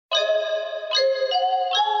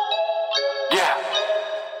Yeah.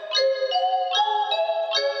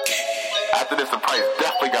 After this, the price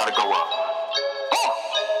definitely gotta go up.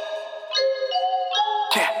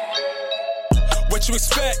 What you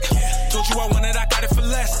expect? Told you I wanted, I got it for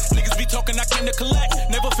less. Niggas be talking, I came to collect.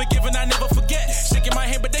 Never forgiven, I never forget. Shaking my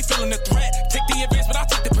hand, but they feeling the threat. Take the advance, but I'll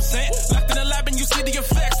take the percent. Locked in the lab and you see the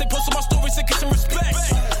effects. They post on my stories and get some respect.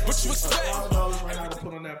 What you expect?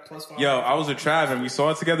 Yo, I was with Trav and we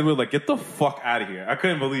saw it together. We were like, get the fuck out of here. I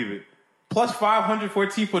couldn't believe it. Plus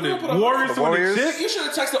 514 for the Warriors. You should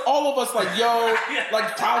have texted all of us like, yo,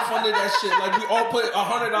 like crowdfunded that shit. Like we all put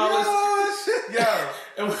 $100. Yeah.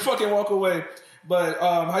 And we fucking walk away. But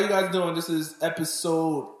how you guys doing? This is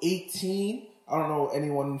episode 18. I don't know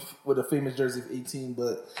anyone with a famous jersey of 18,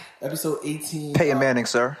 but episode 18. Peyton Manning,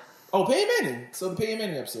 sir. Oh, Peyton Manning. So the Peyton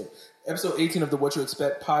Manning episode. Episode 18 of the What You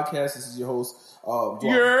Expect podcast. This is your host,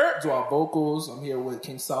 Dwar Vocals. I'm here with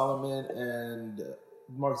King Solomon and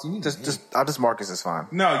Marcus. You need I'll just Marcus is fine.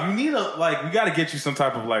 No, you need we got to get you some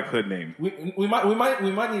type of hood name. We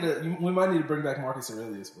might need to bring back Marcus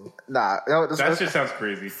Aurelius, bro. Nah, that shit sounds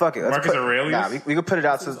crazy. Fuck it, Marcus Aurelius. Nah, we could put it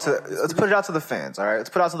out to let's put it out to the fans. All right, let's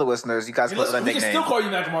put it out to the listeners. You guys put that nickname. We can still call you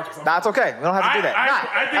Maga Marcus. Nah, it's okay. We don't have to do that.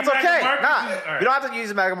 I think that's okay. Right. You don't have to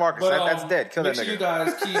use Maga Marcus. But, that's dead. Kill that nigga. Make sure you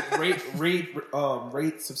guys keep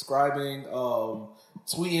rate, subscribing,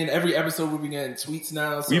 tweeting. Every episode we've been getting tweets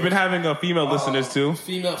now. So, we've been having female listeners too.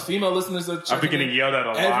 Female listeners are checking. I've been getting yelled at a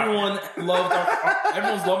lot.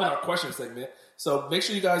 Everyone's loving our question segment. So make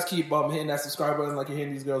sure you guys keep hitting that subscribe button like you're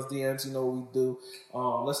hitting these girls' DMs. You know what we do.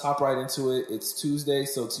 Let's hop right into it. It's Tuesday,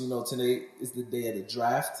 so today is the day of the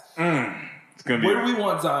draft. It's gonna be. Where do we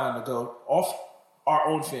want Zion to go? Off our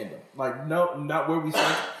own fandom. Like, no, not where we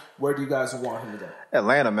think. Where do you guys want him to go?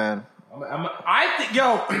 Atlanta, man. I think,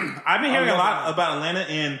 I've been hearing a lot about Atlanta,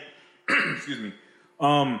 and excuse me.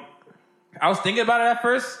 I was thinking about it at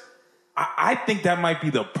first. I think that might be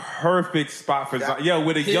the perfect spot for Zion. Yo,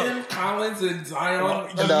 with Kim Collins and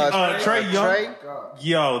Zion, Trey Young.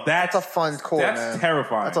 Yo, that's a fun core. That's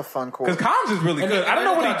terrifying. That's a fun core. Because Collins is really good. I don't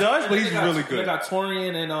know what he does, but he's really good. They got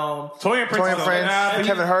Torian and Torian Prince,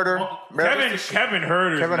 Kevin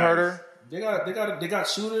Huerter, Kevin Huerter. They got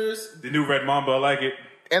shooters. The new Red Mamba, I like it.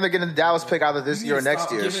 And they're getting the Dallas pick either this year or next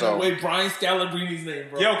year. So away Brian Scalabrini's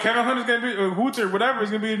name, bro. Yo, Kevin Hunter's gonna be Hooter, whatever. Is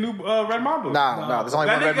gonna be a new Red Mamba. No. There's only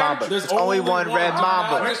one Red Mamba. There's only one Red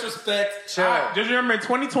Mamba. Disrespect. Sure. Just remember in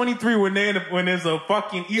 2023 when there's a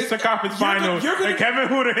fucking Eastern Conference final and Kevin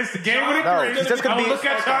Hooter hits the game with a three. He's just gonna be. Look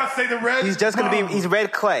at y'all say the Red. He's just gonna be. He's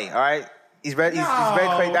Red Clay. All right. He's red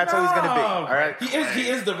clay. That's how he's gonna be. All right. He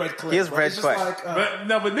is the red clay. He is red clay. But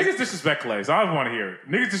niggas disrespect Clay, so I don't want to hear it.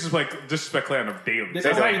 Niggas disrespect Clay on a daily.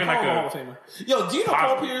 That's not even like a Hall of Famer. Yo, do you know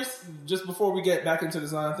Paul Pierce? Just before we get back into the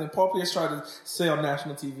Zion thing, Paul Pierce tried to say on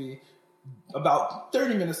national TV about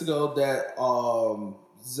 30 minutes ago that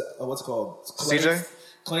what's it called? CJ?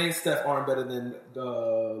 Clay and Steph aren't better than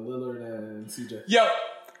Lillard and CJ.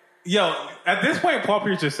 Yo, at this point, Paul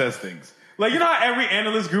Pierce just says things. Like, you know how every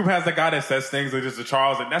analyst group has the guy that says things, like just a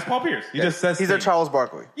Charles, and that's Paul Pierce. He just says he's things. a Charles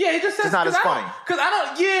Barkley. Yeah, he just says. He's not as funny. Because I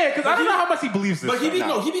don't know how much he believes this. But he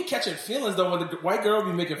be catching feelings though when the white girl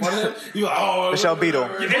be making fun of him. He like, oh, Michelle Beadle.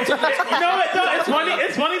 It's funny.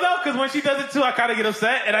 It's funny though because when she does it too, I kind of get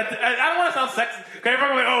upset, and I don't want to sound sexy. Because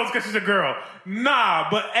everyone's like, oh, it's because she's a girl. Nah,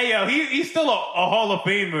 but hey, yo, he's still a Hall of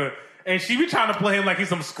Famer. And she be trying to play him like he's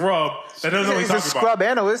some scrub that doesn't know what he's talking about. He's a scrub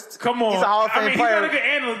analyst. Come on. He's a Hall of Fame player. He's not a good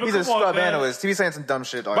analyst, but he's a scrub analyst. He be saying some dumb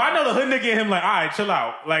shit. But I know the hood nigga in him like, all right, chill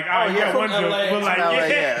out. Like, all right, yeah, one joke. But like,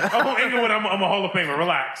 yeah. I'm from Inglewood. I'm a Hall of Famer.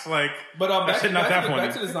 Relax. Like, but that shit not that funny.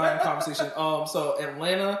 Back to the Zion conversation. So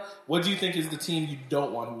Atlanta, what do you think is the team you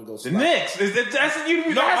don't want him to go to? The Knicks. That has to be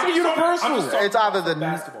universal. It's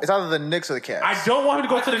either the Knicks or the Cavs. I don't want him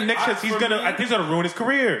to go to the Knicks because I think he's gonna ruin his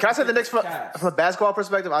career. Can I say the Knicks from a basketball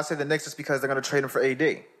perspective? I say the Knicks just because they're gonna trade him for AD.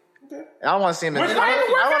 Okay. And I don't want to see him in. I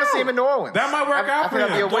don't want to see him in New Orleans. That might work out for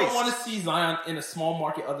him. I don't want to see Zion in a small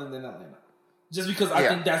market other than Atlanta, just because I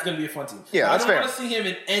think that's going to be a fun team. Yeah, that's fair. I don't want to see him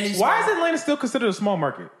in any. Why is Atlanta still considered a small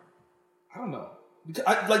market? I don't know.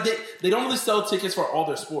 Because they don't really sell tickets for all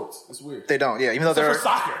their sports. It's weird. They don't, yeah. Even though they're for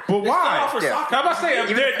soccer, but why? Soccer. How about saying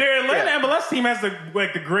their Atlanta MLS team has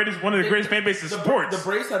the greatest, one of the greatest fan bases in sports. The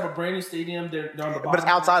Braves have a brand new stadium. They're on the bottom. But it's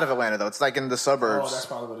outside of Atlanta though. It's like in the suburbs. Oh, that's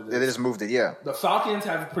probably what it is. They just moved it. Yeah. The Falcons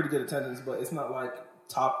have a pretty good attendance, but it's not like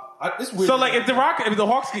top. It's weird. So like if the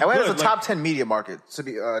Hawks get Atlanta's good, a top 10 media market to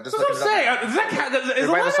be just. That's what I'm saying. Is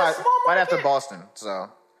right after Boston.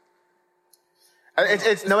 So.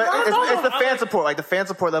 It's the fan support. Like the fan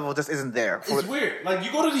support level just isn't there. It's weird. Like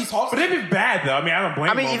you go to these Hawks, but they've been bad though. I mean, I don't blame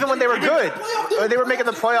them. I mean, even when they were good, they were making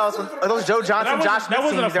the playoffs. Those Joe Johnson, Josh Smith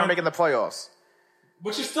teams, they were making the playoffs.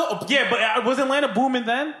 But you're still Yeah, but was Atlanta booming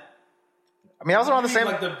then? I mean, I was around the same,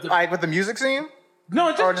 like with the music scene. No,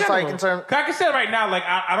 just Or just general. like in terms. Like I said, right now, like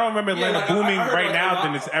I don't remember Atlanta like, booming I heard, right like, now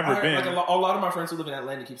than it's ever been. Like a lot of my friends who live in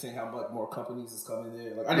Atlanta keep saying how much more companies is coming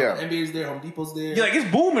there. Like I know the NBA's there, Home Depot's there. Yeah, like it's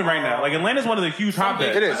booming right now. Like Atlanta's one of the huge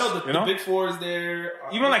hotbeds. It is. I know the Big Four is there.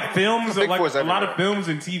 Even like films, Big like Four's a lot everywhere. of films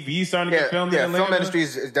and TV starting to Yeah, get filmed in yeah. Atlanta. Film industry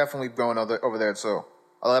is definitely growing over there too.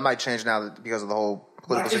 Although that might change now because of the whole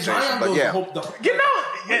political If situation. Zion But goes, yeah, You know,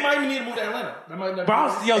 we might even need to move to Atlanta. That might not. but I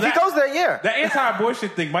was- yo, if he that, goes there, yeah. that anti-abortion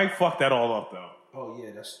thing might fuck that all up though. Oh yeah,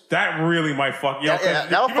 that's. That really might fuck. Yo, Yeah,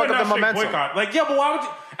 that'll people fuck are up now the straight momentum. boycott. Like, yeah, but why would you,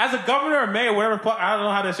 as a governor or mayor, whatever, fuck, I don't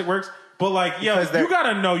know how that shit works. But like, yo, Because you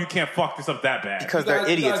gotta know you can't fuck this up that bad. Because they're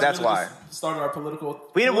idiots. That's why. Started our political.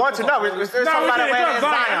 We didn't want to know. We're No, talking we about didn't. Atlanta It's and Zion.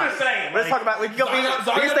 Zion. I'm just saying, Let's like, talk about. We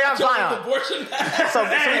can stay on Zion.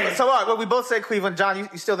 Abortion. So what? We both said Cleveland. John, you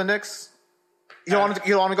still the Knicks? You don't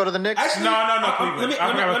want to go to the Knicks? Actually, No, Cleveland.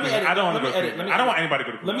 Let me edit. I don't want to go to Let me Cleveland. edit. I don't want anybody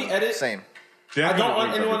to go to Let Cleveland. me edit. Same. I don't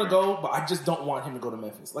want anyone to go, but I just don't want him to go to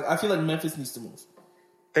Memphis. Like I feel like Memphis needs to move.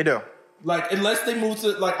 They do. Like unless they move to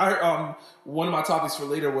like I heard, one of my topics for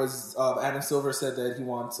later was Adam Silver said that he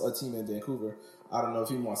wants a team in Vancouver. I don't know if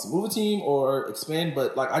he wants to move a team or expand,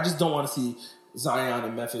 but like I just don't want to see Zion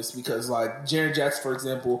in Memphis because like Jaren Jackson, for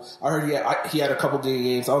example, I heard he had a couple good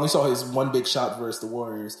games. I only saw his one big shot versus the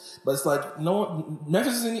Warriors, but it's like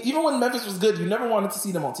Memphis even when Memphis was good, you never wanted to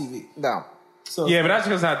see them on TV. No. So Yeah, but that's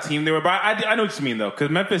because of how team they were. But I know what you mean though, because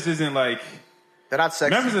Memphis isn't like They're not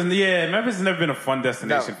sexy. Memphis has never been a fun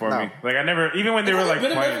destination for me. Like I never, even when they were Have you like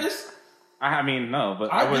been playing. to Memphis? I mean, no,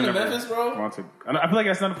 but I've I would been to never Memphis, bro. Want to. I feel like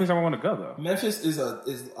that's not a place I want to go though. Memphis is a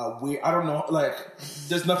weird. I don't know. Like,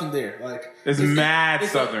 there's nothing there. Like, It's mad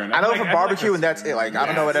southern. I know feel for like barbecue and that's it. Like I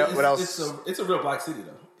don't know what else. It's a real black city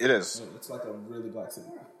though. It is. It's like a really black city.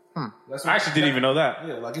 That's I actually didn't even know that.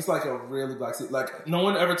 Yeah, like it's like a really black city. Like no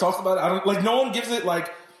one ever talks about it. I don't like. No one gives it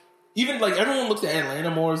like. Even like everyone looks at Atlanta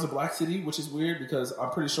more as a black city, which is weird because I'm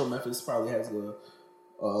pretty sure Memphis probably has the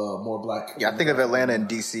more black. Yeah, I think of Atlanta and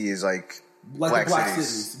DC as like the black cities.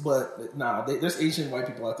 cities, but nah, there's Asian white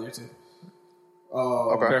people out there too.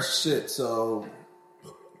 Okay. Shit. So,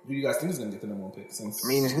 who do you guys think is gonna get the number one pick? Since I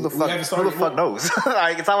mean, who the we haven't fuck started- knows?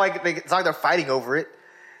 Like it's not like they're fighting over it.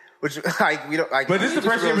 Which like we don't. Like, But this is the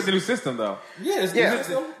first year with the new system, though. Yeah,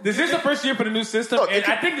 This is the first year for the new system, Look, and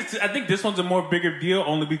I think this one's a more bigger deal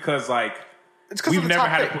only because like It's 'cause we've of the never top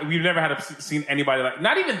had pick. we've never had seen anybody like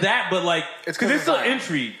not even that, but like It's 'cause because of it's still Zion.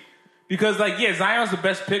 intrigue because like yeah, Zion's the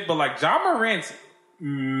best pick, but like John Morant's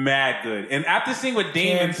mad good, and after seeing what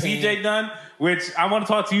Dame and Campaign. CJ done, which I want to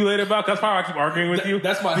talk to you later about, because that's probably why I keep arguing with you.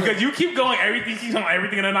 That's my because you keep going keeps on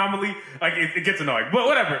everything an anomaly, like it gets annoying. But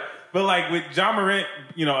whatever. But like with John Morant,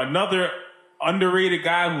 another underrated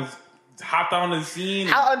guy who's hopped on the scene.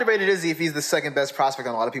 How underrated is he if he's the second best prospect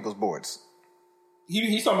on a lot of people's boards?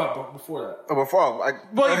 He's talking about before that. Or before, like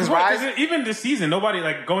Well, his right, rise. 'cause even this season, nobody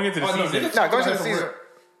like going into the Oh, no, season. niggas No, talk going about to the him season.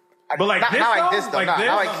 for But like not, this, not like though? this though. Like Not this?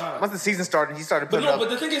 like No. once the season started, he started But putting no, up. but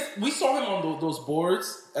the thing is, we saw him on those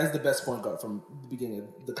boards as the best point guard from the beginning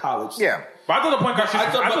of the college. Yeah, But I thought the point guard. I thought-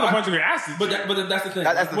 I thought but the I- points were your asses. But that's the thing.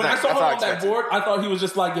 That's the when thing. I saw That's him how I on that expected. board, I thought he was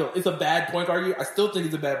just like, yo, it's a bad point guard year. I still think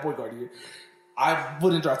it's a bad point guard year. I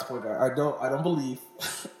wouldn't draft a point guard. I don't believe.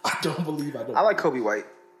 I don't. I like Kobe White.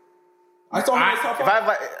 I saw him as top If five.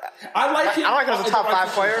 I I like him. I like him as a top in the right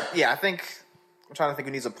 5 player. situation. Yeah, I think I'm trying to think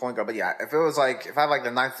who needs a point guard. But yeah, if I have like the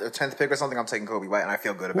 9th or 10th pick or something, I'm taking Kobe White, and I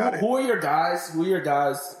feel good about it. Who are your guys? Who are your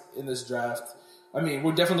guys in this draft? I mean,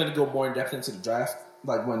 we're definitely going to go more in depth into the draft,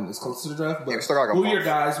 like when it's close to the draft. But Yeah, we still gotta go who are your both.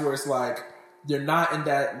 guys where it's like they're not in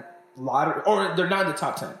that lottery, or they're not in the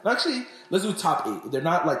top 10? Actually, let's do top 8. They're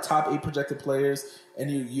not like top 8 projected players, and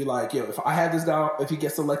you like, yo, if I had this guy, if he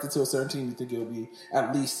gets selected to a certain team, you think it would be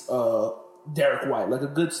at least Derek White, like a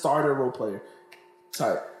good starter role player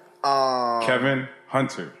type. Kevin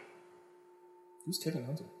Hunter. Who's Kevin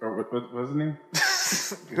Hunter? Or what was his name?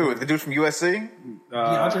 Who? The dude from USC?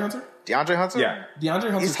 DeAndre Hunter? DeAndre Hunter? Yeah. DeAndre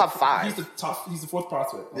Hunter. He's top 5. He's the 4th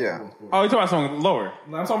prospect. Yeah. Oh, you're talking about someone lower.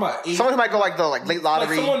 I'm talking about 8. Someone who might go like the late Like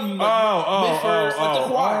lottery, someone mid-first, like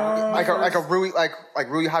the Kawhi. like a Rui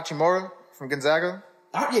Rui Hachimura from Gonzaga.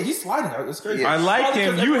 Yeah, he's sliding out. It's crazy. Yeah. I like Probably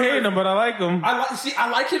him. because You everyone- hate him, but I like him. I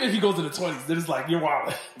like him if he goes in the 20s. Then it's like, you're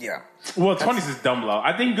wild. Yeah, Well, 20s is dumb low.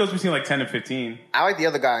 I think he goes between like 10 and 15. I like the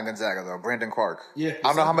other guy in Gonzaga though, Brandon Clark. Yeah, I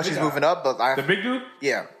don't know how much big he's guy. moving up, but The big dude?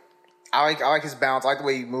 yeah, I like his bounce. I like the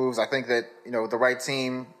way he moves. I think that with the right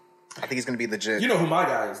team, I think he's going to be legit. You know who my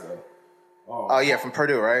guy is, though? Oh yeah, from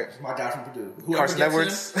Purdue, right? My guy from Purdue. Carson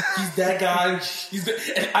Edwards. He's that guy.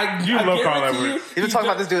 You love Carl Edwards. He's been talking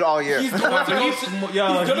about this dude all year. He's going to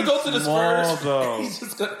go to the Spurs.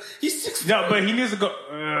 He's 6'4". No, but he needs to go.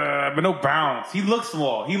 But no bounce. He looks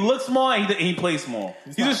small. He looks small and he plays small.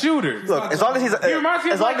 He's a shooter. Look, as long as he's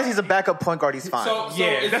a backup point guard, he's fine.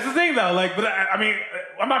 Yeah, that's the thing though. Like, but I mean,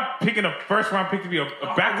 I'm not picking a first round pick to be a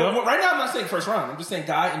backup. Right now, I'm not saying first round. I'm just saying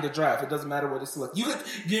guy in the draft. It doesn't matter what it's like. You could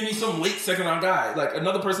give me some late second round guy. Like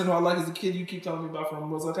another person who I like is the kid you keep telling me about from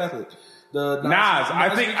Westside Catholic. The Nas. I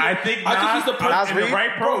think Nas in the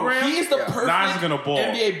right program. He is the perfect Nas is gonna ball.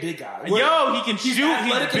 NBA big guy. Yo, he can shoot.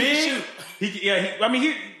 He's big.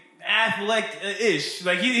 He's athletic-ish.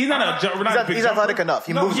 Like he's not a he's athletic enough.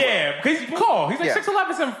 He moves. Yeah, because he's tall. He's like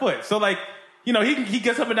 6'11", 7 foot. So like, you know, he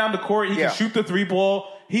gets up and down the court. He can shoot the 3-ball.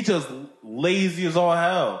 He just lazy as all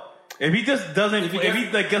hell. If he just doesn't, if he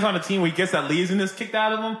like gets on a team where he gets that laziness kicked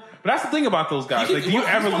out of him. But that's the thing about those guys. Like, do you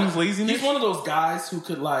ever lose laziness? He's one of those guys who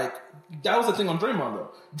could like. That was the thing on Draymond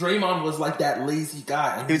though. Draymond was like that lazy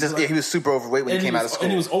guy. And he was super overweight when he came out of school.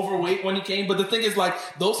 And he was overweight when he came. But the thing is, like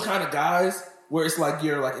those kind of guys where it's like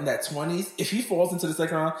you're like in that 20s. If he falls into the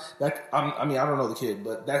second round, I mean, I don't know the kid,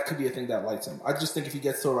 but that could be a thing that lights him. I just think if he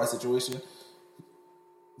gets to the right situation,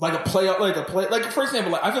 like for example,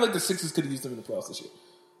 like I feel like the Sixers could have used him in the playoffs this year.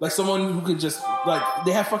 Like someone who could just like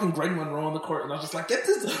they have fucking Greg Monroe on the court, and I was just like, get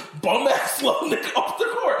this bum ass slow nigga off the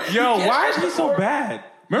court. Yo, why is he so bad?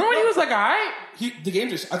 Remember when he was like, all right? I think the game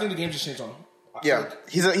just changed on him. Yeah,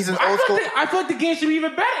 he's an old school. I feel like the game should be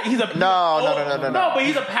even better. No, but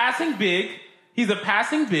he's a passing big. He's a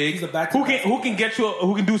who can get you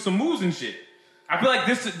who can do some moves and shit. I feel like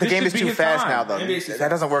the game is too fast now, though. That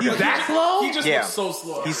doesn't work. He's that slow? He just looks so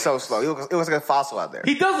slow. He's so slow. He looks like a fossil out there.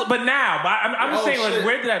 He does, but now, I'm just saying, like,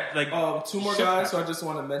 where did that, like... two more guys, so I just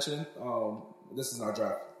want to mention, this is not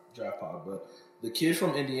draft pod, but the kid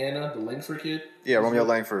from Indiana, the Langford kid. Yeah, Romeo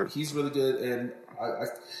Langford. He's really good, and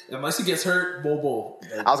unless he gets hurt, Bobo.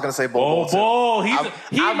 I was going to say Bobo. He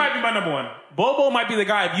might be my number one. Bobo might be the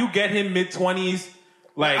guy, if you get him mid-20s,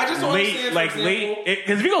 like, late,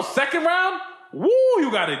 because if you go second round... Woo, you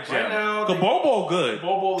got a gem. Right the Bobo good.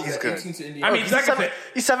 Bobo is he's at good. 18 to Indiana. I mean,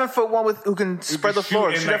 he's 7'1" who can spread the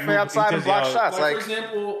floor, shoot from the outside and block shots. Like, for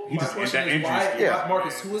example, my question is why,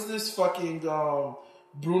 Marcus, who is this fucking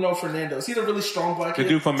Bruno Fernando? He's a really strong black kid. The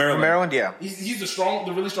dude from Maryland. Yeah. He's the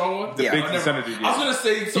really strong one? The big center dude. I was going to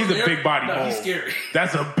say... He's a big body bull. He's scary.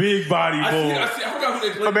 That's a big body bull. I forgot who they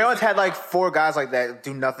played. But Maryland's had like 4 guys like that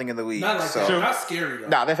do nothing in the league. Not like that. Not scary, though.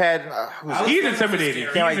 Nah, they've had... he's intimidating.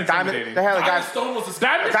 They had Diamond Stone was a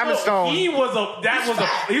Diamond Stone. He's a blob. That was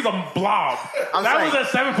a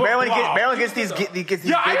 7 foot blob. Maryland gets these big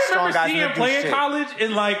strong guys. I remember seeing him play in college,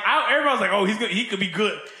 and like everybody was like, "Oh, he could be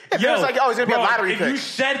good." Yo, like, he's gonna be a lottery pick. If you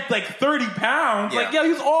shed like 30 pounds, like he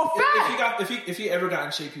was all fat. If he ever got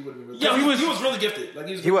in shape, he would have been really. Yo, he was really gifted. Like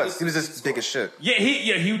he was just big as shit. Yeah,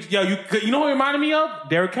 you know who he reminded me of?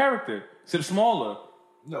 Derek Character, except smaller.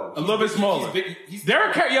 No, a little bit smaller.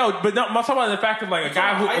 Derek Character, but no, I'm talking about the fact of like a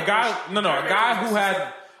guy who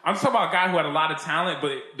had. I'm talking about a guy who had a lot of talent,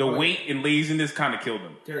 but the weight and laziness kind of killed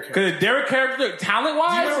him. Because Derek Character, talent-wise...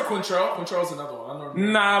 Do you remember Quintrell? Quintrell's another one. I don't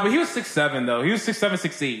remember. Nah, but he was 6'7", though. He was 6'7",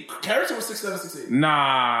 6'8". Character was 6'7", 6'8".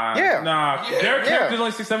 Nah. Derek Character's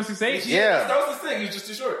only 6'7", 6'8". Yeah. That was his thing. He was just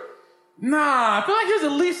too short. Nah, I feel like he was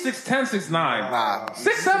at least 6'10", 6'9". Nah.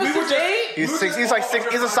 6'7", 6'8"? He's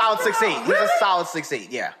a solid 6'8". He's a solid 6'8",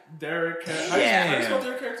 yeah. Derek Character. Yeah. How do you spell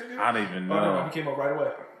Derek Character again? I don't even know. Oh, no, he came up right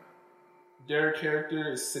away. Derek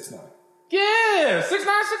Character is 6'9". Yeah,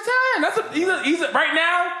 6'9", 6'10". He's right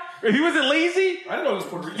now. If he wasn't lazy, I didn't know he was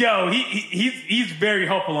Puerto Rican. Yo, he's very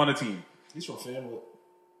helpful on the team. He's from Fanwood.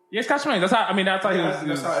 Yeah, Scott Swain. That's how he was.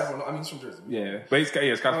 That's how everyone. I mean, he's from Jersey. Yeah, but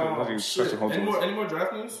Scott Swain. Any more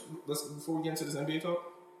draft news? Before we get into this NBA talk.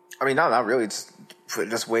 I mean, not really.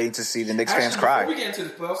 Just waiting to see the Knicks fans cry. Before we get into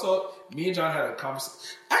this playoffs talk, me and John had a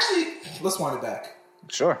conversation. Actually, let's wind it back.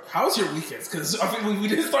 Sure. How was your weekends? Because I think we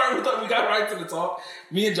didn't start with that. We got right to the talk.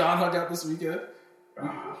 Me and John hung out this weekend.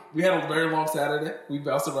 We had a very long Saturday. We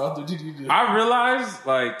bounced around. I realized,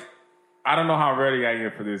 like, I don't know how ready I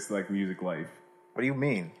am for this, like, music life. What do you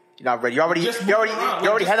mean? You're not ready. You already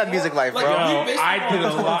had that music life, bro. Yo, I did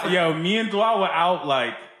a lot. Yo, me and Dwell were out,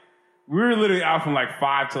 like, we were literally out from, like,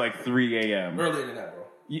 5 to, like, 3 a.m. Earlier than that, bro.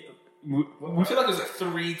 I feel like it was like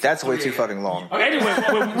 3. That's way too fucking long. Anyway,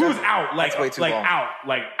 we was out, like, way too long. out,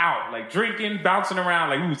 drinking, bouncing around,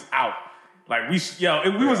 like we was out, like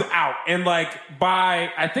we was out, and like by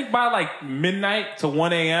like midnight to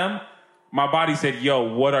 1 a.m. my body said,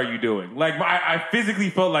 "Yo, what are you doing?" Like I physically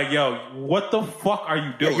felt like, "Yo, what the fuck are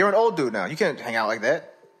you doing?" Yeah, you're an old dude now. You can't hang out like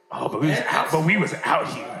that. Oh, but we was out. But we was out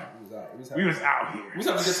here. We was out here. We was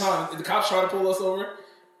having a good time. The cops tried to pull us over.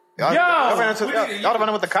 Y'all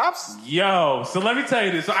running with the cops? Yo, so let me tell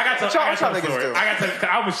you this. So I got to tell you story.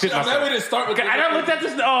 I was shitting myself. We didn't start with I looked at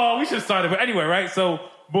this. Oh, we should have started. But anyway, right? So,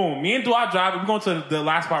 boom. Me and Dwight drive. We're going to the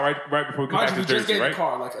last spot right before we come back to Jersey, just get in right? the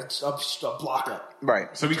car, like a block up.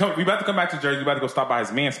 Right. So we about to come back to Jersey. We about to go stop by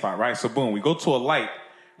his man spot, right? So, boom. We go to a light.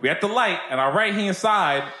 We at the light, and our right-hand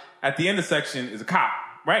side at the intersection is a cop,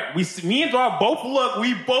 right? Me and Dwight both look.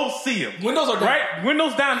 We both see him. Windows are down. Right?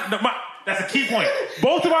 Windows down. That's a key point.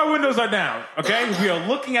 Both of our windows are down. Okay, we are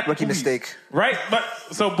looking at the police, mistake. Right? But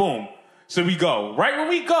so boom. So we go. Right when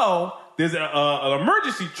we go, there's an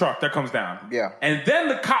emergency truck that comes down. Yeah. And then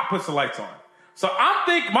the cop puts the lights on. So I'm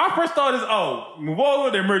thinking, my first thought is,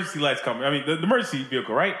 whoa, the emergency lights coming. I mean, the emergency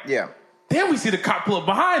vehicle, right? Yeah. Then we see the cop pull up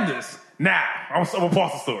behind us. Now, I'm gonna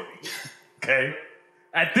pause the story. Okay.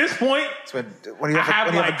 At this point, so when you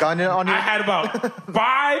have a gun on you? I had about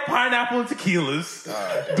 5 pineapple and tequilas.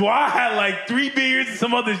 Dwight had like 3 beers and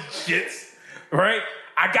some other shits. Right?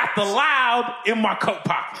 I got the loud in my coat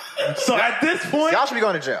pocket. So at this point, y'all should be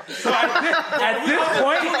going to jail. So at this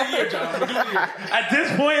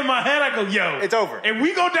point in my head, I go, yo, it's over. If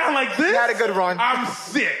we go down like this, you had a good run. I'm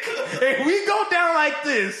sick. If we go down like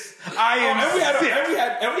this, I am sick.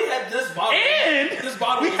 And we had this bottle. And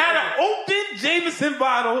we had an open Jameson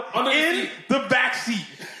bottle in the back seat.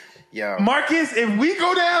 Yo, Marcus, if we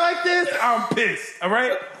go down like this, I'm pissed. All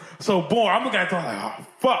right. So, boy, I'm looking at it like, oh,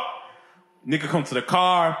 fuck. Nigga come to the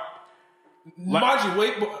car. Mind you,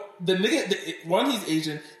 wait, the nigga, one, he's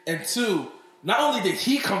Asian, and 2, not only did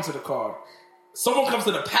he come to the car, someone comes to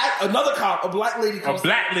another cop, a black lady comes on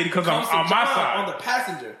my side. On the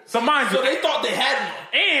passenger. So mind you. So they thought they had one.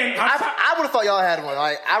 And I would have thought y'all had one.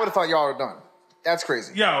 Like, I would have thought y'all were done. That's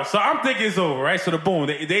crazy. Yo, so I'm thinking it's over, right? So boom,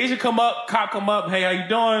 the Asian cop come up, hey, how you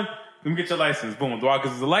doing? Let me get your license. Boom, Dwight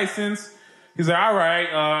gives us a license. He's like, all right,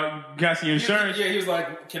 can I see your insurance? He was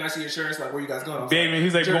like, can I see your insurance? Like, where you guys going? Baby,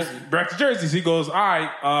 he's like, back to Jersey. So he goes, all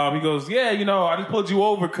right. He goes, yeah, I just pulled you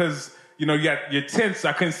over because, you got your tints.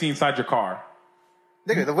 I couldn't see inside your car.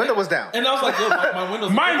 Nigga, the window was down. And I was like, yo, my windows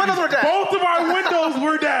were down. Both of our windows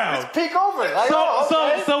were down. Just peek over. Like,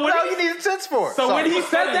 so what you need tints for? So when he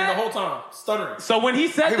said that, the whole time, stuttering. So when he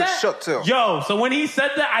said that, he was shook too. Yo, so when he said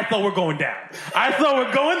that, I thought we're going down. I thought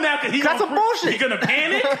we're going down because that's some bullshit. He's gonna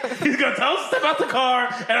panic. He's gonna tell us to step out the car,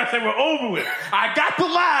 and I said we're over with. I got the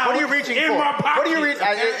loud. What are you reaching in for? my pocket? What are you reaching?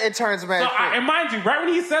 It turns man. So and mind you, right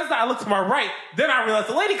when he says that, I look to my right. Then I realize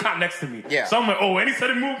the lady cop next to me. Yeah. So I'm like, any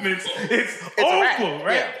sudden movements, it's over,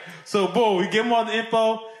 right? Yeah. So, boom, we give him all the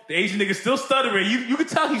info. The Asian nigga's still stuttering. You can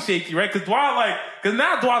tell he's shaky, right? Because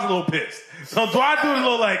now Dwight's a little pissed. So Dwight doing a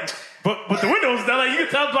little but the windows down. Like you can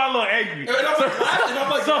tell Dwight a little angry. And I'm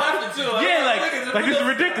laughing too. Like this is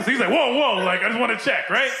ridiculous. He's like, whoa, like I just want to check,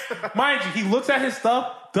 right? Mind you, he looks at his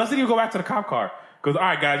stuff, doesn't even go back to the cop car. Goes, all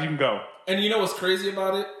right, guys, you can go. And you know what's crazy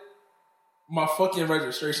about it? My fucking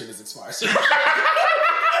registration is expired.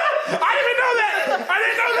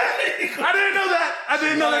 I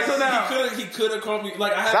didn't know that. So now he could have called me.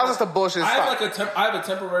 Like I had, that was just a bullshit. I have a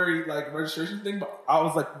temporary registration thing, but I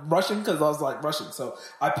was rushing because I was rushing. So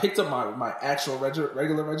I picked up my actual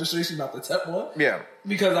regular registration, not the temp one. Yeah.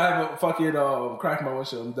 Because I have a fucking crack in my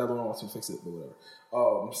windshield and the other one wants to fix it, but whatever.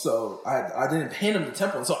 So I didn't hand him the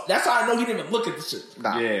temp one. So that's how I know he didn't even look at the shit.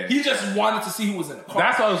 Nah. Yeah. He just wanted to see who was in the car.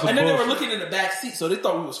 That's why it was and then bullshit. they were looking in the back seat, so they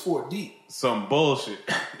thought we was 4 deep. Some bullshit.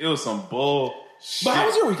 It was some bullshit. But how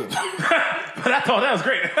was your weekend? But I thought that was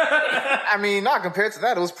great. I mean, not compared to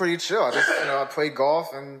that, it was pretty chill. I just, I played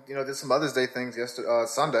golf and, did some Mother's Day things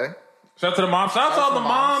Sunday. Shout out to the moms. Shout out to all the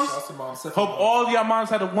moms. Shout out to moms. Hope all of y'all moms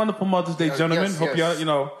had a wonderful Mother's Day, gentlemen. Yes, Hope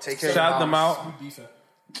y'all, take care shout of them out.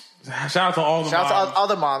 Shout out to all the moms. Shout out to all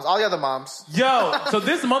the moms, all the other moms. Yo, so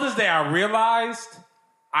this Mother's Day, I realized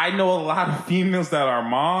I know a lot of females that are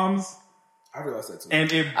moms. I realized that too.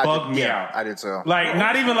 And it bugged me out. I did too.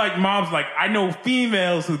 Not even moms. I know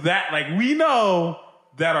females who we know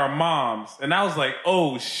that are moms. And I was like,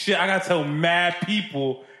 oh shit, I gotta tell mad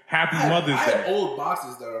people Happy Mother's Day. I have old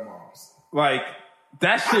boxes that are moms.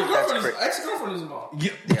 That shit. Ex-girlfriend is a mom.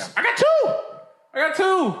 Yeah. I got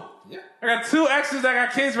two. Yeah. I got 2 exes that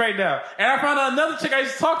got kids right now. And I found out another chick I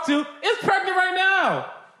used to talk to is pregnant right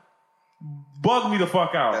now. Bug me the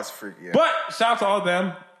fuck out. That's freaky. Yeah. But shout out to all of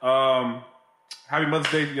them. Happy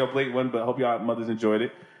Mother's Day, late one, but hope y'all mothers enjoyed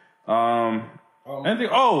it. Anything?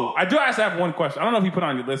 Oh, I do actually have one question. I don't know if you put it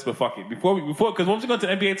on your list, but fuck it. Before, because once we go to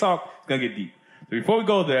NBA talk, it's gonna get deep. So before we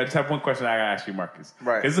go there, I just have one question I gotta ask you, Marcus.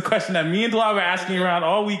 Right. It's a question that me and Dwight were asking around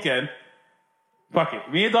all weekend. Fuck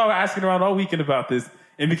it. Me and Dwight were asking around all weekend about this.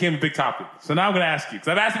 It became a big topic. So now I'm going to ask you, because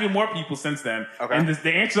I've asked even more people since then, and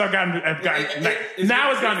the answers have gotten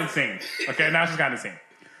now it's gotten insane. Okay, now it's just gotten insane.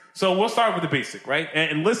 So we'll start with the basic, right?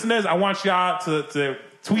 And listeners, I want y'all to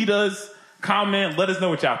tweet us, comment, let us know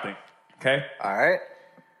what y'all think. Okay? All right.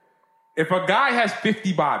 If a guy has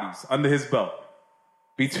 50 bodies under his belt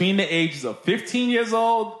between the ages of 15 years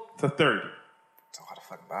old to 30. It's a lot of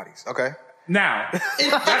fucking bodies. Okay. Now, wait,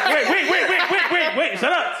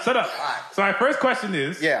 shut up. So my first question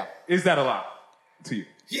is that a lot to you?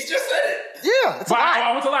 He's just said it. Yeah, it's a lot.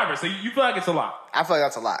 I want to elaborate. So you feel like it's a lot? I feel like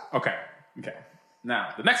that's a lot. Okay.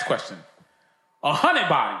 Now, the next question. 100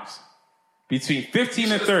 bodies between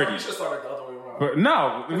 15 and 30. You should start the other way around. But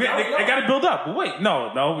no, they got to build up. But wait,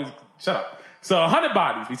 no, shut up. So 100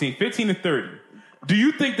 bodies between 15 and 30. Do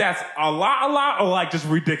you think that's a lot, or like just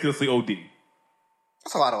ridiculously OD?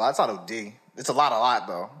 That's a lot. It's not OD. It's a lot,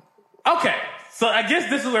 though. Okay, so I guess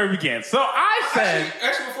this is where we begin. So I said...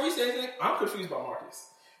 Actually, before you say anything, I'm confused about Marcus.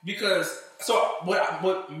 Because,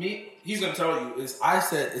 he's going to tell you is I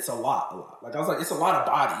said it's a lot. Like, I was like, it's a lot of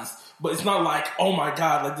bodies, but it's not like, oh my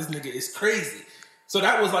God, like this nigga is crazy. So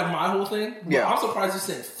that was like my whole thing. But I'm surprised you're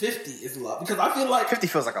saying 50 is a lot. Because I feel like... 50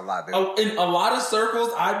 feels like a lot, dude. In a lot of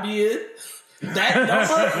circles I be in... That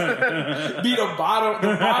number be the bottom end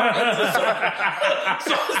of the circle.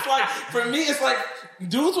 So it's like, for me, it's like,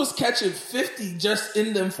 dudes was catching 50 just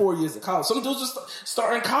in them 4 years of college. Some dudes just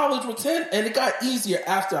starting college with 10, and it got easier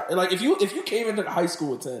after. Like, if you came into high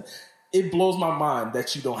school with 10, it blows my mind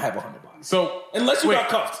that you don't have 100 bodies. So, unless you got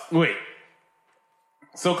cuffed. Wait.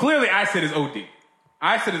 So clearly I said it's OD. The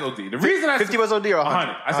reason I 50 was OD or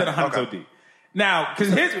 100? I said 100 is OD. Now,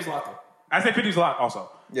 because his was a lot though. I said 50 was a lot also.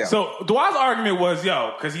 Yeah. So Dwayne's argument was,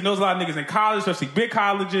 because he knows a lot of niggas in college, especially big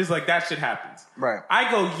colleges, like that shit happens. Right. I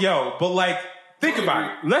go, but like, think about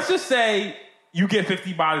it. Let's just say you get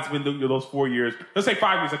 50 bodies within those 4 years. Let's say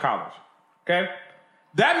 5 years of college. Okay?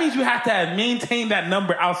 That means you have to maintain that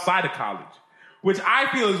number outside of college, which I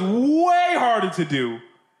feel is way harder to do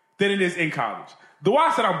than it is in college.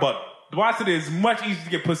 Dwayne said I'm bugging. Dwayne said it's much easier to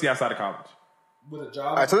get pussy outside of college. With a job?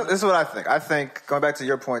 All right, so this is what I think. I think, going back to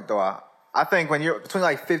your point, Dwayne, I think when you're between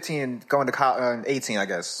like 15 and going to 18, I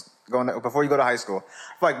guess, before you go to high school,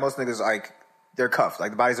 I feel like most niggas, like, they're cuffed.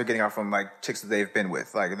 Like, the bodies they're getting are from, like, chicks that they've been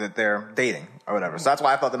with, like, that they're dating or whatever. So that's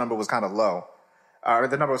why I thought the number was kind of low. Or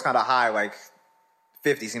the number was kind of high, like,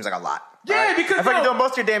 50 seems like a lot. Yeah, right? because... I feel like you're doing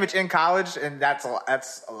most of your damage in college, and that's a lot. It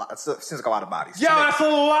seems like a lot of bodies. That's a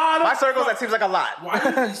lot of... My circles, that seems like a lot.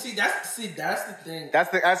 Why you see, that's the thing. I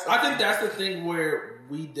think that's the thing where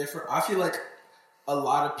we differ. I feel like a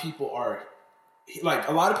lot of people are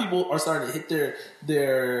starting to hit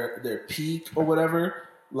their peak or whatever,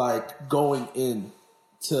 like going in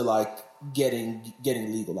to like getting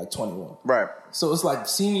legal, like 21. Right. So it's like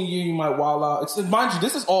senior year you might wild out. Mind you,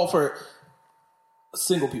 this is all for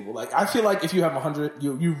single people. Like, I feel like if you have 100,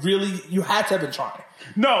 you had to have been trying.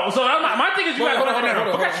 No, so my thing is you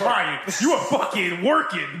got trying. You were fucking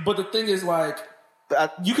working. But the thing is, like,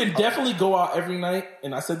 you can definitely go out every night,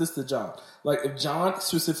 and I said this to John. Like, if John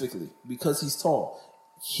specifically, because he's tall,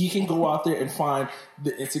 he can go out there and find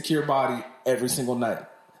the insecure body every single night.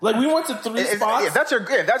 Like, we went to 3 spots. If that's your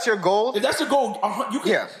goal. If that's your goal, you can.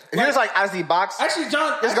 Yeah. If you're just like, as the box, actually,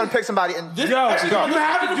 John, you're just going to pick somebody. And you have to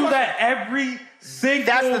do that every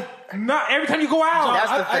single... Not every time you go out. John, that's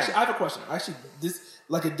the thing. Actually, I have a question. Actually, this...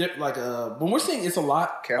 when we're saying it's a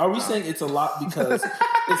lot, are we saying it's a lot because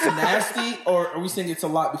it's nasty, or are we saying it's a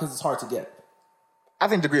lot because it's hard to get? I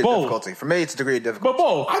think degree of difficulty. For me, it's degree of difficulty. But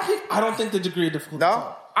both. I don't think the degree of difficulty.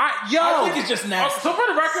 No, I think it's just nasty. So for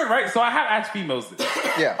the record, right? So I have asked females this.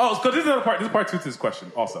 Yeah. Oh, because this is another part. This is part 2 to this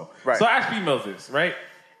question, also. Right. So I asked females this, right?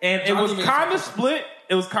 And it was kind of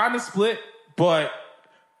split. But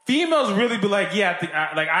females really be like, yeah.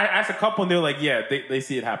 I asked a couple, and they're like, yeah, they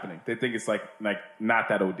see it happening. They think it's like not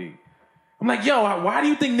that OD. I'm like, yo, why do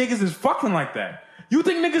you think niggas is fucking like that? You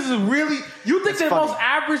think niggas is really... You think the most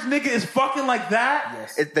average nigga is fucking like that?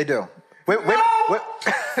 Yes. They do.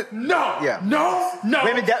 No! Yeah. No!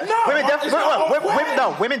 Women definitely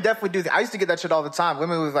do that. I used to get that shit all the time.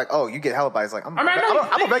 Women was like, "Oh, you get hella bites." Like, I'm a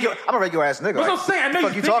regular ass nigga. That's what I'm saying. I know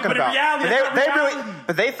what you talking about.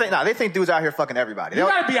 They think dudes out here fucking everybody. You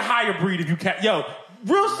gotta be a higher breed if you catch. Yo,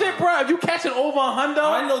 real shit, bro. If you catching over 100,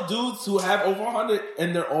 I know dudes who have over 100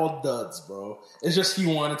 and they're all duds, bro. It's just he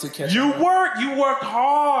wanted to catch. You worked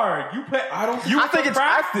hard. You play.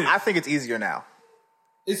 I think it's easier now.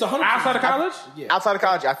 It's 100 outside of college. Outside of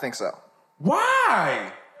college, I think so.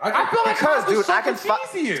 Why? I feel like because, dude, I can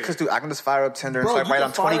easier. Because, dude, I can just fire up Tinder and Bro, swipe you right can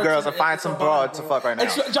on 20 fire girls up and find Tinder some broad to and fuck right now.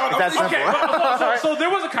 Hey, John, It's that simple. Okay, so there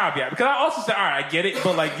was a caveat because I also said, all right, I get it,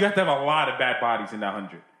 but like you have to have a lot of bad bodies in that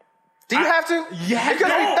 100. Do you have to? Yeah, You're just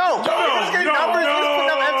getting numbers. You're just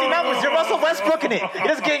putting up empty numbers. You're Russell Westbrooking it. You're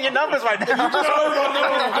just getting your numbers right now.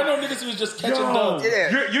 I know niggas who was just catching duds. Yeah.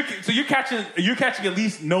 So you're catching at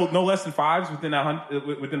least no less than 5s within that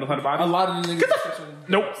within the 100 bodies. A lot of the niggas catching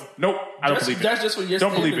Nope. I don't That's- believe it. that's just for your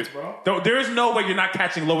Don't believe standards, it, bro. There is no way you're not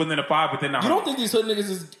catching lower than a 5 within that You 100. don't think these hood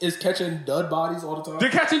niggas is catching dud bodies all the time? They're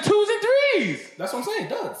catching 2s and 3s. That's what I'm saying,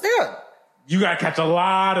 duds. Yeah. You gotta catch a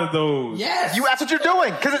lot of those. Yes. That's what you're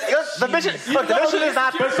doing. Because the mission, look, the mission is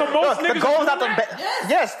not. But so most look, the niggas goal are is not to. doing that?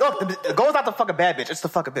 Yes, look, the goal is not to fuck a bad bitch. It's to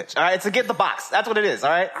fuck a bitch. All right, it's to get the box. That's what it is. All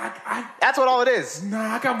right, that's what all it is.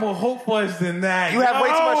 Nah, I got more hope for us than that. You have way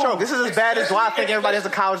too much Yo! hope. This is as bad as I think everybody has a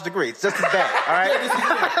college degree. It's just as bad. All right,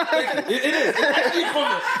 It is. It's actually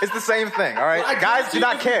equivalent. it's the same thing. All right, I guys do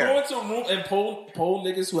not if you care. Go into a room and poll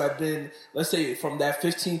niggas who have been, let's say, from that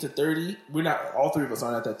 15 to 30. We're not, all three of us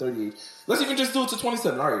aren't at that 30 age. Let's even just do it to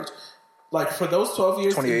 27, our age. Like for those 12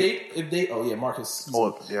 years, 28. if they, oh yeah, Marcus.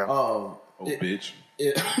 Oh, yeah. Bitch.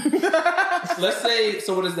 Let's say,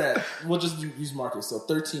 so what is that? We'll just use Marcus. So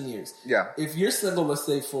 13 years. Yeah. If you're single, let's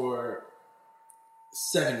say for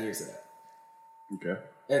 7 years of that, Okay.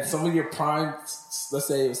 and some of your prime, let's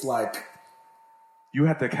say it was like, You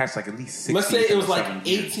have to catch like at least 60. let's say it was like 7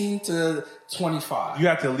 years. 18 to 25. You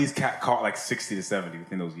have to at least caught like 60 to 70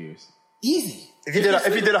 within those years. Easy. If you did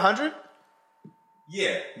 100,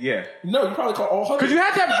 Yeah. No, you probably call all 100. Because you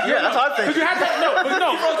have to have. Yeah, that's what I think. Because you have to have. No.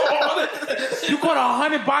 You caught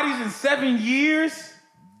 100 bodies in 7 years?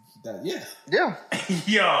 Yeah. yeah,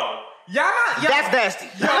 Yo. that's nasty.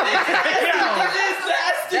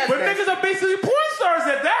 But niggas are basically porn stars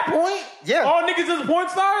at that point. Yeah. All niggas is porn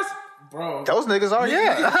stars? Bro. Those niggas are,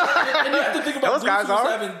 yeah. And you have to think about Those guys dudes who's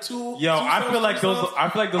are. having two. Yo, I feel like those are what Are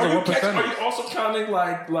percentage. you also counting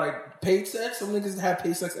like paid sex? Some niggas have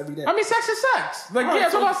paid sex every day. I mean, sex is sex. Like, All right, yeah,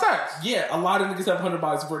 it's so- about sex. Yeah, a lot of niggas have 100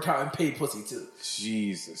 bodies. We're counting paid pussy too.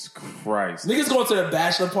 Jesus Christ. Niggas going to the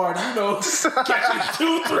bachelor party, catching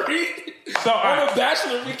 2, 3 So, on a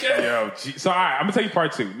bachelor weekend. So, all right, I'm gonna tell you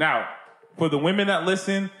part 2. Now, for the women that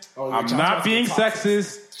listen, I'm not being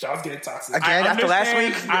sexist. Sean's getting toxic. Again, after last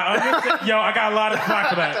week. I understand. Yo, I got a lot of flack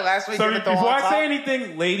for that. After last week, so you hit the before wall I top. say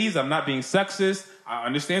anything, ladies, I'm not being sexist. I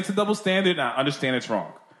understand it's a double standard, and I understand it's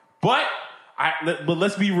wrong. But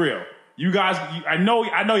let's be real. You guys, I know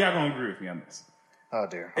y'all gonna agree with me on this. Oh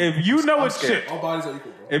dear. If you know a scared. chick, All bodies are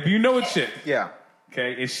equal, bro. if you know a chick, Yeah.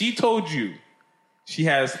 okay, and she told you she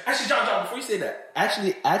has Actually, John, before you say that,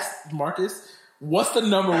 actually ask Marcus, what's the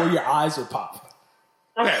number where your eyes will pop?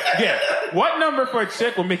 okay, yeah, what number for a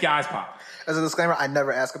chick will make your eyes pop? As a disclaimer, I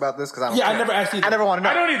never ask about this because I don't. Yeah, I care. never asked either. I never want to know.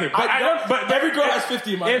 I don't either. But I don't. But every girl has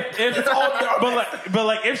 50 in my head.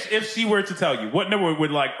 If she were to tell you, what number would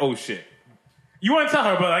like? Oh shit! You want to tell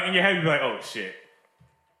her, but like in your head, you'd be like, oh shit.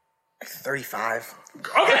 35.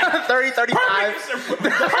 Okay. 30, 35.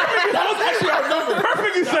 That was actually our number.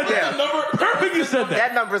 Perfect. You said that. Perfect. You said that.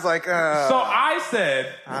 That number's like. So I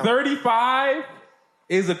said 35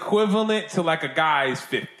 is equivalent to like a guy's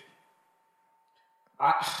 50.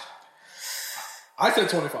 I said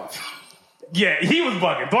 25. Yeah, he was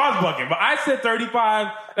bugging. Daw's bugging. But I said 35.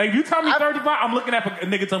 Like, if you tell me 35, I'm looking at a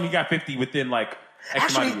nigga telling me he got 50 within like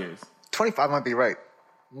X amount of years. 25 might be right.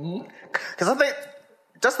 Because I think,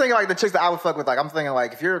 just thinking like the chicks that I would fuck with, like I'm thinking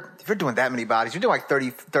like if you're doing that many bodies, you're doing like 30,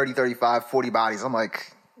 35, 40 bodies. I'm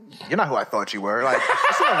like, you're not who I thought you were. Like,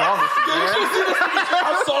 there's something wrong with you, man.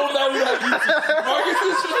 I'm so mad we have YouTube. Marcus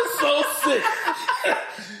is so sick.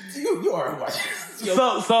 You are who I am.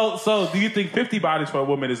 So do you think 50 bodies for a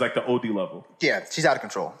woman is like the OD level? Yeah, she's out of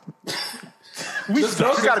control. There's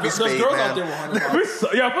girls, She's gotta be there's spayed, girls man. out there with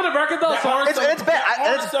 100 Yeah, for the record though. It's bad.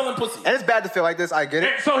 Aren't selling pussy. And it's bad to feel like this. I get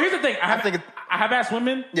it. So here's the thing. I thinking- have asked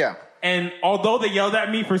women. Yeah. And although they yelled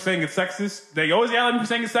at me for saying it's sexist, they always yell at me for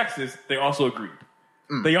saying it's sexist. They also agreed.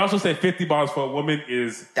 They also said 50 bars for a woman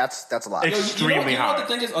is That's a lot. extremely you know high. what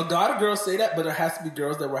the thing is? A lot of girls say that, but there has to be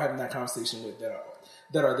girls that we're having that conversation with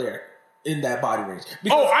that are there in that body range.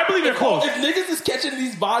 Because I believe they're close. If niggas is catching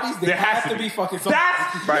these bodies, they There have to be fucking something.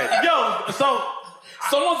 That's Right. Yo, so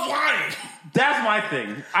Someone's lying. that's my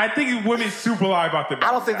thing. I think women super lie about their bodies.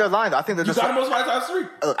 I don't think they're lying though. I think they're You just. got the most right times 3.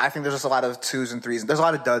 Look, I think there's just a lot of 2s and 3s. There's a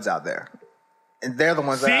lot of duds out there, and they're the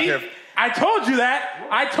ones that are out See? here. I told you that.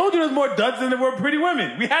 I told you there's more duds than there were pretty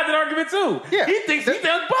women. We had that argument too. Yeah. He thinks he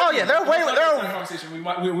does both. Oh yeah, they're way. That's They're not a conversation. We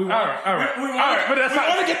want All right, but that's we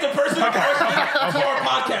want to get the person for our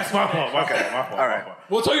podcast. my fault. My fault. all right.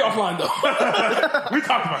 We'll tell you offline though. We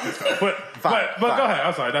talked about this though, but Fine. go ahead.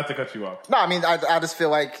 I'm sorry, not to cut you off. No, I mean, I just feel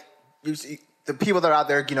like you see, the people that are out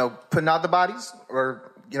there, putting out the bodies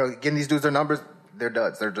or getting these dudes their numbers, they're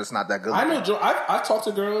duds. They're just not that good. I know. I talked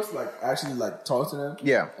to girls actually talk to them.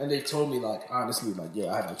 Yeah. And they told me honestly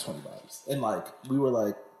I had 20 bodies and we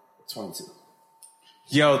were 22.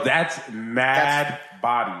 Yo, that's mad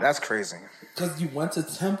body. That's crazy. Because you went to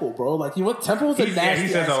Temple, bro. Temple was a nasty. He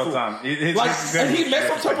says all the school. time. And he met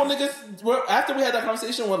some Temple niggas. Well, after we had that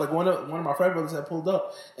conversation, one of my frat brothers had pulled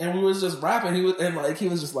up, and we was just rapping. He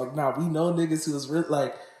was just like, "Nah, we know niggas who was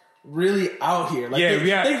really out here."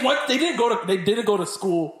 They didn't go to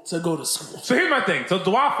school to go to school. So here's my thing. So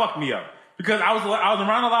Dwa fucked me up because I was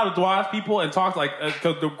around a lot of Dwa's people and talked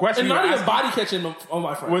the question. And not even body catching on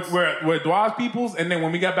my friends. With Dwa's peoples, and then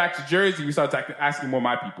when we got back to Jersey, we started asking more of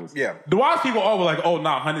my peoples. Yeah. Dwa's people all were like, "Oh,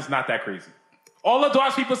 nah, Hunt's not that crazy." All of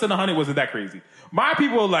Dwa's people said the Hunt wasn't that crazy. My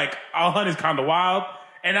people were like, "Oh, Hunt is kind of wild,"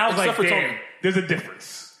 and I was Except for "Damn, Tony. there's a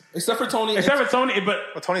difference." Except for Tony,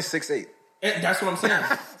 but Tony's 6'8". and that's what I'm saying.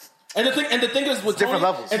 And the thing is with different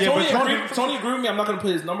Tony, levels. And Tony agreed with me. I'm not going to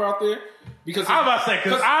put his number out there because I was about to say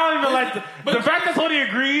because I don't even like the fact that Tony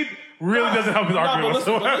agreed really doesn't help his argument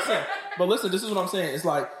whatsoever. But listen, this is what I'm saying. It's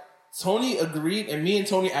Tony agreed, and me and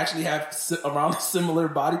Tony actually have around a similar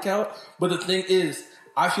body count. But the thing is,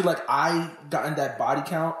 I feel like I gotten that body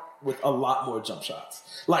count with a lot more jump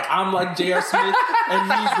shots. I'm like J.R. Smith, and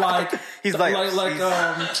he's like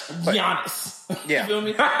Giannis. Yeah. You feel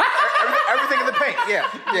me? Everything in the paint.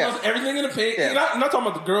 Yeah. Everything in the paint. Yeah. I'm not talking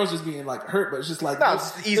about the girls just being hurt, but it's just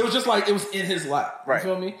it was just it was in his lap. Right.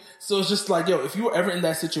 You feel me? So it's just if you were ever in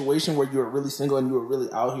that situation where you were really single and you were really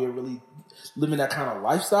out here, really living that kind of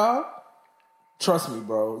lifestyle, trust me,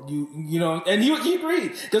 bro. And he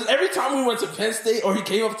agreed because every time we went to Penn State or he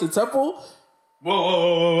came up to Temple.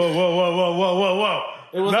 Whoa.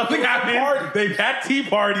 Nothing happened. They've had tea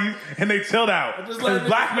parties and they chilled out. Because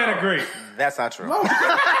black men are great. That's not true. No,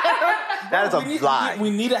 that is a lie. We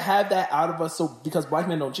need to have that out of us because black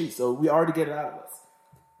men don't cheat. So we already get it out of us.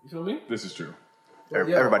 You feel me? This is true.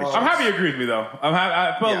 Everybody I'm happy you agreed with me, though.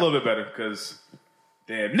 I felt a little bit better because,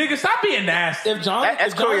 damn, nigga, stop being nasty. If John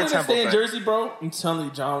didn't stay in Jersey, bro, I'm telling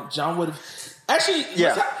you, John would have. Actually,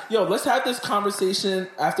 let's have this conversation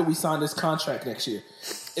after we sign this contract next year.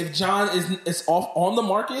 If John is off on the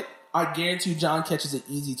market, I guarantee John catches an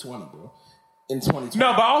easy 20, bro. In 2020.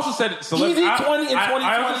 No, but I also said easy 20 in 2020.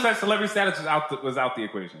 I also said celebrity status was out the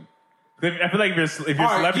equation. I feel like if you're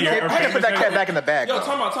celebrity, I can put that cat back in the bag. Yo,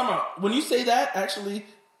 time out. When you say that, actually,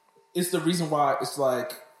 it's the reason why it's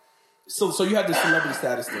so you have this celebrity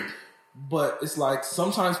status thing, but it's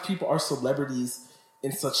sometimes people are celebrities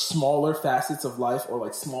in such smaller facets of life,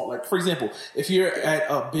 or for example, if you're at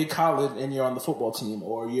a big college and you're on the football team,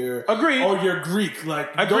 or you're Greek, agree, but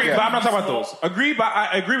I'm not talking about those. Agree, but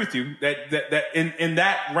I agree with you that in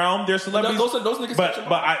that realm they're celebrities. Those niggas,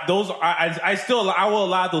 I will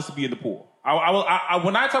allow those to be in the pool.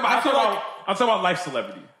 When I talk about, I'm talking about life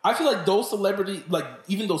celebrity. I feel like those celebrities,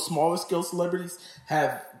 even those smaller scale celebrities,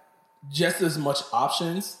 have just as much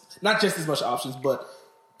options. Not just as much options, but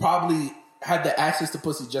probably had the access to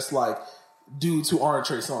pussy just like dudes who aren't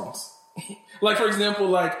Trey Songz. For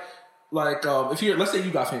example, if you're, let's say you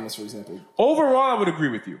got famous, for example. Overall, I would agree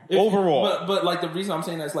with you. But the reason I'm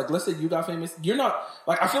saying that is let's say you got famous, you're not,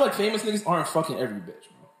 I feel like famous niggas aren't fucking every bitch,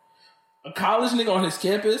 bro. A college nigga on his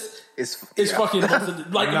campus is fucking most of the,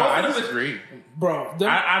 no, I disagree. Bro.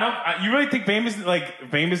 I don't, you really think famous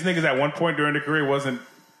niggas at one point during their career wasn't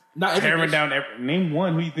not tearing down name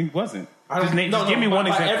one who you think wasn't? Just give me one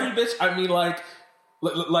example. Every bitch, I mean,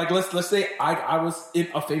 let's say I was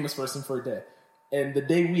a famous person for a day, and the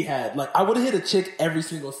day we had, I would have hit a chick every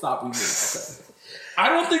single stop we made. Okay. I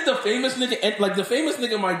don't think the famous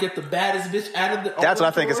nigga might get the baddest bitch out of the. That's what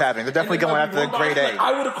I think is happening. They're definitely going after the grade A.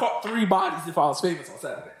 I would have caught 3 bodies if I was famous on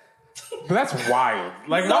Saturday. But that's wild.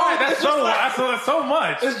 Why? That's so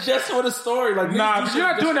much. It's just for the story. But you're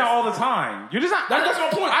not doing that all the time. You're just not. That's my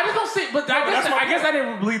point. I just don't see. But I guess I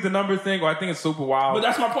didn't believe the number thing, or I think it's super wild. But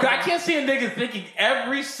that's my point. I can't see a nigga thinking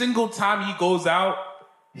every single time he goes out,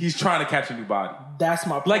 he's trying to catch a new body. That's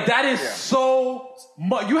my point. That is so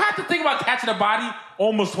much. You have to think about catching a body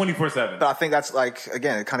almost 24/7. But I think that's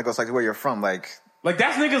again, it kind of goes where you're from. Like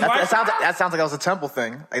that's niggas' life. That sounds like that was a Temple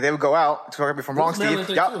thing. Like they would go out. Correct me if I'm wrong, Steve.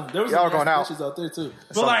 Y'all were going out. Out there too.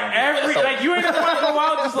 But like you ain't gonna want to go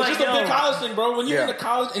out just like it's just a big college thing, bro. When you're in the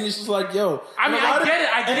college and it's just like, yo. I mean, I get it.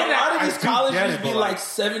 And a lot of these colleges be like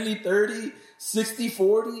 70-30,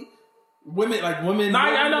 60-40. Women. No,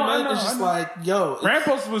 I know. It's just like, yo.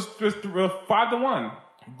 Rampo's was 5-1,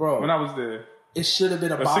 bro. When I was there. It should have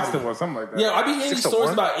been a or body. 6-1, something like that. Yeah, I be hearing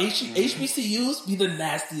stories about HBCUs be the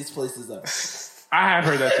nastiest places ever. I have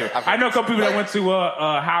heard that too. I know a couple people that went to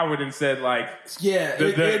Howard and said like, yeah,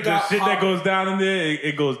 the shit that goes down in there,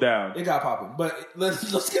 it goes down. It got popping. But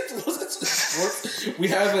let's get to the sports. We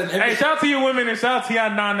have an hey, shout out to you women and shout out to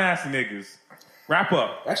y'all non-nasty niggas. Wrap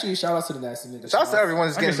up. Actually, shout out to the nasty niggas. Shout out to everyone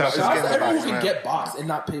who's getting shout out to everyone who can get boxed and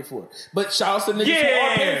not pay for it. But shout out to niggas who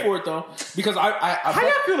are paying for it though. Because I how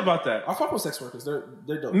y'all feel about that? I fuck with sex workers. They're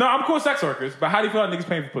dope. No, I'm cool with sex workers, but how do you feel about niggas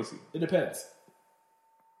paying for pussy? It depends.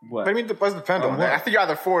 What? I mean, it doesn't depend on that. I think you're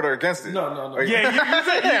either for it or against it. No. Yeah, you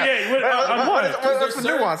said on what? What's the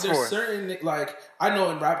nuance for? There's certain, like, I know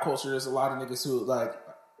in rap culture, there's a lot of niggas who, like,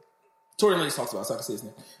 Tory Lanez talks about, so I can say his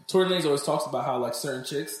name. Tory Lanez always talks about how, like, certain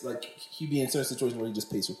chicks, like, he be in certain situations where he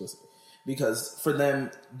just pays for pussy. Because for them,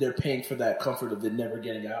 they're paying for that comfort of it never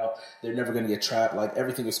getting out. They're never going to get trapped. Like,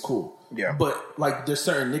 everything is cool. Yeah. But, like, there's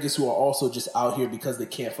certain niggas who are also just out here because they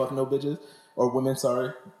can't fuck no bitches, or women,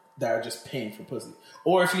 sorry, that are just paying for pussy.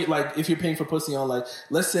 Or if you're paying for pussy on, like,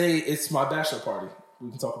 let's say it's my bachelor party. We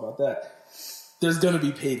can talk about that. There's going to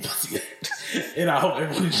be paid pussy. And I hope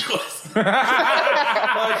everyone enjoys.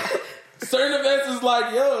 Like, certain events is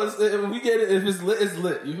like, yo, if we get it, if it's lit, it's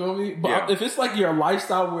lit. You feel me? But if it's like your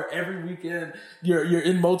lifestyle where every weekend you're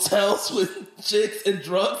in motels with chicks and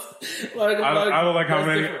drugs, like I don't like how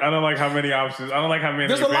many options. I don't like how many.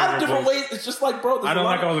 There's a lot of different ways. It's just like, bro. I don't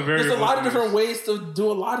like all the variables. There's a lot of different ways to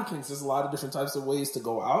do a lot of things. There's a lot of different types of ways to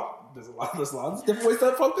go out. There's a lot of different ways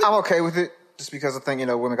to fuck. I'm okay with it, just because I think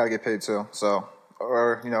women gotta get paid too. So,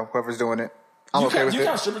 or whoever's doing it, I'm okay with it. Do you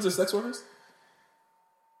count strippers as sex workers?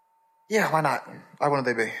 Yeah, why not? Why wouldn't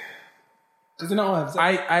they be? Because they don't have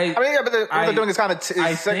sex. I mean, yeah, but what they're doing is kind of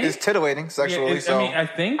is titillating sexually. I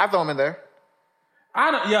think I throw them in there.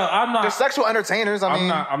 I'm not. They're sexual entertainers.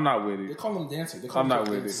 I'm not with it. They call them dancers. I'm not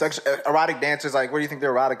with it. Erotic dancers. Like, where do you think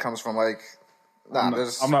their erotic comes from? Like, I'm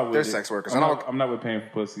not with they're it. sex workers. I'm not with paying for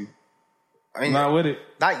pussy. I mean, I'm not with it.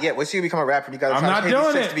 Not yet. Once you become a rapper, you gotta I'm try not to doing pay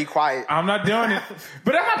these it. chicks to be quiet. I'm not doing it.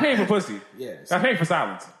 But I'm not paying for pussy. Yeah, I'm paying for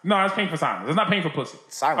silence. No, I was paying for silence. It's not paying for pussy.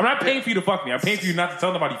 Silence. I'm not paying for you to fuck me. I'm paying for you not to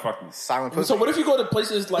tell nobody you fuck me. Silent pussy. So what if you go to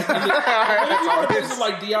places like DR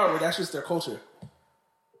where that's just their culture?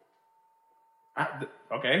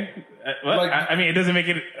 Okay. Like- I mean, it doesn't make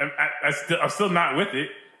it. I'm still not with it.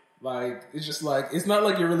 Like, it's just like, it's not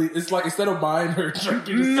like you're really, it's like instead of buying her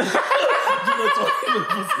drinking, like,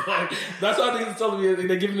 that's how niggas telling me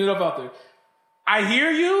they're giving it up out there. I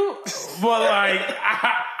hear you, but like,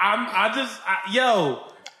 I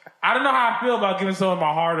don't know how I feel about giving someone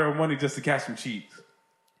my hard-earned money just to catch some cheeks.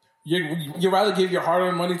 You rather give your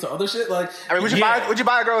hard-earned money to other shit? Like, I mean, would you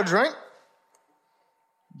buy a girl a drink?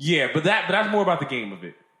 Yeah, but that's more about the game of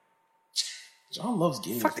it. John loves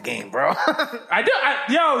games. Fuck the game, bro. I do.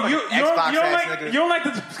 You don't like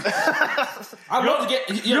the. I love the game.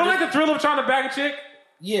 You don't like the thrill of trying to bag a chick?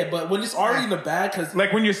 Yeah, but when it's already in the bag, because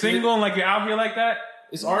like when you're single and like you're out here like that,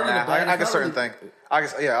 it's already in the bag. I like a certain thing. I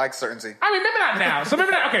like certainty. I mean, maybe not now. So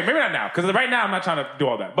maybe not now. Because right now I'm not trying to do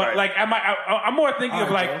all that. But like, I'm more thinking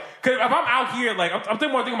of like, because if I'm out here, like I'm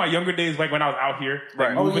thinking of my younger days, like when I was out here,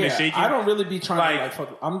 like moving and shaking. I don't really be trying to like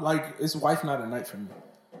fuck. I'm like, it's wife not a night for me.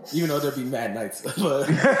 Even though there'd be mad nights, but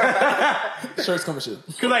shirts come and shit.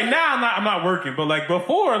 Because like now I'm not working, but like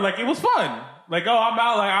before, like it was fun. Like I'm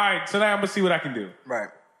out, like all right, tonight I'm gonna see what I can do. Right.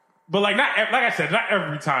 But like I said, not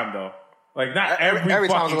every time though. Like not every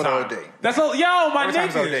fucking time. Day. That's all. Yo, my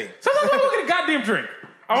nigga. Sometimes I want to get a goddamn drink.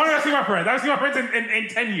 I want to go see my friends. I haven't seen my friends in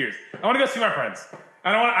 10 years. I want to go see my friends.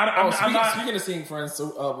 Speaking of seeing friends,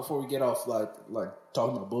 so before we get off, like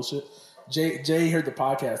talking about bullshit, Jay heard the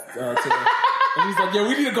podcast today. And he's like, yo,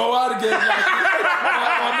 we need to go out again. Like,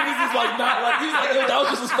 my niggas is like, not like, he's like, yo, that was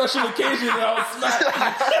just a special occasion and I was smacked.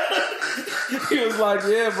 He was like,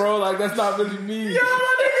 yeah, bro, like, that's not really me. Yo,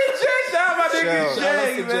 my nigga Jay. Shout out my nigga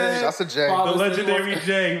Jay, man. That's a Jay. The legendary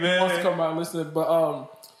Jay, man. Wants to come out and listen. But,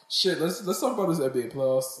 shit, let's talk about this NBA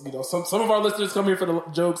playoffs. You know, some of our listeners come here for the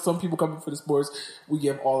jokes. Some people come here for the sports. We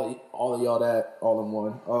give all of y'all that all in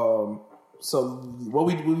one. So, what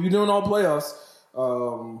we be doing all playoffs,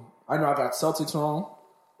 I know I got Celtics wrong.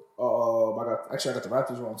 I got the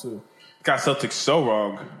Raptors wrong too. Got Celtics so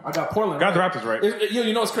wrong. I got Portland. Got right. the Raptors right.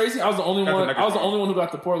 You know what's crazy? I was the only Got the one. Nuggets I was the wrong. only one who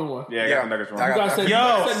got the Portland one. Yeah, I got the Nuggets wrong. You guys said, Yo,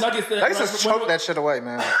 Nuggets. Nuggets just choked that shit away,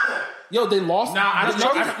 man. Yo, they lost. Nah, I don't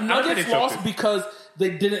think Nuggets they lost choked it. because they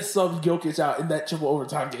didn't sub Jokic out in that triple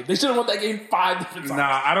overtime game. They should have won that game 5 different times.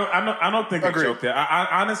 Nah, I don't think they Agreed. choked it. I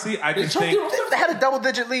honestly, I They just choked think it. They had a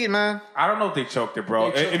double-digit lead, man. I don't know if they choked it,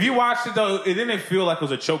 bro. They choked If you watched it though, it didn't feel like it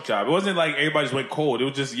was a choke job. It wasn't like everybody just went cold. It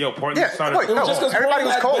was just Portland Yeah, started. wait, It was no, just because everybody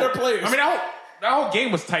was cold. better players. I mean, that whole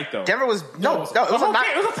game was tight though. Denver was no, it was The a whole nine.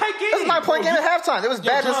 game, it was a tight game. It was a 9-point game at halftime. It was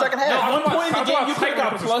bad in the second At half. one point in the I'm game, talking you could have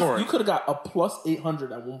about got scoring. plus. You could have got a plus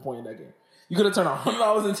 800 at one point in that game. You could have turned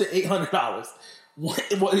 $100 into $800.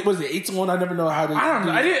 What was it? 8-1. I never know how to. I don't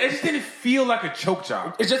know. It just didn't feel like a choke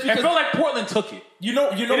job. It's just it because- felt like Portland took it. You know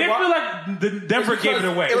It didn't why? feel like the Denver It's gave it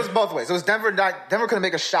because away. It was both ways. It was Denver. Denver couldn't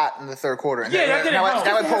make a shot in the third quarter. And Yeah, that didn't help.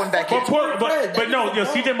 that went Portland back in. But no, yo,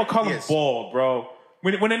 CJ McCollum Yes. balled, bro.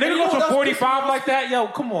 When a nigga you know goes what for else 45 pissed me like that, yo,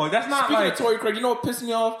 come on, that's not Speaking like. of Torrey Craig, you know what pissed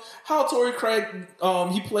me off? How Torrey Craig,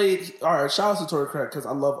 he played. All right, shout out to Torrey Craig because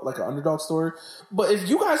I love like an underdog story. But if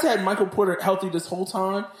you guys had Michael Porter healthy this whole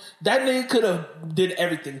time, that nigga could have did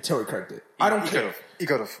everything Torrey Craig did. I don't care. He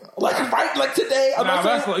could have. Like right, like today. I'm Nah, not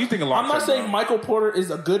that's saying, you thinking long I'm not term, saying bro. Michael Porter is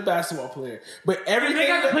a good basketball player, but everything They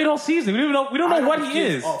got played all season. We don't know what he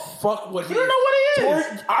is. Oh fuck, what he We don't know what he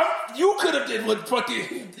is. You could have did what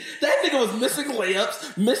fucking that nigga was missing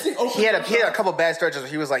layups, missing open. He had a couple bad stretches where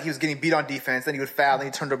he was getting beat on defense, then he would foul, then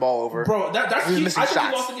he turned the ball over. Bro, that's He was missing I think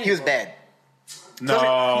he lost the shots. game, He was bro. bad. No,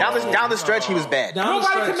 Down the stretch, he was bad. Down the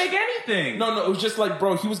nobody stretch. can make anything. No, it was just like,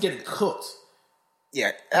 bro, he was getting cooked.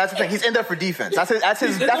 Yeah, that's the thing. He's in there for defense. That's his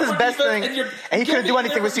He's in there for best defense, thing. and you're And he couldn't do getting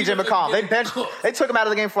anything with there CJ for McCollum. They defense, benched. you're getting They took him out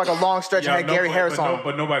of the game for like a long stretch and had Gary Harris on.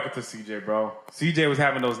 But nobody could touch CJ, bro. CJ was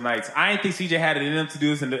having those nights. I didn't think CJ had it in him to do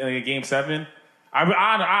this in a game 7.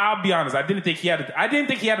 I'll be honest. I didn't think he had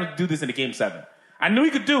to do this in a game 7. I knew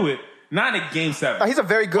he could do it, not in a game 7. No, he's a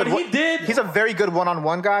very good. But he did. He's a very good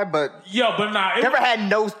one-on-one guy, but But nah. never had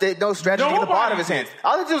no strategy to get the ball out of his hands.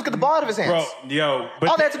 All they did was get the ball out of his hands. Bro, but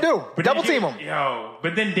All they had to do, but double then team him.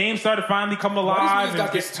 But then Dame started finally coming Why alive these niggas and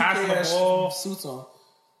got just this passing 2K the ball. ass suits on?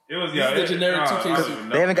 It was This is the generic 2K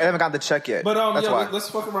suit. They haven't gotten the check yet. But That's why. let's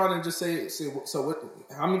fuck around and just say so. What?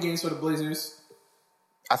 How many games for the Blazers?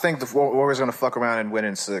 I think the Warriors are going to fuck around and win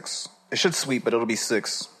in 6. It should sweep, but it'll be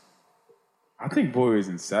 6. I think Warriors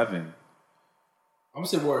in 7. I'm gonna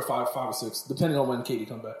say Warrior 5 or 6, depending on when Katie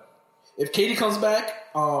comes back. If Katie comes back,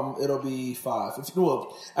 it'll be 5.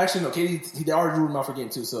 Actually, no. Katie, they already ruled him out for game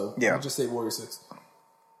 2, so Yeah. I'll just say Warrior 6.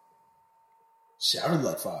 Shit, I really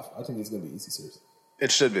like 5. I think it's gonna be an easy series.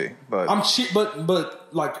 It should be, but I'm cheering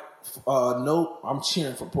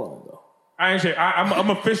for Portland though. I'm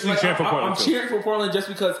officially cheering for Portland. I'm too. cheering for Portland just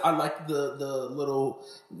because I like the little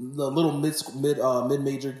mid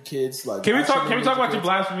major kids. Like, Can we actually talk mid-major about your kids.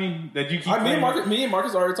 blasphemy that you keep? Me and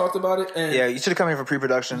Marcus already talked about it, and yeah, you should have come here for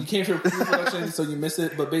pre-production. you came for pre-production, so you miss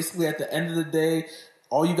it. But basically, at the end of the day,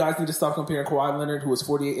 all you guys need to stop comparing Kawhi Leonard, who was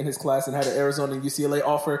 48 in his class and had an Arizona and UCLA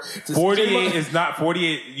offer, to 48 is not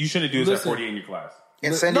 48. You shouldn't do this at Listen. 48 in your class.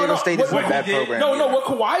 And San Diego State is a what bad he did- program. No, what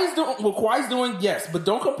Kawhi's doing, yes, but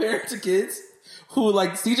don't compare it to kids who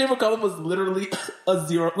like CJ McCollum was literally a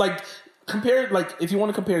 0. Like compared, like if you want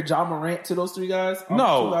to compare John Morant to those 3 guys,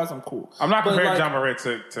 No. 2 guys, I'm cool. I'm not But, comparing like, John Morant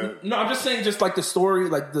to No, I'm just saying, just like the story,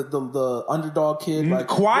 like the underdog kid, like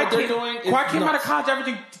Kawhi. what they're doing. is Kawhi came out of nuts. college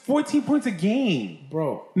averaging 14 points a game.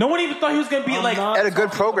 Bro. No one even thought he was going to be I'm like. not At a good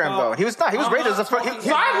talking program, about- though. He was not. He was I'm rated as a not first. talking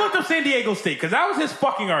So I looked up San Diego State because that was his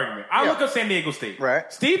fucking argument. I Yeah. looked up San Diego State.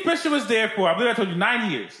 Right. Steve Bishop was there for, I believe I told you,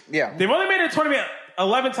 9 years. Yeah. They've only made the tournament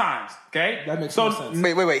 11 times. Okay. That makes so no sense.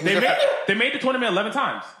 Wait. They made the tournament 11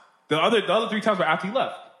 times. The other 3 times were after he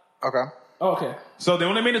left. Okay. Oh, okay. So they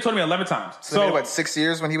only made the tournament 11 times. So they made, what, 6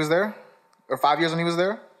 years when he was there, or 5 years when he was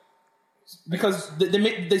there? Because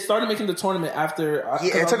they started making the tournament after.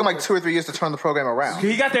 Yeah, it took him like 2 or 3 years to turn the program around.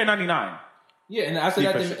 he got there in 99. Yeah, and after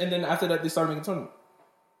Steve that, Bishop. and then after that, they started making the tournament.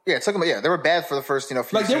 Yeah, it took him. Yeah, they were bad for the first few Like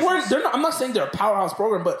they seasons. weren't. They're not. I'm not saying they're a powerhouse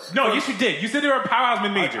program, but No, yes, you did. You said they were a powerhouse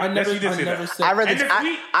mid-major. I never. Yes, you did I say never that. said. I read And the the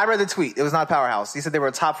tweet- I read the tweet. It was not a powerhouse. He said they were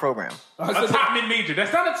a top program. I A said top mid-major.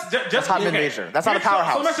 That's not just top okay. mid-major. That's not a Here's-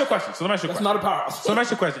 powerhouse. So let me ask you a question. that's not a powerhouse. So let me ask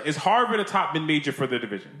you a question. Is Harvard a top mid-major for the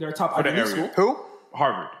division? They're a top for the Ivy area? school. Who?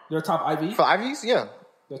 Harvard. They're a top Ivy. For Ivies? Yeah.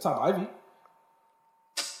 They're top Ivy.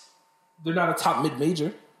 They're not a top mid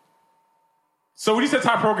major. So when you said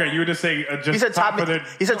top program, you were just saying just He said top. for the.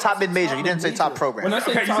 He said top mid major. He didn't say top program. When I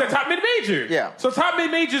say Okay, you top, said top mid-major. mid-major. Yeah. So top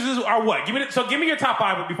mid-majors are what? Give me your top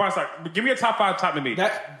 5 before I start. Give me your top 5 top mid-majors.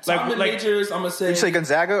 Top mid-majors, I'm going to say... Would you say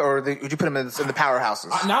Gonzaga, or would you put them in the powerhouses?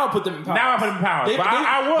 Now I put them in powerhouses. Now I put them in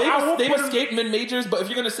powerhouses. They've escaped mid-majors, but if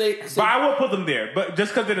you're going to say... But I will put them there. But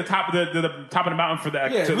just because they're the top of the mountain for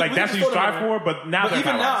that. Yeah, that's what you strive for, but now they're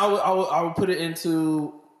even now, I would put it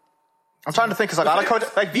into... I'm trying to think, because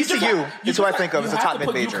VCU is who I think of as a top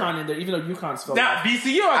mid-major. UConn in there, even though UConn's fell now off.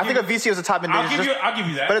 VCU, I think of VCU as a top mid-major. I'll give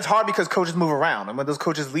you that. But it's hard because coaches move around, and when those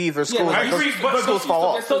coaches leave their schools, but schools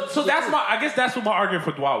fall off. So that's what my argument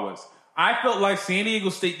for Dwa was. I felt like San Diego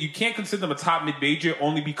State, you can't consider them a top mid-major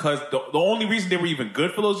only because the only reason they were even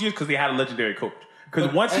good for those years because they had a legendary coach.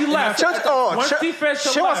 Because once he left, Steve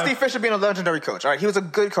Fisher being a legendary coach. All right, he was a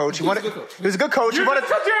good coach. He was a good coach. You're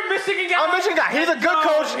a Michigan guy. I'm a Michigan guy. He was a good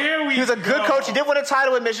coach. He was a good coach. He did win a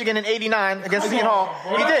title in Michigan in '89 against Seton Hall.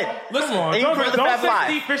 He did. Listen,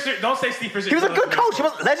 don't say Steve Fisher. He was a good coach. He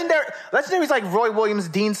was legendary. Legendaries like Roy Williams,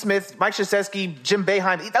 Dean Smith, Mike Krzyzewski, Jim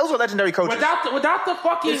Boeheim. Those were legendary coaches. Without the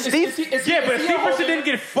fucking Steve Fisher didn't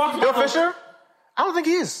get fucked. Bill Fisher. I don't think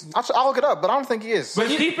he is. I'll look it up, but I don't think he is. But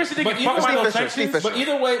Steve Fisher didn't get fucked by those sections. But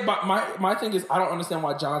either way, my thing is, I don't understand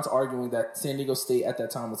why John's arguing that San Diego State at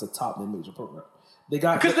that time was a top mid-major program.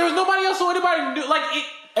 Because there was nobody else or anybody knew.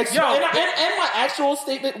 And my actual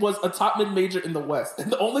statement was a top mid-major in the West.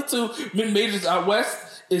 And the only two mid-majors out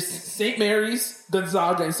West is St. Mary's,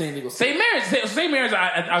 Gonzaga, and San Diego State. St. Mary's,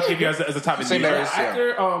 I'll give you as a top mid-major. St. Mary's,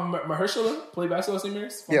 Actor Mahershala played basketball at St.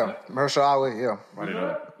 Mary's. Yeah, Mahershala Ali. Yeah, I didn't know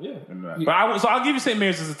that. Yeah. But I'll give you St.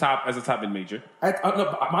 Mary's as a top mid-major.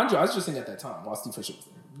 No, mind you, I was just saying at that time while Steve Fisher was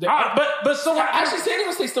there. Actually, San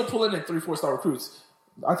Diego State still pulling in 3-4-star recruits.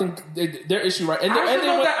 I think their issue, right? I don't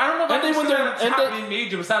know about they're a top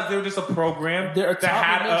mid-major. Besides, they were just a program that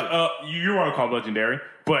had you want to call legendary,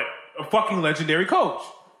 but a fucking legendary coach.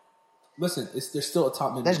 Listen, they're still a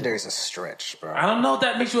top mid-major. Legendary is a stretch, bro. I don't know if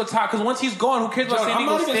that makes you a top because once he's gone, who cares about San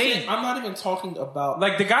Diego State? I'm not even talking about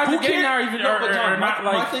the guys who getting there are not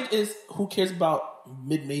my thing is who cares about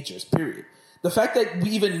mid-majors, period. The fact that we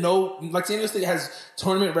even know, San Diego State has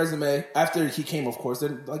tournament resume after he came, of course.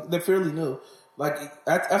 They're fairly new.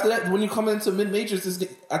 After that, when you come into mid-majors,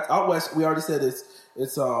 out West, we already said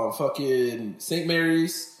it's fucking St.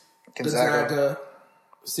 Mary's, Gonzaga,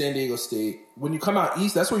 San Diego State. When you come out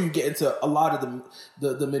East, that's where you get into a lot of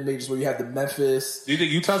the mid-majors where you have the Memphis. Do you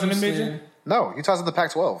think Utah's a mid-major? No, Utah's in the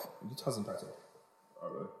Pac-12. Utah's in Pac-12. Oh,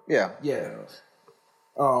 really? Yeah.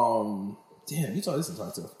 Damn, Utah is in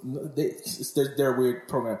Pac-12. They're a weird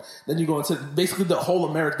program. Then you go into basically the whole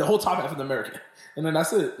top half of the American. And then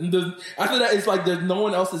that's it. After that, it's there's no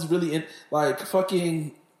one else is really in,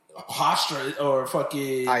 fucking Hofstra or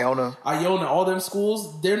fucking Iona, all them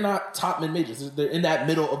schools, they're not top mid-majors. They're in that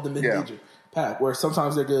middle of the mid-major pack where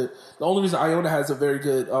sometimes they're good. The only reason Iona has a very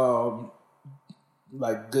good,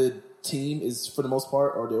 good team is for the most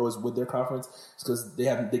part, or they always win their conference, is because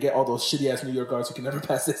they get all those shitty ass New York guards who can never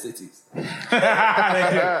pass the SATs.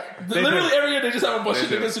 Literally every year they just have a bunch of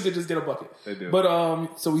niggas who can just get a bucket. They do. But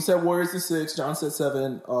so we said Warriors in 6. John said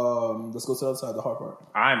 7. Let's go to the other side, the hard part.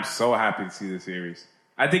 I'm so happy to see the series.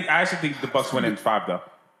 I actually think the Bucks win in 5 though.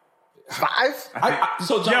 5?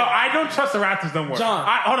 I don't trust the Raptors no more. John,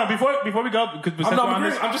 hold on before we go.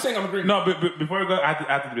 I'm just saying I'm agreeing. No, but before we go, I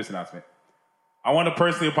have to do this announcement. I want to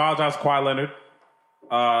personally apologize to Kawhi Leonard.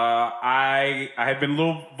 I had been a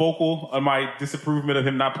little vocal on my disapproval of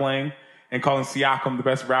him not playing and calling Siakam the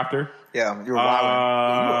best Raptor. Yeah, you were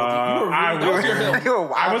wilding.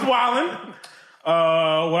 I was wilding.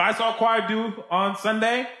 What I saw Kawhi do on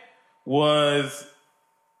Sunday was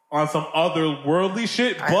on some otherworldly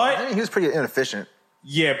shit, but he was pretty inefficient.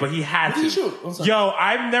 Yeah, but he had to. Yo,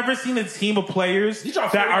 I've never seen a team of players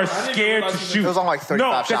that are scared to shoot. It was on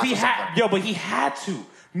 35 shots. But he had to.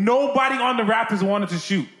 Nobody on the Raptors wanted to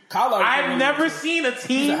shoot. I've never seen a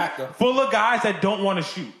team full of guys that don't want to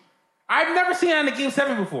shoot. I've never seen that in a Game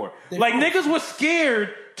 7 before. Niggas were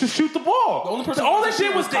scared to shoot the ball. All that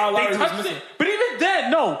shit was they touched it. But even then,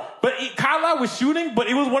 no. But Kyle Lowry was shooting, but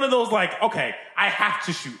it was one of those okay, I have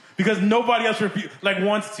to shoot because nobody else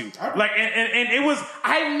wants to. And it was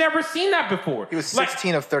I've never seen that before. He was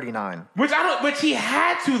 16 of 39, which he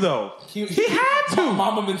had to though. He had to.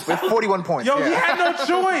 Mama mentality. With 41 points. Yo, he had no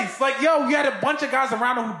choice. You had a bunch of guys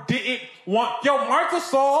around him who didn't want. Yo, Marc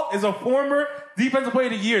Gasol is a former Defensive Player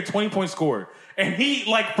of the Year, 20-point scorer, and he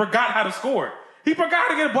forgot how to score. He forgot how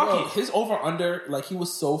to get a bucket. Yo, his over-under, he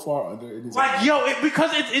was so far under. In his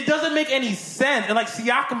because it doesn't make any sense. And,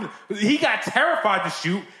 Siakam, he got terrified to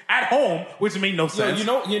shoot at home, which made no sense. You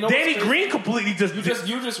know Danny Green completely just...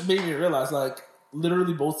 You just made me realize,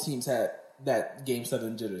 literally both teams had that game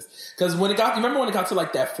 7 jitters. Because remember when it got to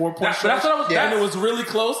like that 4-point stretch, that's what I was- and it was really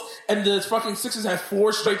close, and the fucking Sixers had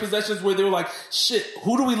 4 straight possessions where they were like, shit,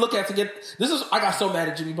 who do we look at to get I got so mad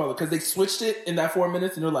at Jimmy Butler because they switched it in that 4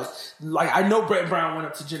 minutes, and they're like I know Brett Brown went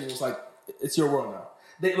up to Jimmy and was like, it's your world now.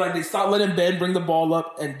 They stopped letting Ben bring the ball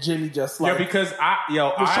up, and Jimmy just like because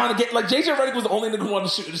was trying to get like JJ Redick was the only nigga who wanted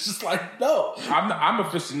to shoot. It's just like no. I'm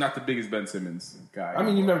officially not the biggest Ben Simmons guy. I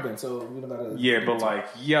mean, you've never been, so we don't gotta. Yeah, but like,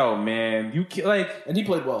 yo, man, you like, and he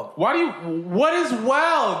played well. why do you? What is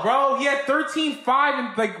well, bro? He had 13, 5,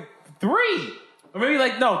 and like 3. Or maybe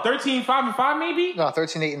like, no, 13, 5, and 5 maybe? No,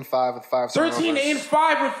 13, 8, and 5 with 5. 13, 8, and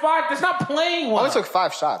 5 with 5. That's not playing well. Only took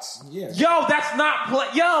 5 shots. Yeah. Yo, that's not play.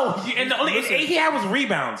 Yo, and the only 8 he had was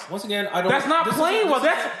rebounds. Once again, I don't. That's not playing well.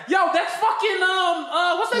 That's fucking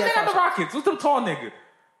what's that Yeah, nigga at the 5 Rockets? What's the tall nigga?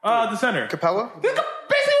 The center. Capella? Basically,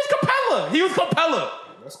 he was Capella. He was Capella.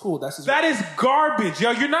 That's cool. That's his. That is garbage.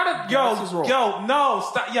 Yo, you're not a That's his role. no,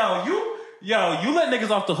 stop. You let niggas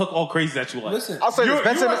off the hook all crazy that you like. Listen, I'll say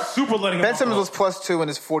this. You are super letting him Ben off Simmons the was +2 in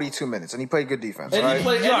his 42 minutes, and he played good defense, and right? he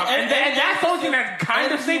played, and that's the only thing that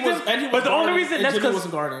kind of saved him. But the only reason that's Jimmy because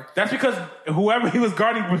wasn't guarding. that's because whoever he was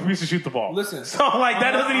guarding refused to shoot the ball. Listen, so like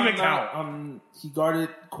that doesn't even count. He guarded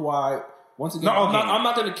Kawhi. Once again, No, I'm okay.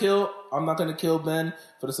 not going to kill Ben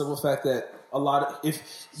for the simple fact that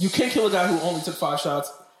if you can't kill a guy who only took 5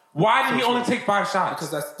 shots. Why did he only take 5 shots?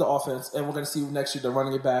 Because that's the offense, and we're going to see next year they're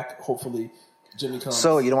running it back. Hopefully, Jimmy comes.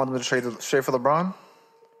 So you don't want them to trade straight for LeBron?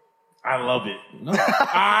 I love it. No.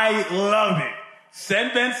 I love it.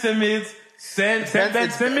 Send Ben Simmons. Send Ben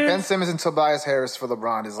Simmons. Ben Simmons and Tobias Harris for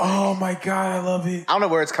LeBron is like. Oh my god, I love it. I don't know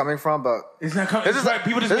where it's coming from, but It's not coming. There's this-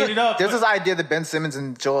 People just there's made it up. There's this idea that Ben Simmons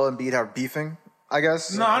and Joel Embiid are beefing, I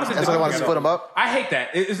guess. No, honestly, and so they want to split them up. I hate that.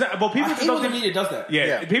 It's not, but people I just hate don't when the think. media does that. Yeah,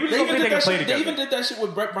 Yeah. people just They don't even think they did can that play shit. They together. even did that shit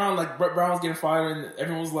with Brett Brown. Like Brett Brown was getting fired, and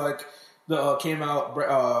everyone was like, came out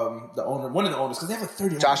the owner, one of the owners, because they have like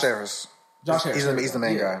 30. Josh owners. Harris. He's the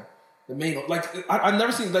main guy. The main, like, I've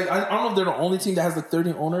never seen, like, I don't know if they're the only team that has like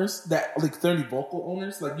 30 owners, like 30 vocal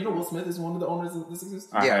owners. Like, you know, Will Smith is one of the owners of this exists.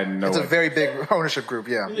 I Yeah, had no it's a idea. very big ownership group.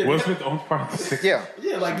 Yeah, Will Smith owns part of the Sixers. yeah.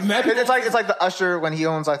 Yeah, like mad It's like the Usher when he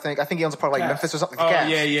owns. I think he owns a part of like Cavs. Memphis or something. Oh Cavs.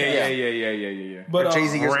 yeah. But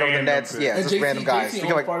Jay-Z years ago with the Random Nets. people. Yeah, and it's just random guys. JT You owns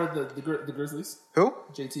can, like, part of the Grizzlies. who?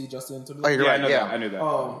 JT Justin Oh, Timberlake. you're Yeah, right. I knew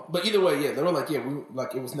that. But either way, yeah, they were like, yeah,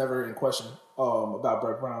 it was never in question about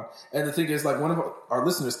Brett Brown. And the thing is, like, one of our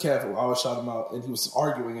listeners, Kev, I always shout him out, and he was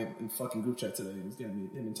arguing in fucking group chat today. He was getting me,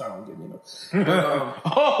 him and Tyron getting me, But,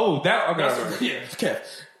 Okay. yeah,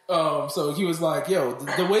 Kev. So he was like, yo,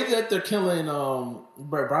 the way that they're killing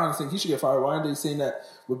Brett Brown, I think he should get fired. Why aren't they saying that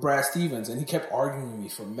with Brad Stevens? And he kept arguing with me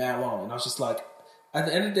for mad long. And I was just like, at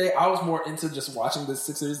the end of the day, I was more into just watching the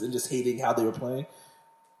Sixers and just hating how they were playing.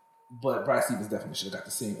 But Brad Stevens definitely should have got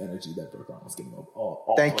the same energy that Brett Brown was getting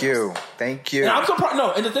all Thank players. you. Thank you. And I'm surprised.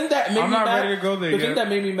 No, and the thing that made I'm me not mad, ready to go there the yet. thing that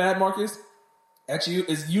made me mad, Marcus, at you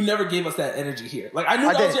is you never gave us that energy here. Like I knew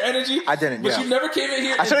I that was didn't. your energy. I didn't, But yeah. you never came in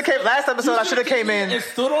here. I should have came last episode. I should have came in. and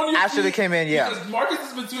stood on your I should have feet came in. Yeah. Because Marcus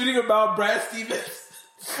has been tweeting about Brad Stevens.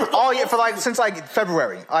 Oh yeah, for like since like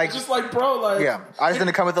February. Like Just like, bro, like yeah, I just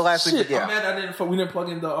didn't come with the last week. shit. But yeah. I'm mad we didn't plug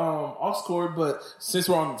in the aux cord, but since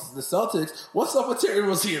we're on the Celtics, what's up with Terry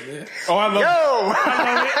Rozier, man? Oh, I love Yo, it.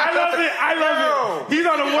 I love it. He's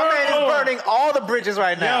on the my world man tour. is burning all the bridges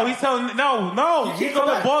right now. Yo, he's telling no. He He's can't go going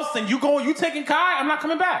to back. Boston. You taking Kai? I'm not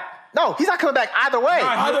coming back. No, he's not coming back either way.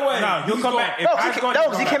 Either way, no, he'll he's come going. back. If No, Kai's going,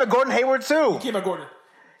 because he came at Gordon Hayward too. Came at Gordon.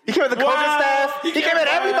 He came at the coaching Wow. staff. He came at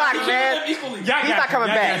everybody, He man. came at equally. He's not coming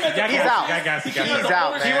back. He's out. He's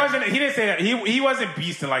out, He man. wasn't. He didn't say that. He wasn't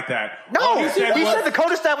beasting like that. No, All he said the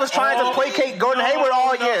coaching staff was trying to placate Gordon Hayward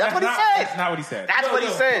all year. That's what he said. That's not what he said. That's what he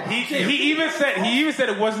said. He even said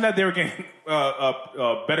it wasn't that they were getting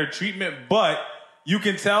better treatment, but you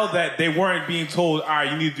can tell that they weren't being told, all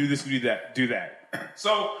right, you need to do this, do that.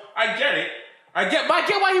 So I get it. I get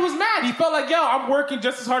why he was mad. He felt like, yo, I'm working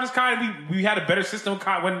just as hard as Kai. We had a better system with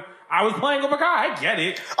Kai when I was playing over Kai. I get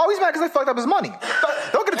it. Oh, he's mad because they fucked up his money.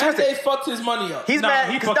 Don't get it And they twisted. fucked his money up. He's No, mad.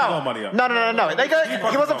 he 'cause fucked his own money up. No.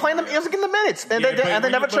 He wasn't playing them. money He wasn't getting the minutes, and Yeah, they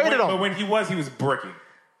never traded But him. when he was bricking.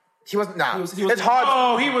 He was nah. he was- It's hard.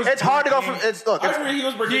 Oh, he was It's hard to go bricking. from. It's look. I It's, agree, he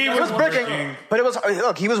was breaking. He he was bricking, but it was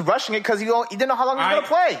look. He was rushing it because he didn't know how long he was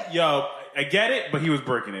going to play. Yo, I get it, but he was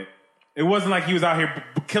breaking it. It wasn't like he was out here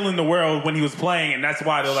killing the world when he was playing, and that's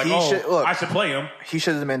why they're like, I should play him. He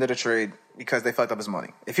should have demanded a trade because they fucked up his money.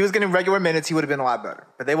 If he was getting regular minutes, he would have been a lot better.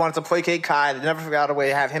 But they wanted to placate Kai. They never figured out a way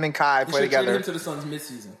to have him and Kai They play should have traded together. him to the Suns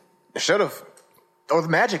midseason. Should have. Or the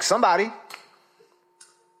Magic, somebody.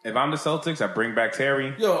 If I'm the Celtics, I bring back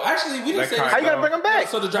Terry. Yo, actually, we didn't say How How you gonna bring him back?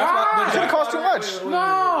 So the draft. Should've cost too much.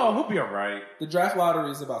 No, he'll be all right. The draft lottery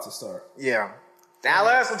is about to start. Yeah.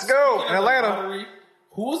 Dallas, let's go. Speaking In of the Atlanta. lottery,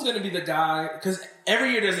 who's going to be the guy? Because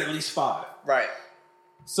every year there's at least 5. Right.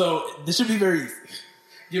 So this should be very easy.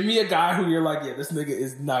 Give me a guy who you're like, yeah, this nigga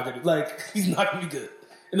is not gonna he's not gonna be good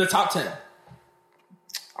in the top 10.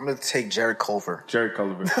 I'm gonna take Jared Culver. Jared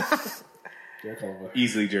Culver.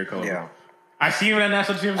 Easily Jared Culver. Yeah. I see him in that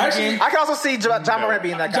national championship Actually, game. I can also see John Morant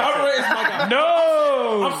being that guy. John Morant is my guy.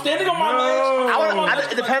 No, I'm standing on my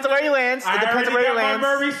legs. It depends on where he lands. It I depends on already where he got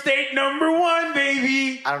my lands. Murray State #1,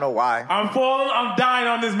 baby. I don't know why. I'm dying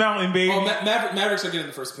on this mountain, baby. Oh, Mavericks are getting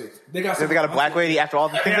the first pick. They got They got a black lady after all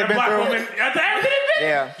the things they've been through.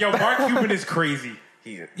 Yeah. Yo, Mark Cuban is crazy.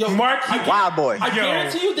 Yo, Mark Cuban. Wild boy. I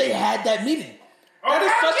guarantee you they had that meeting.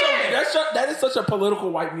 That is such a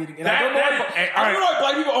political white meeting, and I don't know why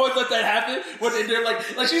black people always let that happen. When they're like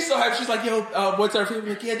she's so happy. She's like, "Yo, what's our favorite?"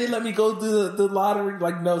 Like, yeah, they let me go do the lottery.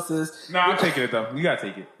 Like, no, sis. No, I'm taking it though. You gotta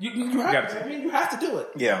take it. You have to. I mean, you have to do it.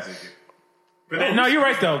 Yeah. No, you're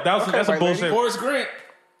right though. That's a white lady. bullshit. Forrest Grant.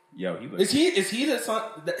 Yo, he looks. Is he the son?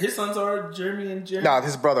 His sons are Jeremy and Jeremy. No,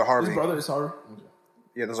 his brother Harvey. His brother is Harvey.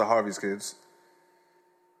 Yeah, those are Harvey's kids.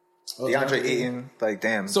 Oh, DeAndre Ayton, like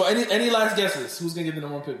damn. So any last guesses? Who's gonna get the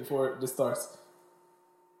 #1 pick before this starts?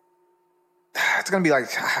 It's gonna be like,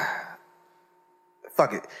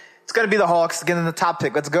 fuck it. It's gonna be the Hawks getting the top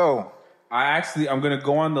pick. Let's go. I'm gonna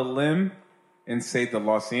go on the limb and say the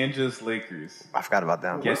Los Angeles Lakers I forgot about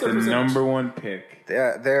them. get the their percentage? #1 pick.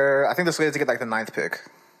 They're I think they're slated to get like the 9th pick.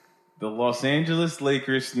 The Los Angeles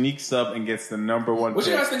Lakers sneaks up and gets the #1 What pick.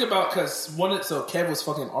 you guys think about? Because so Kev was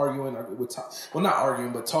fucking arguing with, not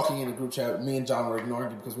arguing, but talking in the group chat. Me and John were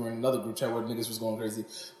ignoring it because we were in another group chat where niggas was going crazy.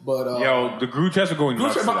 But Yo, the group chats are going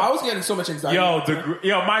nuts. chat, I was getting so much anxiety. Mind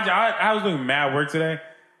you, I was doing mad work today.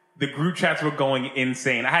 The group chats were going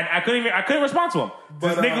insane. I couldn't respond to them.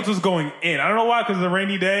 Because niggas was going in. I don't know why, because it's a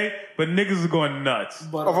rainy day, but niggas was going nuts.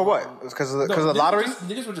 But, Over what? Because of the lottery?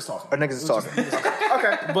 Niggas were just talking. Or niggas is talking?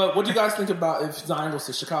 Okay. But what do you guys think about if Zion goes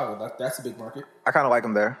to Chicago? That's a big market. I kind of like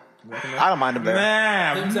him there. I don't mind him there.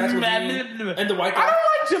 Nah, Zach LaVine and the white guy. I don't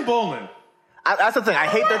like Jim Boland. That's the thing. I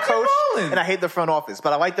hate their like coach Boland. and I hate their front office,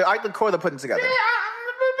 but I like the core they're putting together.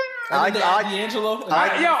 I like D'Angelo.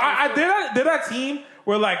 They're that team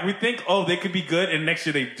where like we think, oh, they could be good, and next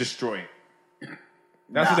year they destroy it.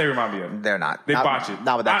 That's what they remind me of. They're not. They botch it.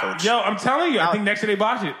 Not with that coach. I'm telling you, I think next year they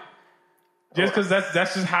botch it. Just because that's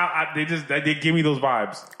just how they give me those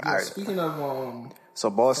vibes. All right. Speaking of So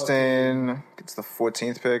Boston gets the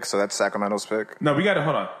 14th pick, so that's Sacramento's pick. No, we got to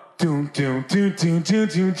hold on. Doom, live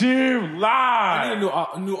I need a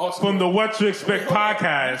new from the What to Expect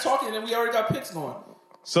podcast. We're talking and we already got picks going.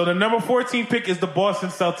 So the number 14 pick is the Boston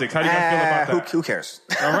Celtics. How do you guys feel about that? Who cares?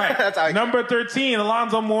 All right. That's how I- Number 13,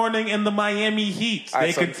 Alonzo Mourning and the Miami Heat. All right,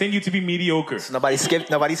 They so- continue to be mediocre. Nobody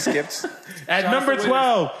skipped. At number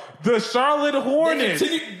 12, the Charlotte Hornets.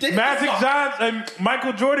 they Magic suck. Johnson and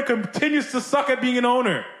Michael Jordan continues to suck at being an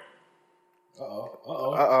owner.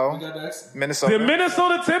 Uh-oh. We got next. Minnesota. The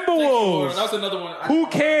Minnesota Timberwolves. That was another one. Who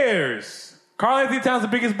cares? Karl Anthony Towns, the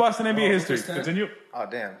biggest bust in NBA history. Chris Tatum. Continue. Oh,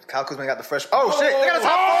 damn. Kyle Kuzma got the fresh... Oh, shit. They got a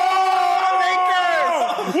top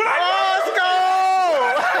four! Lakers! What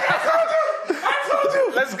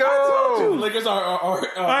Let's go! Lakers are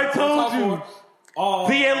I told you. Oh,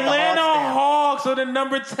 The Atlanta damn. Hawks are the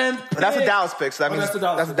number 10th pick. But that's a Dallas pick, so that means that's the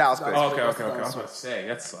Dallas a Dallas pick. pick. Okay. I was about to say,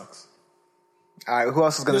 that sucks. All right, who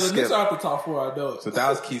else is going to The skip? Knicks are at the top 4. I know it. So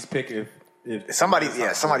Dallas keeps pick if Somebody's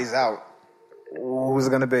out. Who's it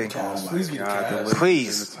going to be? Please be the God, the Cavs. Lakers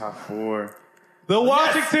Please. in the top 4. The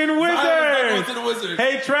Washington Zion is not going Wizards. to the Wizards.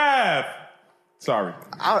 Hey, Trav. Sorry.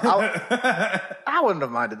 I wouldn't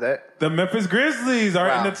have minded that. The Memphis Grizzlies are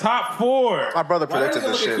Wow. in the top 4. My brother Why did predicted they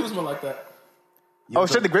this look at shit. Kuzma like that? Oh,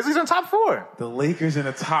 shit, the Grizzlies are in top 4. The Lakers in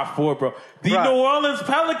the top 4, bro. The Bruh. New Orleans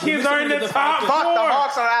Pelicans Knicks are are in gonna the get the top 4. Falcons. Fuck, the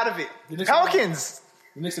Hawks are out of it. Knicks are- Pelicans.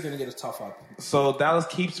 The Knicks are going to get a top 5. So Dallas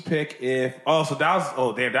keeps pick if So Dallas.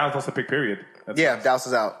 Oh, damn. Dallas lost a pick, period. Yeah, Dallas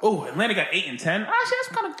is out. Oh, Atlanta got 8 and 10. Actually, that's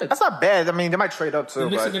kind of good. That's not bad. I mean, they might trade up, The too,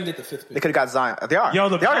 Knicks are but going to get the 5th they pick. could have got Zion. They are. Yo,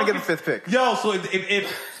 They are going to get the 5th pick. Yo, so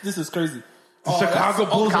if This is crazy. Chicago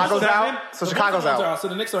Bulls are Chicago's 7, out. So Chicago's out. So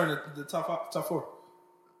the Knicks are in the top 4.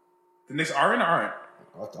 the Knicks are in or aren't?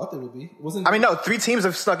 I thought they would be. It wasn't. I mean, no, 3 teams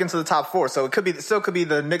have stuck into the top 4, so it still could be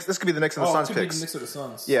the Knicks. This could be the Knicks and the Suns it could be picks. the Knicks or the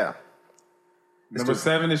Suns. Yeah. number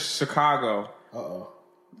 7 is Chicago. Uh-oh.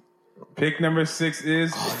 Pick number 6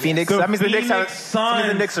 is Phoenix. The That means the Knicks Phoenix that means the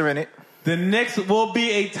Suns. Knicks are in it. The Knicks will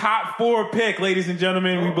be a top 4 pick, ladies and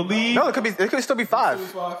gentlemen. We believe. No, it could still be 5.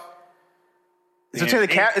 5. It's between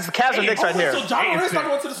it's the Cavs or Knicks right here. So John Morant's not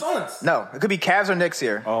going to the Suns. No, it could be Cavs or Knicks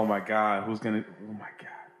here. Oh my God, who's gonna? Oh my God.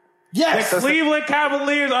 Yes. The Cleveland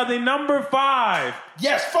Cavaliers are the number 5.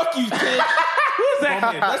 Yes. Fuck you, kid. Who's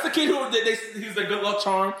that kid? That's the kid who he's a good luck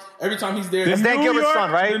charm every time he's there. That's Dan New Gilbert's York-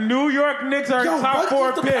 son, right? The New York Knicks are Yo, top what 4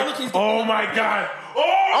 if the pick. Pelicans get Oh the my number God.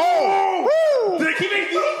 Oh, Did they keep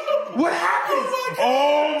AD? What happened?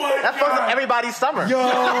 Oh my that fucks up everybody's summer. He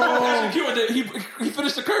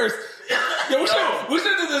finished the curse. Yo, we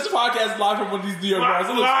should do this podcast live from one of these New York bars. It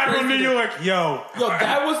looks Live from crazy. New York. Yo,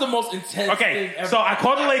 that was the most intense thing Okay, ever. so I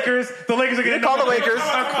called the Lakers. The Lakers are getting call the number- Lakers.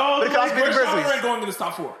 I called But it the cost me the Lakers. Where's John Grizzlies. Morant going in this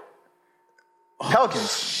top 4?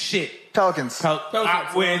 Pelicans. Shit. Pelicans.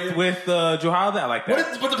 Pelicans. With Drew Holiday, I like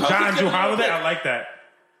that. But the Pelicans John get Drew the number Holiday, pick. I like that.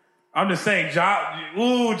 I'm just saying, John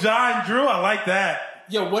Drew, I like that.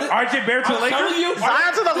 Yo, what? RJ Barrett to the I'm Lakers? telling you,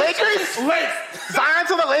 Zion to the Lakers? Zion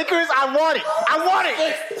to the Lakers? I want it. I want it.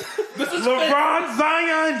 This is LeBron,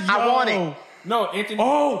 Zion, yo. I want it. No, Anthony.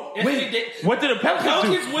 Oh, Anthony wait. What did the Pelicans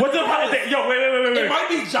Pelicans do? win What the did the Pelicans. Pelicans? Yo, wait. It might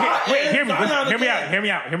be John Wait, and hear me. Zion Hear me again.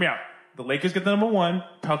 out. Hear me out. The Lakers get the number 1.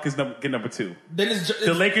 Pelicans get number 2. Then it's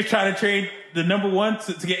The Lakers try to trade the number 1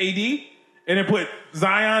 to get AD, and then put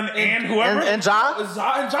Zion and whoever. And John?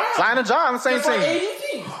 Zion and John. Zion and John, the same It's like team.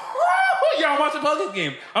 80 teams. Yo, I'm watching Pelicans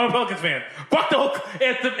game. I'm a Pelicans fan. Fuck the whole.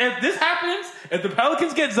 If this happens, if the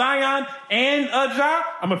Pelicans get Zion and Ja,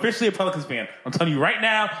 I'm officially a Pelicans fan. I'm telling you right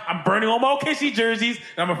now, I'm burning all my OKC jerseys,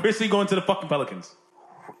 and I'm officially going to the fucking Pelicans.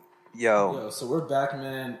 Yo. Yo, so we're back,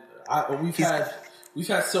 man. We've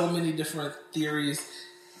had so many different theories.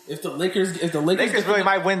 If the Lakers Lakers really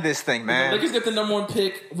might win this thing, If the man. Lakers get the number 1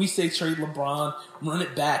 pick, we say trade LeBron, run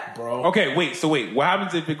it back, bro. Okay, wait. What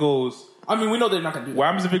happens if it goes? I mean, we know they're not gonna do that. What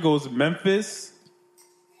happens if it goes Memphis,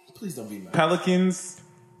 Please don't be mad. Pelicans?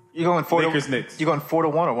 You going 4 Lakers, to Knicks. You going 4 to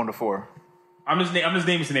 1 or 1 to 4? I'm just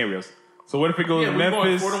naming scenarios. So what if it goes Yeah, we're going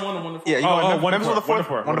Memphis? 4 to 1 or 1 to 4. Yeah, you Oh, going oh, Memphis 1 to with 4, the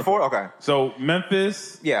 4? 1 to 4, 1 to 4? Okay. So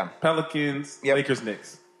Memphis, Yeah. Pelicans, Yep. Lakers,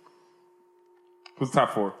 Knicks. Who's the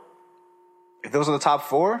top 4? If those are the top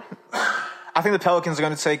 4, I think the Pelicans are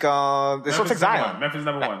going to take. They still take Zion. Memphis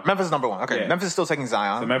number 1. Memphis is number 1. Okay, Yeah. Memphis is still taking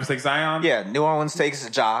Zion. So Memphis takes Zion. Yeah, New Orleans takes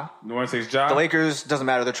Ja. New Orleans takes Ja. The Lakers doesn't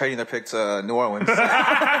matter. They're trading their pick to New Orleans.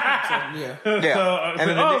 Yeah. Yeah. So, And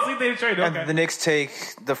then the Knicks- see, they trade. Okay. And the Knicks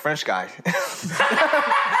take the French guy,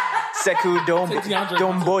 Sekou DeAndre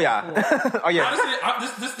Domboya. Oh yeah,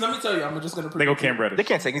 Honestly, this let me tell you, I'm just gonna. They go Cam Reddish. they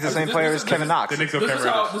can't take. He's the same This- player this- as Kevin Knox. The Knicks go This Cam is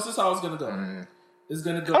Reddish. this is how it's gonna go. It's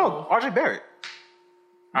gonna go. Oh, RJ Barrett.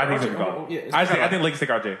 I think it's RJ, gonna go. yeah, it's I gonna think Lakers take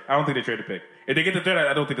RJ. I don't think they trade the pick. If they get the third,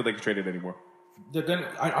 I don't think the Lakers trade it anymore. They're gonna.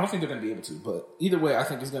 I don't think they're gonna be able to. But either way, I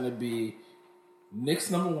think it's gonna be Knicks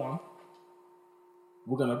number 1.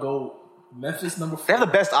 We're gonna go Memphis number 4. They have the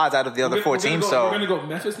best odds out of the other 4 teams. We're So gonna go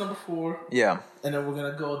Memphis number 4, yeah, and then we're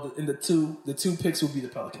gonna go in the 2. The 2 picks will be the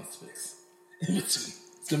Pelicans picks in between.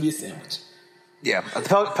 It's gonna be a sandwich. yeah.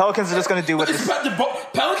 The Pelicans are just going to do what this.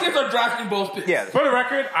 Pelicans are drafting both picks. Yeah, For the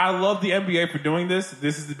record, I love the NBA for doing this.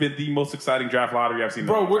 This has been the most exciting draft lottery I've seen.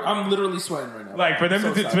 Bro, I'm literally sweating right now. Like for them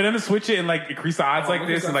I'm so to switch it and like increase the odds like look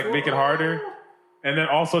this at and that like make it harder, and then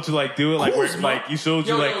also to like do it like where Kuzma. like you showed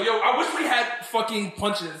you Yo, like yo, I wish we had fucking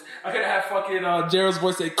punches. I could have had fucking Gerald's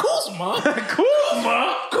voice say, Kuzma.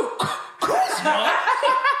 Kuzma. Kuzma.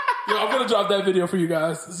 Yo, I'm gonna drop that video for you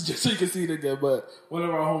guys just so you can see it again. But one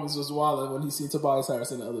of our homies was wilding when he seen Tobias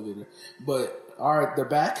Harris in the elevator. But all right, they're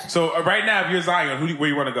back. So right now, if you're Zion, where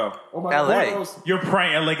you want to go? Oh my LA. God. You're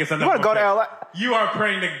praying LA gets another. you want to go to LA, You are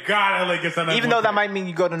praying to God LA gets another. even though that might mean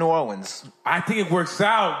you go to New Orleans. I think it works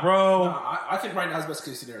out, bro. I think right now is best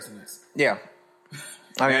case scenario is the Knicks. Yeah,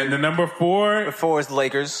 I mean, And the number 4 before is the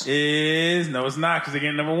Lakers. is no, it's not because they're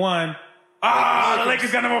getting number 1. Ah, the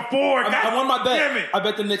Lakers got number 4. I won my bet. Damn it. I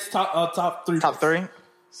bet the Knicks top 3. Top 3.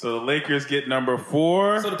 So the Lakers get number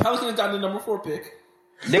 4. So the Pelicans got the number 4 pick.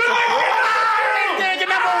 Knicks. Dang, you're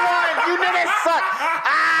number 1. You niggas suck.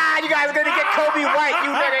 You guys are gonna get Kobe White. You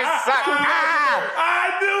niggas suck.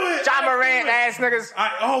 I knew it. John Morant ass niggas.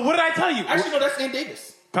 What did I tell you? Actually, no, that's Ann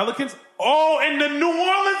Davis. Pelicans? Oh, and the New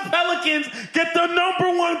Orleans Pelicans get the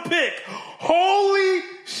number 1 pick. Holy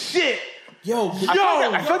shit. Yo,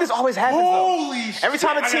 I feel like this always happens. Holy Though. shit. Every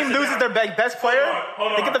time a I gotta team sit loses down. their best player,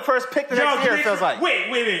 Hold on. they get the first pick the Yo, next year. It feels like. Wait.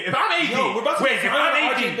 If I'm AD, Yo, we're about to if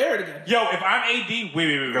I'm RJ AD, Barrett again. yo, if I'm AD, wait.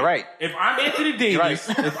 You're right. If I'm Anthony Davis,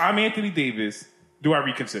 right. if I'm Anthony Davis, do I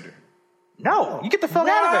reconsider? No, you get the fuck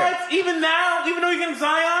out of there. What? Even now, even though you're getting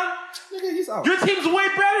Zion, nigga, he's out. your team's way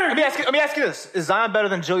better. Let me ask you this: is Zion better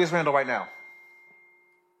than Julius Randle right now?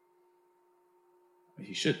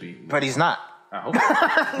 He should be. But he's not. I hope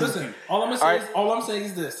so. Listen, all I'm saying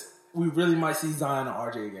is this: we really might see Zion and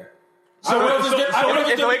RJ again. I don't know if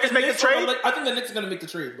if the Lakers make the Knicks or trade? I think the Knicks are going to make the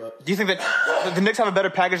trade, but Do you think that the Knicks have a better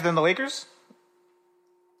package than the Lakers?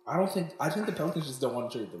 I think the Pelicans just don't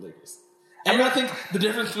want to trade the Lakers. And I think the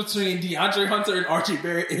difference between DeAndre Hunter and RJ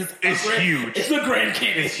Barrett is huge. It's a Grand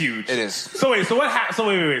Canyon. It's huge. It is. So wait, so what?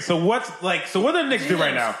 Wait. So what do the Knicks do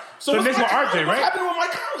right now? So the what's Knicks with RJ, what's right? happening with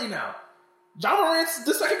Mike Conley now? John Morant's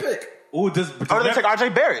the second pick. Ooh, does Or they take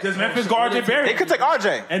RJ Barrett. Does Memphis go RJ Barrett? They could take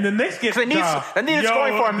RJ. And the Knicks get They need- Ja. they need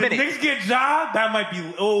scoring for a minute. The Knicks get Ja. That might be.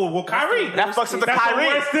 Oh, well, Kyrie. That fucks up the That's Kyrie. the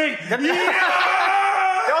worst thing. They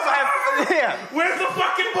Yeah. also have Where's the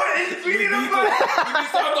fucking button? We need a button.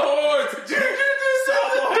 Sound the horns.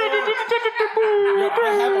 Yo,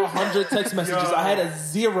 I have 100 text messages. Yo. I had a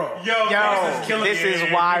 0. Yo, this is killing this me. is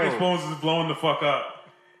Yeah, wild. Knicks phones is blowing the fuck up.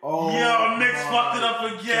 Oh, Yo, Knicks fucked it up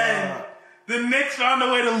again. God. The Knicks found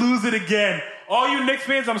a way to lose it again. All you Knicks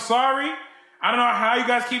fans, I'm sorry. I don't know how you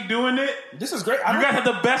guys keep doing it. This is great. You guys had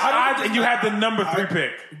the best odds, and you had the number 3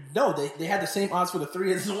 pick. No, they had the same odds for the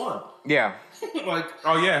 3 as the 1. Yeah. Like,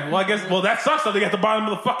 Oh yeah. Well, I guess. Well, that sucks. Though they got the bottom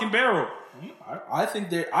of the fucking barrel. I think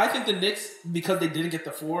the Knicks, because they didn't get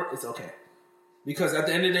the 4, it's okay. Because at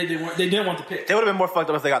the end of the day, they didn't want the pick. They would have been more fucked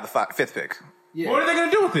up if they got the 5th pick. Yeah. What are they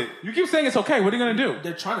gonna do with it? You keep saying it's okay. What are you gonna do?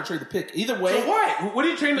 They're trying to trade the pick. Either way, So what? What are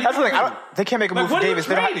you trading? That's the thing. They can't make a Like, move for what are you Davis.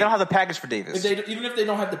 They don't trading? have the package for Davis. even if they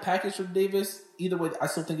don't have the package for Davis, either way, I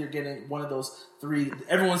still think you're getting one of those 3.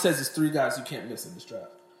 Everyone says there's 3 guys you can't miss in this draft.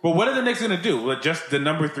 But what are the Knicks gonna do? With just the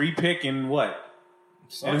number 3 pick and what?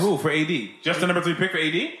 And who for AD? Just the number 3 pick for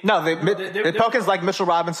AD? No, they- the Pelicans like Mitchell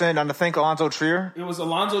Robinson and I think Alonzo Trier. It was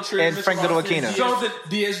Alonzo Trier And Frank Ntilikina. So the-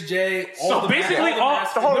 DSJ. So basically, the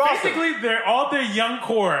whole roster. basically, they're all their young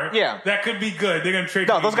core. Yeah. that could be good. They're gonna trade.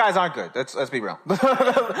 No, for those AD. guys aren't good. Let's be real.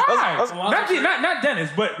 Why? Alonzo Not Dennis,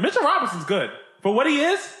 but Mitchell Robinson's good for what he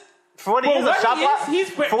is. For what he For is, what a shot he block. is,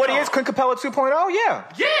 he's- For what he is, Clint Capella 2.0. Yeah.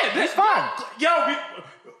 Yeah, He's fine.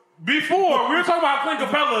 Before we were talking about Clint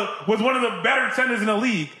Capella was one of the better centers in the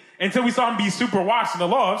league until we saw him be super washed in the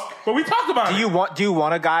loss. But we talked about Do you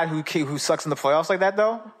want a guy who sucks in the playoffs like that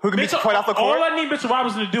though? Who can be point off the court? All I need Mitchell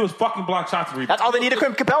Robinson to do is fucking block shots and rebound. That's all they needed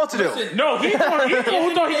Clint Capella to do. Listen, No, he's the one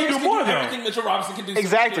who thought he could do more though. Everything Mitchell Robinson can do.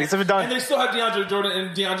 Exactly, so they're done. And they still have DeAndre Jordan,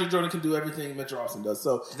 and DeAndre Jordan can do everything Mitchell Robinson does.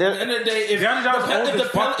 So at the They're- end of the day, if DeAndre Jordan's old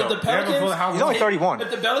as fuck, though. the They haven't Pelicans, filled how- He's only 31.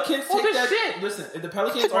 If the Pelicans Old take as that, shit. listen. If the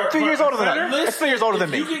Pelicans are 3 years older than center? that. That's 3 years older than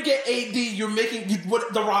if me. you can get AD, you're making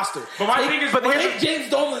what the roster. But my thing is, but here's- Take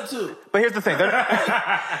James Dolan too. But here's the thing.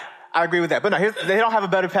 I agree with that. But no, they don't have a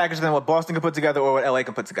better package than what Boston can put together or what LA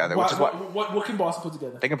can put together, which is What can Boston put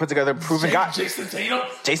together? they can put together proven guys. Jason Tatum.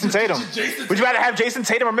 Jason Tatum. Would you rather have Jason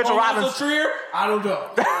Tatum or Mitchell Alonzo Robinson? Trier? I don't know.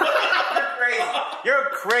 You're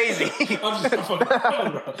crazy. I'm fucking. I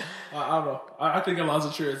don't know. I think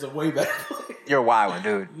Alonzo Trier is a way better player. You're wilding,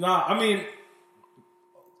 dude. Nah, I mean,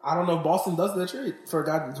 I don't know if Boston does that trade for a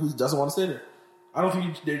guy who doesn't want to stay there. I don't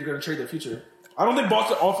think they're going to trade their future. I don't think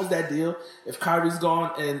Boston offers that deal if Kyrie's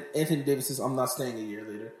gone and Anthony Davis says, I'm not staying a year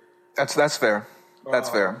later. That's fair. That's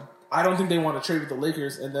fair. I don't think they want to trade with the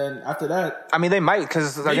Lakers, and then after that, I mean, they might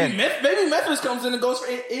because maybe, again, maybe Memphis comes in and goes for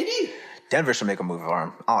AD. Denver should make a move for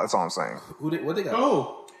him. Oh, that's all I'm saying. What they got?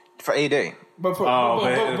 oh, For AD. But for,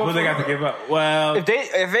 who they got to give up? Well,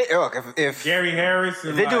 If Gary Harris.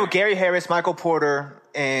 And they do Gary Harris, Michael Porter,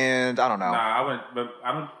 and I don't know. Nah, I wouldn't. But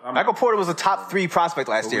I don't. I'm, Michael Porter was a top 3 prospect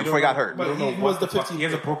last year before he got hurt. But we don't know he was what the fuck- 15th He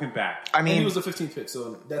has a pick. broken back. I and he mean, was the 15th pick,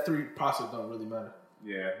 so that 3 prospects don't really matter.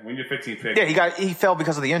 Yeah, when you're 15 pick. yeah, he fell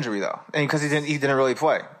because of the injury though, and because he didn't really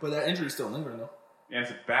play. But that injury's still lingering, though. Yeah, it's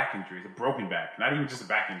a back injury. It's a broken back. Not even just a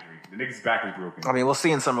back injury. The nigga's back is broken. I mean, we'll see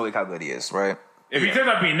in summer league how good he is, right? If he turns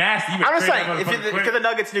out being nasty, I'm just saying, if you're the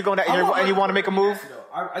Nuggets and you're going and you want to make a move,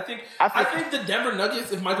 I think the Denver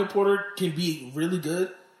Nuggets, if Michael Porter can be really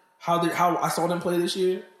good, how I saw them play this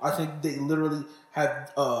year, I think they literally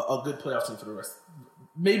have a good playoff team for the rest.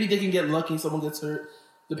 Maybe they can get lucky and someone gets hurt,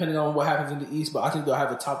 depending on what happens in the East. But I think they'll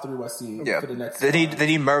have a top 3 West team yeah. for the next. They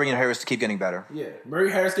need Murray and Harris to keep getting better. Yeah,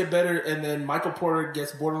 Murray Harris get better, and then Michael Porter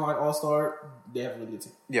gets borderline All-Star. They have a really good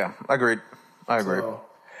team. Yeah, agreed. I agree. So,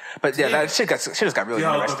 But yeah, that shit just got really Yo,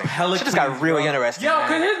 the interesting. Pelicans, Shit just got really interesting. Yo, man.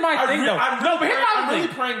 because here's my thing, though. I'm really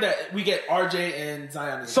praying that we get RJ and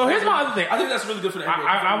Zion. So here's my other thing. I think that's really good for the NBA.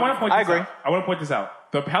 I want to point. I This agree. Out. I want to point this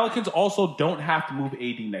out. The Pelicans also don't have to move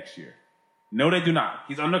AD next year. No, they do not.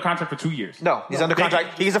 He's under contract for 2 years. No, he's under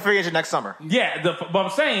contract. He's a free agent next summer. Yeah, but I'm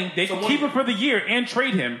saying they can keep him for the year and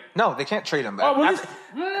trade him. No, they can't trade him. Oh,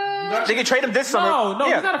 well, They can trade him this summer. no,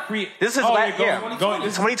 yeah. he's not a free. This is oh, last, go- yeah. go- In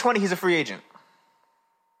 2020, he's a free agent.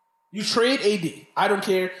 You trade AD. I don't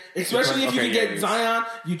care. Especially if you Okay, can yeah, get yes. Zion,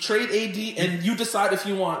 you trade AD and you decide if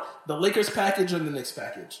you want the Lakers package or the Knicks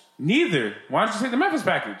package. Neither. Why don't you take the Memphis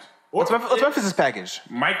package? What's Memphis' package?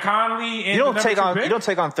 Mike Conley and You don't the take number on two you don't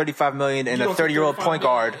take on $35 million and You a don't take 30-year-old $35 point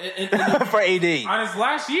guard million for AD. on his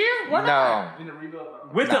last year. Why not? No, in the rebuild.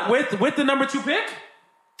 With the number 2 pick.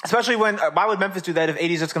 especially when why would Memphis do that if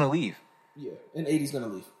AD's just going to leave? Yeah, and AD's gonna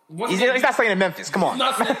leave. He's not staying in Memphis. Come on. He's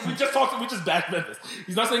not saying, we just backed Memphis.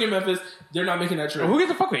 He's not staying in Memphis. They're not making that trade. Who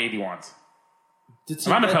gives a fuck what AD wants? The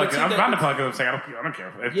team- I'm the the Pelicans. team I'm that- the Pelicans. I'm saying I don't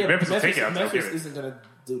care. If Yeah, Memphis will take it, I'll Memphis give it. isn't gonna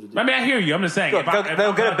do the deal. I mean, I hear you. I'm just saying. Look,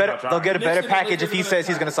 they'll get a better Knicks package if he gonna says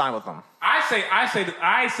he's sign going to sign with them.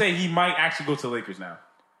 I say he might actually go to the Lakers now.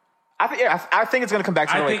 I think it's going to come back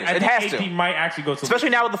to the Lakers. It has AP to. might actually go to Especially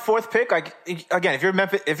now with the 4th pick, like again,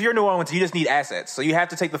 if you're New Orleans, you just need assets. So you have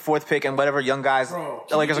to take the 4th pick and whatever young guys Bro,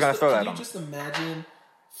 the Lakers are going to throw at Can them. you just imagine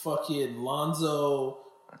fucking Lonzo,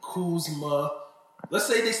 Kuzma? Let's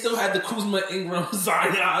say they still had the Kuzma, Ingram,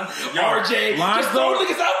 Zion, RJ. Just throw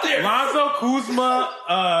niggas out there. Lonzo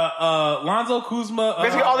Kuzma.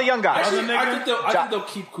 Basically, all the young guys. Actually, I nigga? think they'll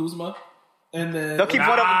keep Kuzma, and then They'll keep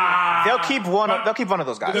one of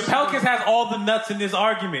those guys. The Pelicans has all the nuts in this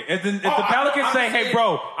argument. If the I- Pelicans I'm say, "Hey, saying-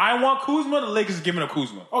 bro, I want Kuzma," the Lakers are giving up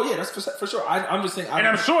Kuzma. Oh yeah, that's for sure. I'm just saying. And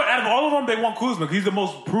I'm sure out of all of them, they want Kuzma because he's the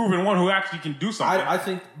most proven one who actually can do something. I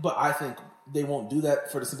think they won't do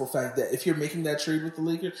that for the simple fact that if you're making that trade with the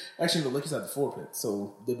Lakers, actually the Lakers have the 4 pick,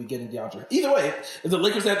 so they'll be getting DeAndre. Either way, if the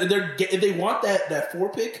Lakers if they want that 4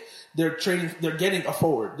 pick, they're getting a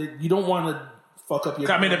forward. You don't want to fuck up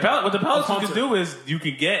your. I mean, what the Pelicans can do is you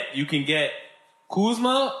can get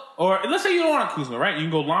Kuzma, or let's say you don't want Kuzma, right? You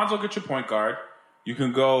can go Lonzo, get your point guard. You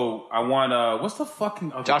can go. I want what's the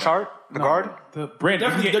fucking other Josh guy? Hart, the guard, The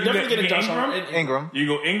Brandon. They're definitely getting Josh Hart. Ingram. You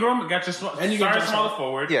go Ingram, got your And you got Josh smaller Hart.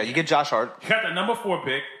 forward. Yeah, you get Josh Hart. You got the number 4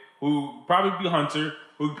 pick, who probably be Hunter,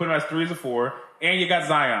 who can put him as 3 as a 4, and you got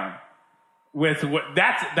Zion. With what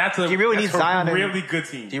that's a Do you really that's need a Zion and- really good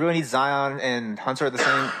team. Do you really need Zion and Hunter at the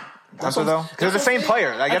same Hunter though? Because they're the same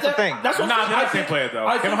player. Like that's the thing. That's what Nah, I'm they're saying. not the same player though.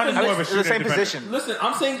 I Kevin think Hunter's that- more of a They're the shooter same defender. position. Listen,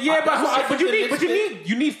 I'm saying Yeah, that's why I think the Knicks pick-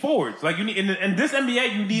 you need forwards. Like you need in this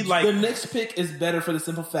NBA, you need like the Knicks pick is better for the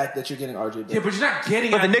simple fact that you're getting RJ. yeah, but you're not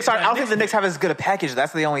getting. But the Knicks aren't. I don't think the Knicks have as good a package.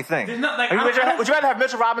 That's the only thing. There's not, like, would I don't- you rather have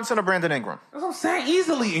Mitchell Robinson or Brandon Ingram? That's what I'm saying.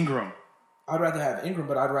 Easily Ingram. I'd rather have Ingram,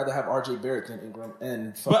 but I'd rather have RJ Barrett than Ingram.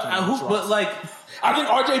 And But fucking who? Ross. But like, I think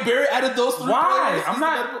RJ Barrett added those 3 Why? players. I'm He's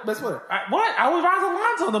not- the best player. what? I would rather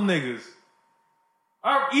Lonzo them niggas.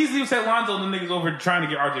 I easily say Lonzo them niggas over trying to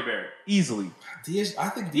get RJ Barrett. Easily. I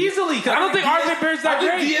think Easily, because I don't think RJ Barrett's that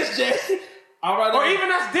great. DSJ. Or Or even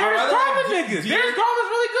that's Darius Garland niggas. Darius Garland's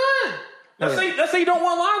really good. Let's say you don't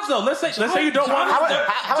want Lonzo. Let's say you don't want. How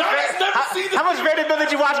How much Vanderbilt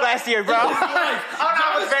did you watch last year, bro? I don't know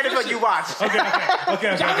how much Vanderbilt you watched. Okay.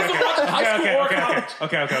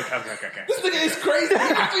 This nigga is crazy.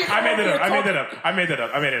 I made that up.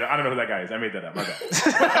 I don't know who that guy is. I made that up. My bad.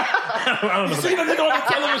 I don't know. You seen the nigga on the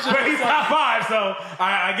television? But he's top 5, so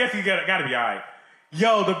I guess he got to be all right.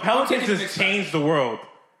 Yo, the Pelicans taking just the changed the world.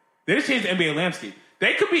 They just changed the NBA landscape.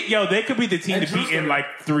 They could be the team And to beat Drew's in gonna- like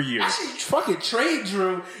 3 years. Actually, fucking trade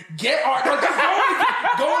Drew. Get our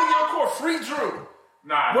just go to your court. Free Drew.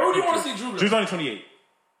 Nah, Where would you want to see Drew? Drew's only 28,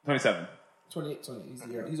 27. 28.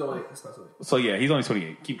 He's only. It's not 28. So yeah, he's only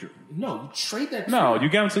 28. Keep Drew. No, you trade that. No, you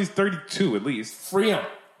get him until he's 32 at least. free him.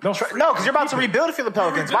 No, No, because you're about to rebuild if you're the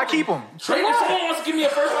Pelicans. Why keep him? Trade if someone wants to give me a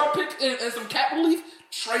first round pick and some cap relief.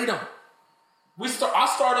 Trade him. I'll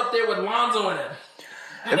start up there with Lonzo and him.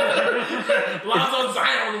 Lonzo and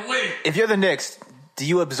Zion on the wing. If you're the Knicks, do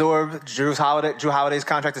you absorb Drew Holiday's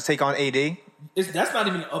contract to take on AD? That's not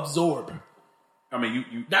even absorb. I mean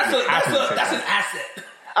you. That's you have to take an that. asset.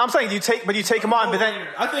 I'm saying you take him on, but then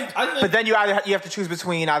I think. you have to choose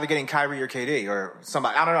between either getting Kyrie or KD or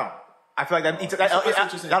somebody. I don't know. I feel like I see what you're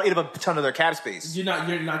saying. that'll eat up a ton of their cap space. You're not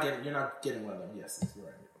getting one of them. Yes, you're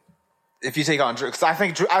right. If you take on Drew, because I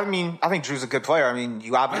think Drew's a good player. I mean,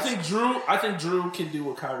 you I obviously. think Drew can do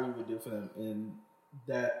what Kyrie would do for them, and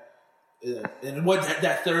that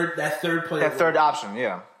third player. That third option,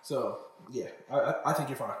 yeah. So yeah, I think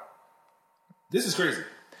you're fine. This is crazy.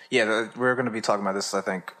 Yeah, we're going to be talking about this, I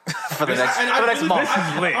think, for the And next really- month. This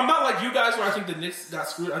is lit. I'm not like you guys where I think the Knicks got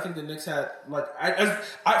screwed. I think the Knicks had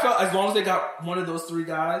I felt as long as they got one of those 3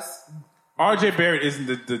 guys, RJ Barrett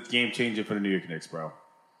isn't the game changer for the New York Knicks, bro.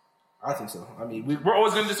 I think so. I mean, we're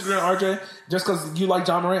always going to disagree on RJ just because you like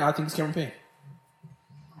John Morant. I think it's Cameron Payne.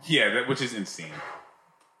 Yeah, which is insane.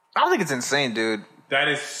 I don't think it's insane, dude. That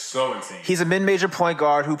is so insane. He's a mid-major point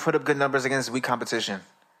guard who put up good numbers against weak competition.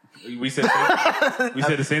 We said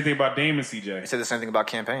the same thing about Dame and CJ. I said the same thing about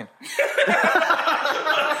Campaign.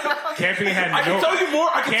 Campaign had I can tell you more.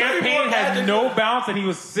 I can tell you more. Campaign had no bounce and he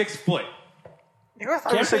was 6 foot. I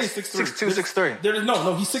thought he was Campaign is 6'3". 6'2", 6'3".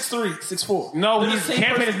 No, he's 6'3", 6'4". No, They're the same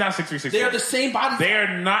Campaign person. is not 6'3", 6'4". They are the same body. They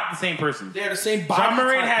are not the same person. They are the same body. John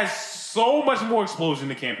Moran type. has so much more explosion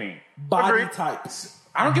than Campaign. body Agreed. types.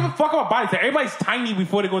 I don't give a fuck about body type. Everybody's tiny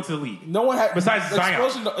before they go into the league. No one has Besides Zion.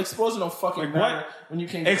 Explosion don't fucking Like matter what? when you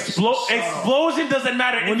can't get a shot off. Explosion doesn't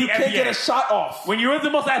matter in When the you can't NBA. get a shot off. When you're the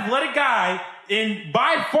most athletic guy in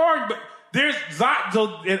by far, there's Zion.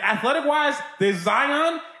 So athletic wise, there's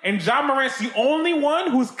Zion and John Morant's the only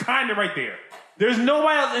one who's kind of right there. There's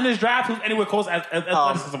nobody else in this draft who's anywhere close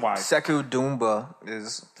athleticism wise. Sekou Doumbouya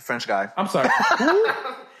is the French guy. I'm sorry. Who?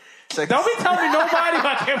 Sekou- Don't be telling me nobody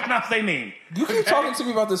I can't pronounce their name. You keep talking to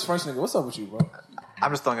me about this French nigga. What's up with you, bro?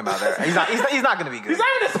 I'm just throwing him out there. He's not going to be good. He's not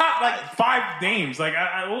even the top like 5 names. Like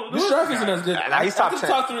This draft isn't as good. Nah, he's top After 10.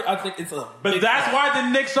 top 3, I think it's a. But big that's drop. why the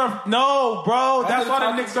Knicks are bro. That's why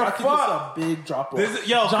the Knicks are I think fucked. it's a big drop off.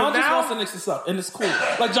 Yo, John just now- wants the Knicks to suck, and it's cool.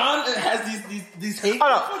 Like John has these hate. Oh,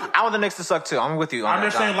 no. I want the Knicks to suck, too. I'm with you on I'm that,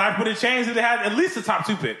 just saying, John. life would have changed if they had at least the top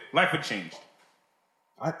 2 pick. Life would have changed.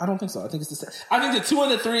 I don't think so. I think it's the same. I think the 2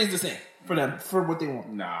 and the 3 is the same for them for what they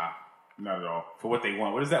want. Nah, not at all. For what they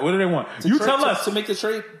want. What is that? What do they want? To You trade- tell to- us. to make the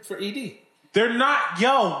trade for AD. They're not.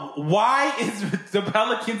 Yo, why is the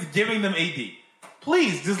Pelicans giving them AD?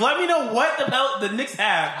 Please, just let me know what the Knicks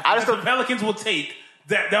have I just that the don't- Pelicans will take.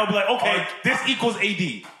 They'll be like, okay, this equals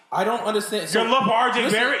AD. I don't understand. So, Your love for RJ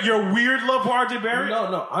listen, Barrett? Your weird love for RJ Barrett?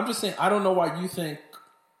 No. I'm just saying. I don't know why you think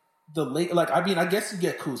the late. Like, I mean, I guess you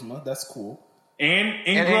get Kuzma. That's cool. And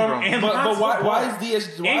Ingram. And But Lonzo why Ball. is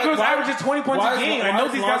DS? Why, Ingram's why, averaging 20 points why a is- game. I why know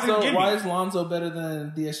is these guys Lonzo, can give Why me. is Lonzo better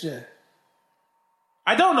than DSJ?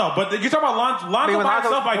 I don't know, but you're talking about Lonzo I mean, by Lonzo-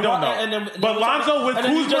 himself. I don't know. but Lonzo with and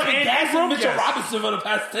Kuzma and Ingram, Mitchell yes. Robinson for the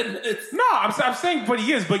past 10 minutes. No, I'm saying, but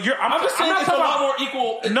he is. But I'm just saying not it's a talking lot about- more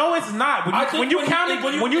equal. No, it's not. I think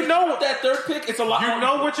When you know that third pick, it's a lot. you more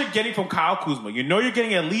know equal. what you're getting from Kyle Kuzma. You know you're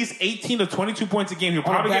getting at least 18 to 22 points a game. He'll On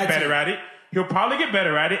a probably get bad better team. at it. He'll probably get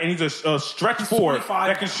better at it, and he's a stretch forward 25.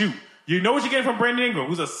 that can shoot. You know what you're getting from Brandon Ingram,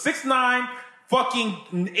 who's a 6'9",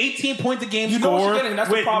 fucking 18 points a game You know what scorer you're getting. That's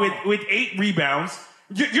the problem. with 8 rebounds.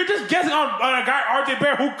 You're just guessing on a guy RJ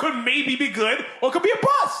Barrett who could maybe be good or could be a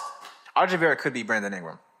bust. RJ Barrett could be Brandon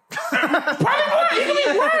Ingram. Probably worse. He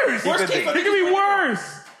could be worse. Worst case, He could be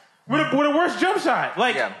worse with a worse jump shot.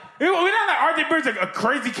 Like Yeah. we're not like RJ Barrett's a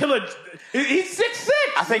crazy killer. He's 6'6".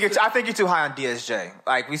 I think you're too high on DSJ.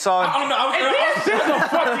 Like we saw. I don't know. And this is a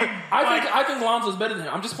fucking. I think Lonzo's better than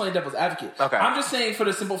him. I'm just playing devil's advocate. Okay. I'm just saying for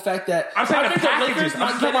the simple fact that I'm saying I the think packages. I'm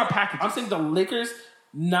just talking about packages. I'm saying the Lakers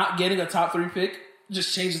not getting a top 3 pick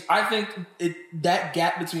just changes. I think that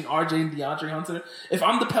gap between RJ and DeAndre Hunter. If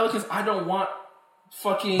I'm the Pelicans, I don't want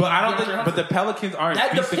fucking. But I don't DeAndre think. Hunter. But the Pelicans aren't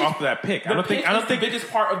That- the feasting pick- off of that pick. I the don't think. pick I don't is think. the biggest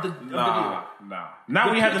part of the deal. Nah. Not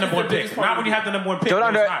when you have the pick number is 1 the pick. biggest part Not of when the you have the number 1 pick.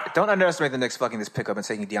 Don't No, it's not. don't underestimate the Knicks fucking this pickup and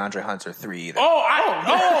taking DeAndre Hunter 3 either.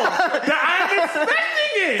 I'm expecting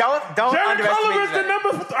it. Don't Jared underestimate Culver is the that.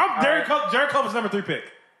 number. Jared Culver's number 3 pick.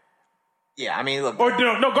 Yeah, I mean, look. Or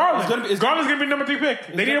no, Garland. it's Garland's gonna be number 3 pick.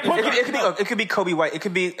 They need a point guard. It could be Kobe White. It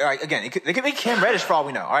could be again. It could be Cam Reddish for all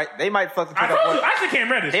we know. All right, they might fuck the pick I told you. up. I said Cam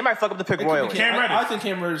Reddish. They might fuck up the pick royally. Cam Reddish. I think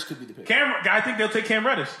Cam Reddish could be the pick. I think they'll take Cam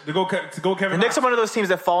Reddish to go Kevin. The Knicks are Knox. one of those teams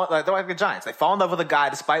that fall they're like the Giants. They fall in love with a guy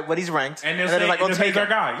despite what he's ranked, And they'll then say- they're like, they'll "We'll say take he's our him.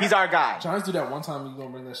 guy." He's our guy." Giants do that one time, you gonna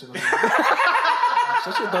bring that shit up.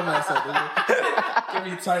 Shut your dumb ass up, nigga. Get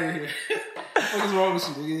me tired here. What is wrong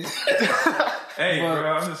with you, nigga? Hey, But-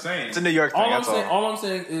 bro, I'm just saying. It's a New York thing. That's All I'm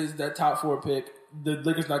saying is that top 4 pick, the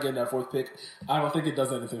Lakers not getting that 4th pick. I don't think it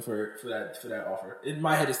does anything for that offer. In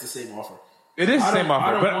my head, it's the same offer. It is the I same don't- I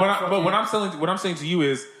offer, don't but want what I'm saying to you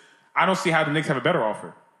is, I don't see how the Knicks have a better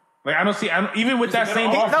offer. Like I don't see, even with that a same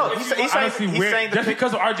better offer. offer? he's I don't saying- see he's where saying the just pick-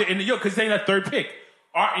 because of RJ and because he's saying that 3rd pick,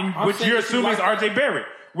 which saying you're if you assuming is like- RJ Barrett,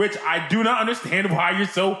 which I do not understand why you're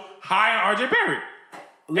so high on RJ Barrett.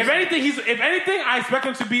 If anything, I expect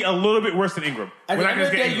him to be a little bit worse than Ingram. At We're the not end gonna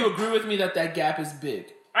of the get day, you Ingram. agree with me that gap is big.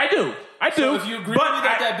 I do. So if you agree but with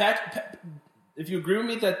me if you agree with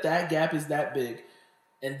me that gap is that big,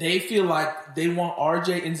 and they feel like they want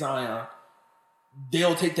RJ and Zion,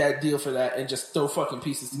 they'll take that deal for that and just throw fucking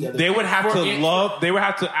pieces together. they would have For to it- They would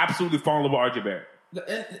have to absolutely fall in love with RJ Barrett.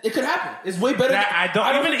 It could happen. It's way better.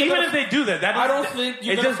 Even if they do that, I don't think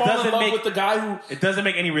you're gonna fall in love with the guy who. It doesn't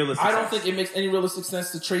make any realistic I don't sense. think it makes any realistic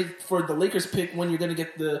sense to trade for the Lakers pick when you're going to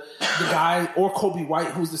get the guy or Kobe White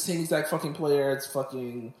who's the same exact fucking player. It's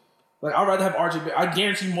fucking like I'd rather have RJ Barrett. I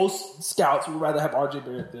guarantee most scouts would rather have RJ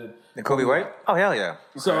Barrett than Kobe White? Oh hell yeah.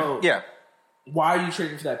 So Yeah. why are you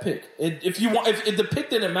trading for that pick? If the pick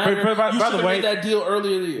didn't matter, By you the should have way- made that deal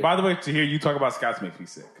earlier in the year. By the way, to hear you talk about scouts makes me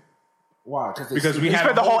sick. Why? Because we He had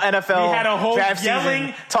spent the whole NFL we had a whole draft yelling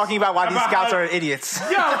season talking about why these about scouts how- are idiots.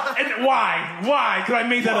 Yo, and why? Because I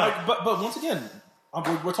made that up. But once again,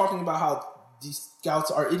 we're talking about how these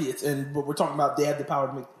scouts are idiots, and we're talking about they have the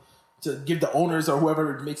power to give the owners or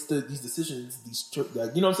whoever makes these decisions you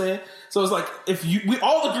know what I'm saying? So it's like if we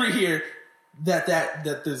all agree here that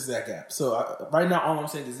there's that gap. So right now, all I'm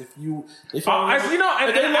saying is if they love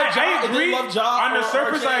Ja, on the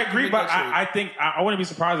surface, RJ, I agree, make but that trade. I think I wouldn't be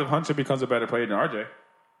surprised if Hunter becomes a better player than RJ.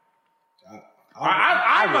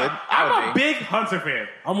 I I'm would a be. big Hunter fan.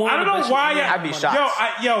 I'm one I of don't the know best why. shooters. I'd be shocked.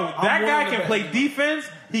 That I'm guy one of the can play best. defense.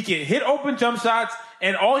 He can hit open jump shots,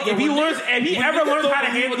 and if he When learns, niggas- if he when ever niggas learns don't how to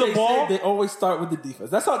believe handle what the they ball, say, they always start with the defense.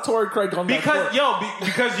 That's how Torrey Craig on that court.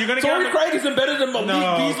 because you're gonna Torrey get Craig isn't better than Malik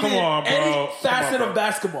No, Beasley come on, in any bro. facet Come on, of bro.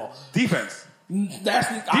 basketball. defense.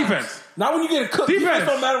 Defense. Not when you get cooked. Defense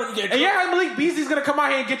don't matter when you get cooked. And yeah, Malik Beasley's gonna come out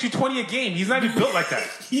here and get you 20 a game. He's not even built like that.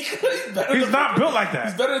 He's better He's than- not built like He's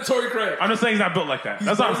that. better than Torrey Craig. I'm just saying he's not built like that.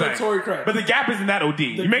 That's what I'm better than saying. Torrey Craig. But the gap isn't that OD.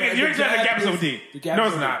 You're saying the gap is OD. The gap No,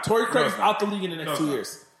 is it's OD. not. Torrey No, Craig's it's not. out the league in the next 2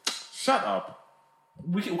 years. Shut up.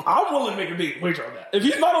 I'm willing to make a big wager on that. If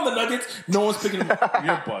he's not on the Nuggets, no one's picking him up.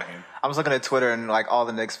 You're bugging. I was looking at Twitter and like all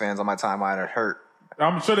the Knicks fans on my timeline are hurt.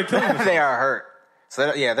 I'm sure they're killing this. They are hurt. So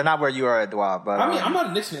they're not where you are at Dwa. But I mean, I'm not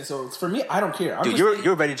a Knicks fan, so for me, I don't care. I'm dude, just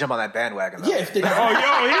you're ready to jump on that bandwagon. Though. yeah. If they Oh,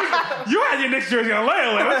 yo, you had your Knicks jersey on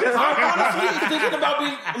layaway. What you talking I'm about? honestly thinking about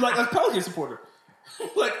being like a Pelican supporter.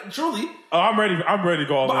 Like truly, Oh, I'm ready to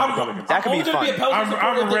go all but in on the Pelicans. That could only be gonna fun. a Pelican I'm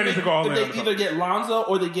supporter if ready they to go all if in they on the either get Lonzo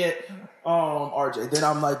or they get RJ. Then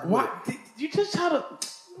I'm like, What? Did you just try to...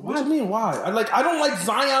 What do you mean? Why? I don't like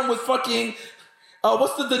Zion with fucking.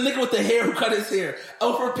 What's the nigga with the hair who cut his hair?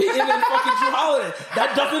 Alfred Payton and fucking Drew Holiday.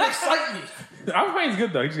 That doesn't excite me. I'm saying he's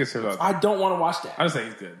good, though. He just gets hurt. I don't want to watch that. I'm just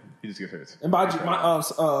saying he's good. He just gets hurt. And by my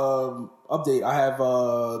update, I have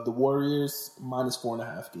the Warriors minus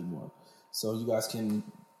 4.5 game one. So you guys can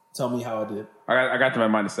tell me how I did. I got them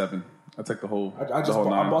at -7. I took the whole.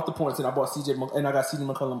 I bought the points and I bought and I got CJ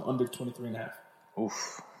McCollum under 23.5.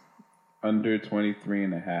 Oof. Under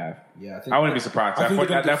 23.5. Yeah, I wouldn't be surprised. I think they're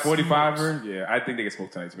gonna That get 45er, yeah, I think they get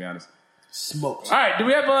smoked tonight, to be honest. smoked. All right, do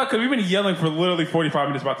we have, because we've been yelling for literally 45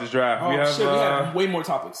 minutes about this draft. Oh, we have, shit, we have way more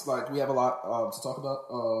topics. Like, we have a lot to talk about.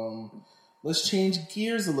 Let's change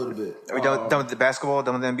gears a little bit. Are we done with the basketball?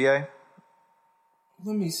 Done with the NBA?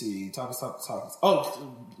 Let me see. Topics. Oh,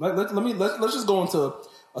 let's just go into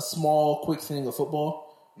a small, quick thing of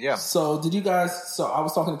football. Yeah. So, did you guys? So, I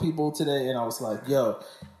was talking to people today, and I was like, "Yo,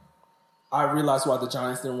 I realized why the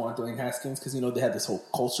Giants didn't want Dwayne Haskins because they had this whole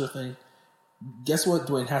culture thing. Guess what?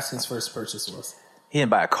 Dwayne Haskins' first purchase was? He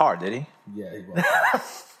didn't buy a car, did he? Yeah, he bought.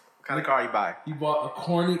 What kind of car you buy? He bought a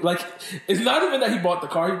corny, it's not even that he bought the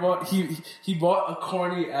car. He bought a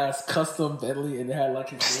corny ass custom Bentley, and it had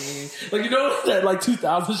his name, that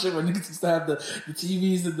 2000 shit when niggas used to have the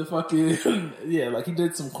TVs and the fucking yeah, he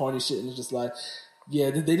did some corny shit, and it's just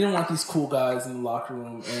they didn't want these cool guys in the locker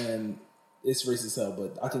room, and it's racist as hell.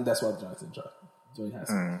 But I think that's why the Giants didn't try Dwayne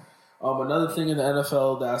Haskins. Another thing in the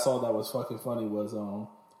NFL that I saw that was fucking funny was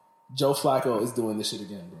Joe Flacco is doing this shit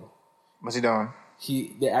again, bro. What's he doing?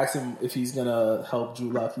 They asked him if he's gonna help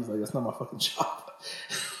Drew Lock. He's like, "That's not my fucking job."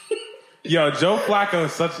 Yo, Joe Flacco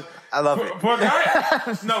is such. I love it. For a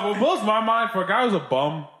guy, no, what blows my mind for a guy who's a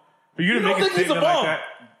bum, for you to You make don't a think he's a statement like bum? that.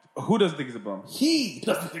 Who doesn't think he's a bum? He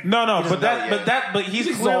doesn't think No, doesn't know yet. but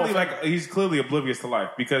he's clearly oblivious to life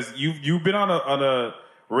because you've been on a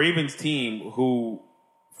Ravens team who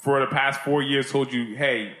for the past 4 years told you,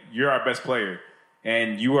 hey, you're our best player,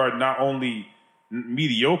 and you are not only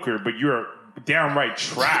mediocre, but you're downright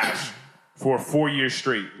trash for 4 years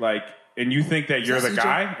straight. And you think that you're the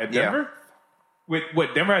guy at Denver? With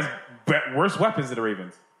what Denver has worse weapons than the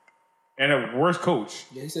Ravens, and a worse coach,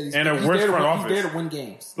 Yeah, he said he's and a he's worse there to front win, office. He's there to win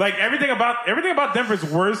games. Everything about Denver is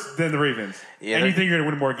worse than the Ravens. Yeah, and you think you're going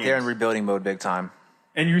to win more games. They're in rebuilding mode big time.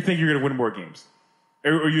 And you think you're going to win more games.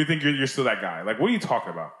 Or you think you're still that guy. What are you talking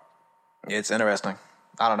about? It's interesting.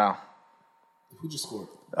 I don't know. Who just scored?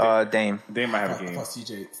 Dame. Dame might have a I game. thought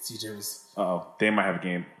CJ was. Uh-oh. Dame might have a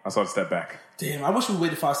game. I saw it step back. Damn, I wish we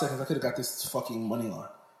waited 5 seconds. I could have got this fucking money line.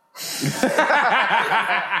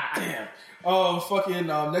 Damn.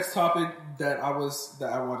 Next topic that I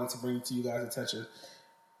wanted to bring to you guys' attention.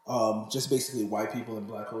 Just basically white people and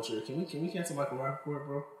black culture. Can we cancel Michael Rappaport,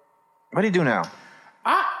 bro? What do you do now?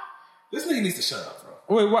 This nigga needs to shut up,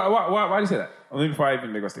 bro. Wait, why do you say that? Only before I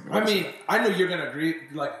even make a statement. I mean, I know you're gonna agree,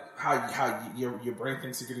 how your brain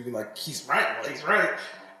thinks you're gonna be like, he's right. Well, he's right.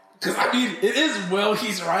 Because I mean, it is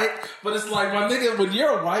he's right, but it's like, my nigga, when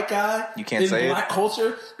you're a white guy You can't in say black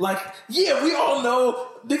culture, we all know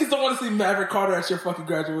niggas don't want to see Maverick Carter at your fucking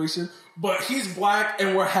graduation, but he's black,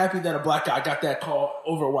 and we're happy that a black guy got that call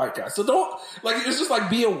over a white guy. So don't it's just like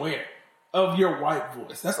be aware of your white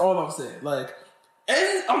voice. That's all I'm saying. Like,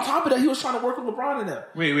 and on top of that, he was trying to work with LeBron and them.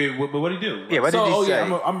 Wait, but what did he do? Yeah, what did he say? I'm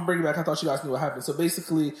gonna bring it back. I thought you guys knew what happened. So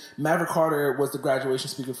basically, Maverick Carter was the graduation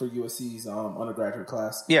speaker for USC's undergraduate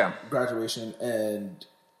class. Yeah. Graduation, and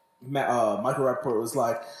Michael Rappaport was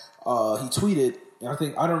like, he tweeted, and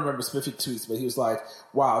I don't remember specific tweets, but he was like,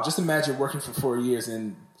 "Wow, just imagine working for 4 years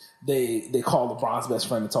and they call LeBron's best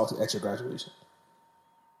friend to talk to at your graduation."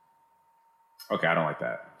 Okay, I don't like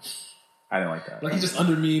that. I didn't like that. Like, he just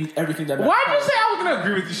undermined everything that. Why did you say I was going to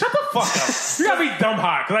agree with you? Shut the fuck up. You got to be dumb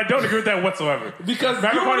hot because I don't agree with that whatsoever. Because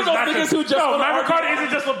Maverick you're one of those Carter's niggas not who just wanna Maverick argue Carter about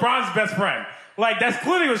isn't just LeBron's best friend. Like, that's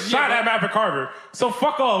clearly was shot at Maverick Carter. So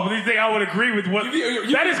fuck off. Do you think I would agree with what?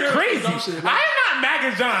 That is crazy. Shit, I am not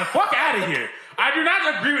MAGA John. Fuck out of here. I do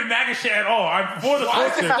not agree with MAGA shit at all. I'm for the Why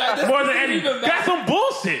is culture that? more than This any. isn't even That's some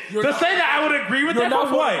bullshit. You're To not- say that I would agree with You're that not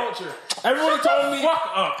for for the what? culture. Everyone told me.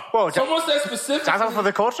 Fuck up. Whoa, Someone said specifically John's out for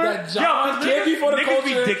the culture? that Yo, John can't be for the niggas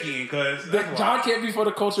culture. be dicking because That John can't be for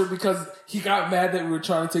the culture because he got mad that we were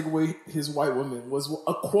trying to take away his white woman. Was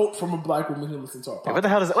a quote from a black woman who listened to our podcast. What the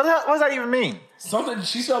hell does that? What does that even mean? Something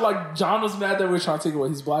she felt like John was mad that we were trying to take away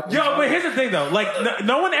his black. Yo, but here's the thing though. Like,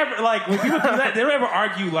 no one ever, like, when people do that, they don't ever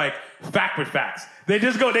argue, like, fact with facts. They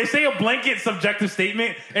just go, they say a blanket subjective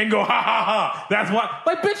statement and go, ha ha ha. That's what,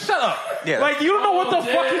 like, bitch, shut up. Yeah. Like, you don't know what the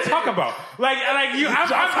fuck you talk about. Like you, I'm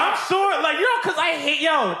sure, like, cause I hate,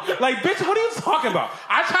 like, bitch, what are you talking about?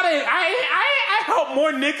 I help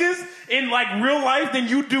more niggas in, like, real life than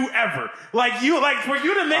you do ever. Like, for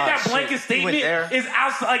you to make that shit. blanket You statement went there? is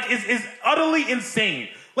utterly insane.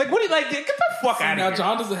 Like, what do you, like, get the fuck out of now here.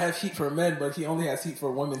 John doesn't have heat for men, but he only has heat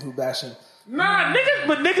for women who bash him. Nah,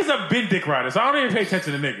 niggas have been dick riders, so I don't even pay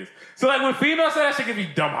attention to niggas. So, like, when females say that shit, can be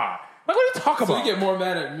dumb hot. Like, what are you talking So about? you get more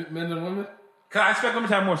mad at men than women? Cause I expect women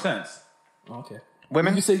to have more sense. Okay.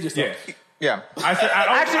 Women? You say yourself. Yeah. Yeah.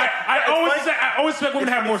 I always expect women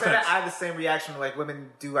to have more sense. I have the same reaction when, like, women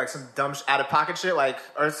do, like, some dumb out of pocket shit, like,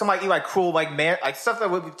 or some, like cruel, like, man, like stuff that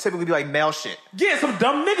would typically be like male shit. Yeah, some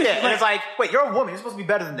dumb niggas. Yeah, and it's like, wait, you're a woman. You're supposed to be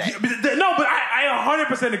better than that. No, but I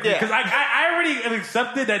 100% agree Yeah. because I already have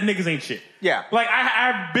accepted that niggas ain't shit. Yeah. Like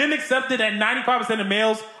I've been accepted that 95% of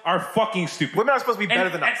males are fucking stupid. Women are supposed to be better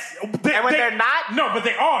than us. And when they're not? No, but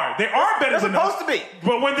they are. They are better They're than us. supposed to be.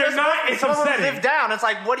 But when they're not, it's Some of them upsetting. live down. It's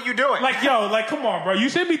like, what are you doing? Like, yo, like, come on, bro. You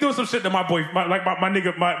shouldn't be doing some shit that my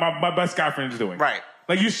nigga, my best guy friend is doing. Right.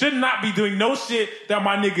 Like, you should not be doing no shit that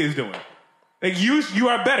my nigga is doing. Like, you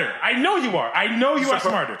are better. I know you are. I know you are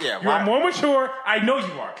smarter. Yeah, you are why? more mature. I know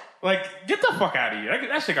you are. Like, get the fuck out of here.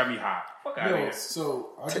 That shit got me hot. Fuck out of Yo, here.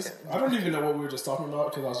 so I don't even know what we were just talking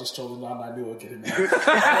about because I was just trolling Don and I knew it would get him mad.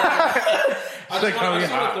 I just want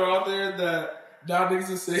to throw out there that now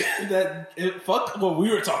niggas is saying that fuck what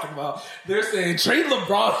we were talking about. They're saying trade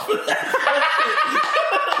LeBron for that.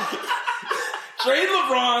 Trade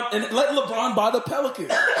LeBron and let LeBron buy the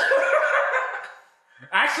Pelicans.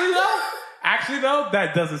 Actually, though,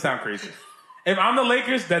 that doesn't sound crazy. If I'm the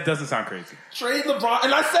Lakers, that doesn't sound crazy. Trade LeBron.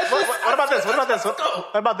 And I said this. What about this? What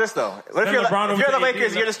about this, though? What if Send you're, LeBron if over you're to the AD,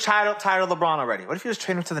 Lakers, you're just tired of LeBron already? What if you just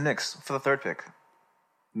trade him to the Knicks for the third pick?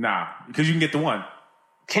 Nah, because you can get the one.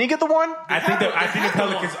 Can you get the one? I think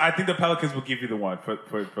the Pelicans will give you the one for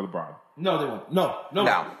LeBron. No, they won't. No.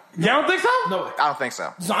 No. You don't think so? No way. I don't think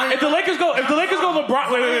so. Zion. If the Lakers go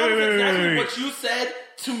LeBron, wait. Exactly what you said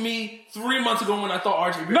to me 3 months ago when I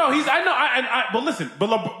thought RJ. No, but listen,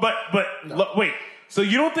 wait. So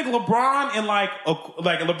you don't think LeBron and like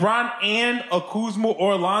LeBron and a Kuzma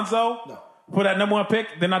or Alonzo for that number one pick?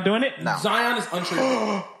 They're not doing it. No. Zion is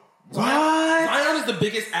untradeable. What? Zion is the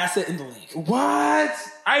biggest asset in the league. What?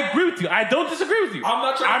 I agree with you. I don't disagree with you. I'm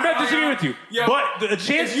not disagreeing with you. Yeah, but the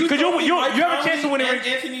chance, if because you Mike have a chance to win Conley it.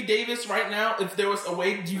 and Anthony Davis right now, if there was a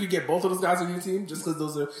way you could get both of those guys on your team just because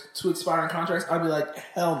those are 2 expiring contracts, I'd be like,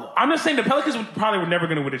 hell no. I'm just saying the Pelicans were never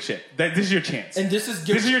going to win a chip. This is your chance. And this is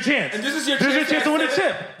your chance. And this is your chance to win a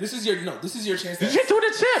chip. This is your chance. This is your chance to win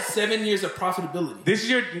a chip. 7 years of profitability. This is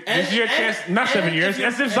your chance. Not 7 years.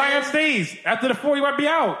 That's if Zion stays. After the 4, he might be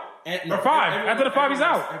out. Or 5. After the 5, he's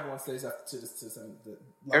out. Everyone stays after to 7.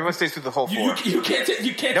 Everyone stays through the whole 4. You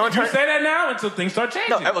can't. No one You say that now until things start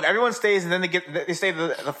changing. No, look, everyone stays and then they stay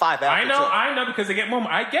the 5 after. I know because they get more.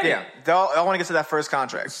 I get Yeah, it. they all want to get to that first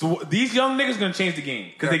contract. So these young niggas gonna change the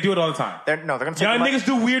game because they do it all the time. They're going to take Young the money. niggas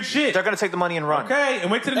do weird shit. They're going to take the money and run. Okay,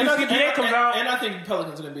 and wait till the new CBA comes out. And I think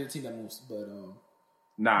Pelicans are going to be the team that moves, but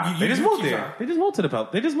Nah, You- they you just keep moved there. trying. They just moved to the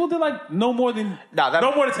Pelicans. They just moved there like no more than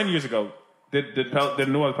 10 years ago. The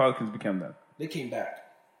New Orleans Pelicans became that. they came back.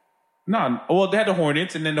 No, well, they had the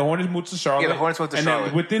Hornets, and then the Hornets moved to Charlotte. Yeah, the Hornets moved to and Charlotte.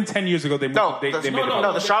 then within 10 years ago, they moved. No, they made it.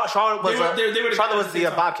 no, the Charlotte was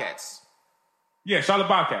the Bobcats. Yeah, Charlotte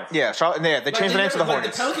Bobcats. Yeah, Charlotte. Yeah, they changed their name to the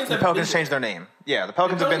Hornets. The Pelicans changed their name. Yeah, the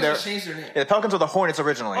Pelicans have been there. Changed their name. Yeah, the Pelicans were the Hornets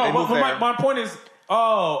originally. Oh, They moved there. my point is,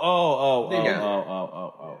 And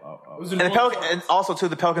the Pelicans, and also too,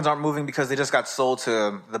 the Pelicans aren't moving because they just got sold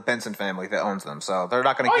to the Benson family that owns them, so they're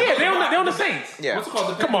not going to. Oh yeah, they own the Saints. Yeah. What's it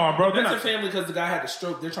called? Come on, bro. The They're Benson not- family, because the guy had a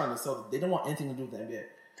stroke. They're trying to sell them. They don't want anything to do with the NBA.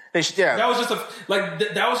 Yeah. That was just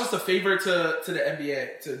that was just a favor to the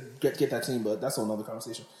NBA to get that team, but that's another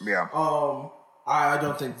conversation. Yeah. I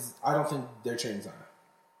don't think they're trading Zion.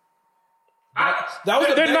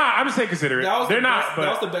 They're not. I'm just saying consider it. They're not. That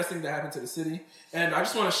was But the best thing that happened to the city, and I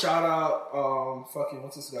just want to shout out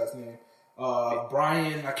what's this guy's name?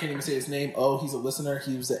 Brian, I can't even say his name. Oh, he's a listener.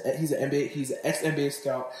 He's an ex NBA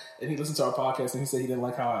scout, and he listened to our podcast, and he said he didn't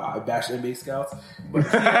like how I bashed NBA scouts. But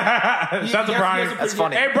shout out to Brian. That's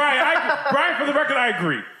funny. Hey, Brian, for the record, I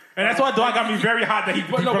agree. And that's why Dwight got me very hot that he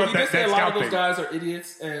But brought up he that did say a lot of scout those thing. guys are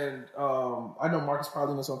idiots, and I know Marcus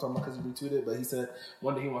probably knows what I'm talking about because he retweeted, but he said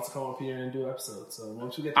one day he wants to come up here and do an episode. So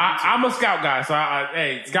once you get the I'm a scout guy, so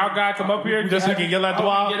hey, scout guy, come up here just so we can yell at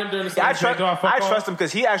Dwight. Get him during the I season. trust him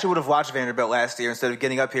because he actually would have watched Vanderbilt last year instead of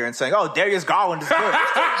getting up here and saying, "Oh, Darius Garland is good."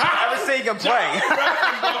 I was seeing him play.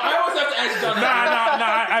 I always have to ask John.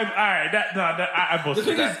 I The bullshit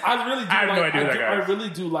thing is, that. I really do. I have no idea who that guy I is. really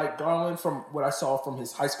do like Garland from what I saw from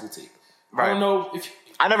his high school tape. Right. I don't know if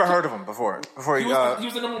I never heard of him before. he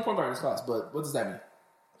was the number one point guard in his class, but what does that mean?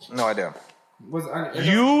 No idea.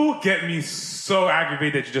 You get me so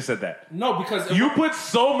aggravated that you just said that. No, because You put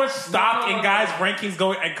so much stock in guys' rankings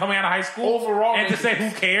going and coming out of high school overall and to say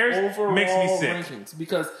who cares overall makes me sick. rankings,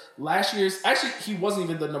 because last year's actually he wasn't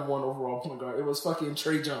even the number one overall point guard. It was fucking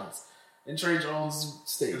Trey Jones, and Trey Jones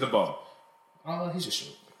stayed. He's a bum. He's just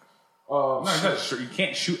short. No, he's not sure. You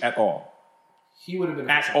can't shoot at all. He would have been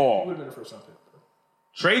At all. He would have been a first round pick.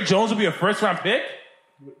 Trey Jones would be a first round pick?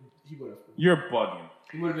 He would have. You're bugging.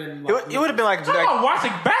 He would have been. It would have been like I'm not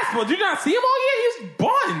watching basketball. Did you not see him all year? He's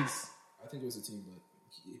buns. I think it was a team,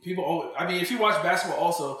 but people. I mean, if you watch basketball,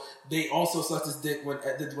 also they also sucked his dick when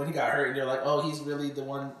he got hurt, and they're like, "Oh, he's really the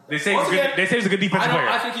one." They say Once he's good. again, They say he's a good defensive player.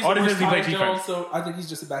 I think he's all the they worst say is he plays Tyus defense. Jones, so I think he's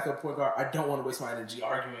just a backup point guard. I don't want to waste my energy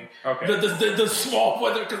arguing Okay. the small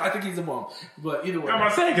weather because I think he's a bum. But either way, I'm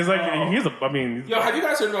not saying because he's a. I mean, yo, have you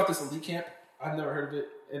guys heard about this elite camp? I've never heard of it,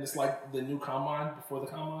 and it's like the new combine before the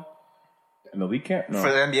combine. an elite camp. No, for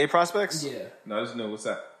the NBA prospects. Yeah, no, this is new. What's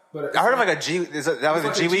that? but it's I heard of like a G. That was it's a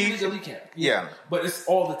like G League. elite camp. Yeah. But it's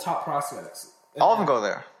all the top prospects. All of them go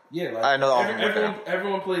there. Yeah, like I know all of them went there.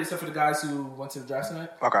 everyone played except for the guys who went to the draft tonight.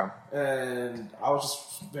 Okay. And I was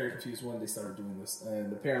just very confused when they started doing this.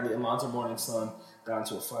 And apparently, Alonzo Mourning's son got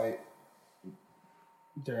into a fight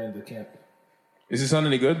during the camp. Is his son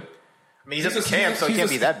any good? I mean, he's at the camp, so he can't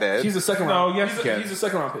be that bad. He's a second No, round. yes, he can. He's a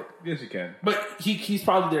second round pick, Yes, you can. but he's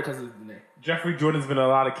probably there because of the name. Jeffrey Jordan's been in a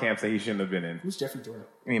lot of camps that he shouldn't have been in. Who's Jeffrey Jordan?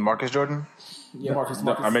 You mean Marcus Jordan? Yeah, Marcus.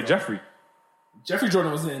 No, I met Jeffrey. Jeffrey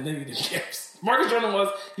Jordan was in. Then he did camps. Marcus Jordan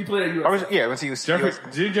he played at USC. Yeah, once he was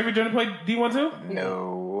Did Jeffrey Jordan play D1 too?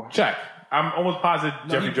 No. Check. I'm almost positive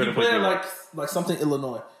No, Jeffrey he Jordan played played at D1. like something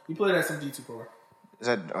Illinois. He played at some D2 program. Is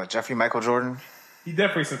that Jeffrey Michael Jordan? He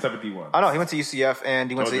definitely some type of D1. Oh no, he went to UCF and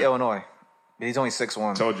he went Told to you. Illinois. But he's only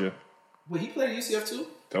 6'1". Told you. Wait, he played at UCF too?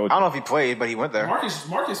 Told I don't you. know if he played, but he went there. Marcus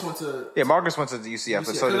went to Yeah, Marcus went to the UCF,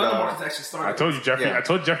 but UCF. so did Because I know Marcus actually started. I told you Jeffrey. Yeah. I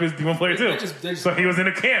told Jeffrey was a D1 player too. They just- So he was in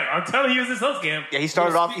a camp. I'm telling you, he was in his son's camp. Yeah, he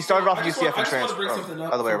started off. He started off at I just UCF and want to bring transferred. something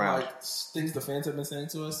up Other way from, around. like, things the fans have been saying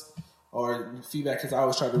to us or feedback, because I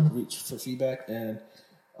always try to reach for feedback, and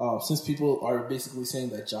since people are basically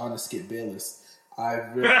saying that John is Skip Bayless, I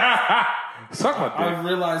Talk about that.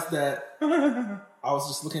 realized that I was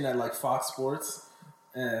just looking at like Fox Sports,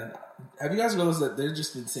 and have you guys realized that they've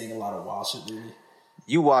just been saying a lot of wild shit lately?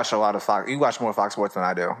 You watch a lot of Fox. You watch more Fox Sports than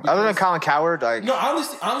I do. Other than Colin Coward, like No, I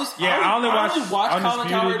only watch Colin Undisputed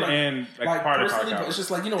Coward and, like, part of personally, Colin but Coward. it's just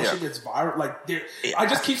like, you know, when Yeah. shit gets viral. Like, I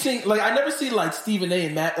just keep seeing, like, I never see like Stephen A.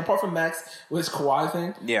 and Matt, apart from Max with his Kawhi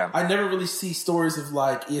thing. Yeah. I never really see stories of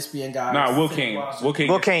like ESPN guys. Nah, Will saying Kane. wild shit. Will Kane.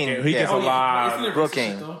 Will Kane, He yeah. gets Oh, a lot. Isn't it Will racist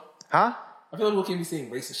Kane. shit, though? huh? I feel like Will Kane be saying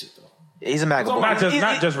racist shit though. He's a MAGA boy. Not just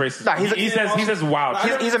He's- racist. Nah, he says wild.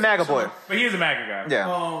 He's a MAGA boy. But he is a MAGA guy.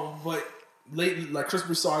 Yeah. But lately, like Chris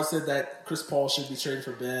Broussard said that Chris Paul should be traded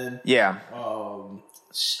for Ben. Yeah.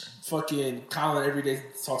 Fucking Colin every day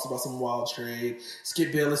talks about some wild trade.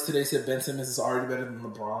 Skip Bayless today said Ben Simmons is already better than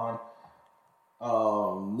LeBron.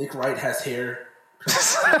 Nick Wright has hair.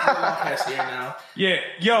 Chris Whitlock has hair now. Yeah.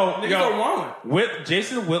 Yo. Niggas are wrong.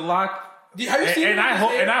 Jason Whitlock Have you seen And I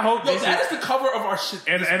hope Yo, Jason, that is the cover of our shit.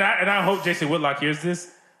 and I hope Jason Whitlock hears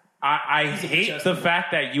this. I hate the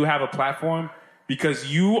fact that you have a platform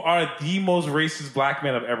because you are the most racist black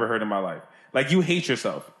man I've ever heard in my life. Like, you hate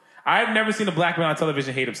yourself. I've never seen a black man on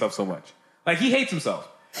television hate himself so much. Like, he hates himself.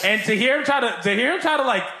 And to hear him try to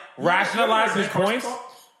like rationalize his points.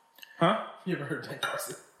 Huh? You ever heard Ben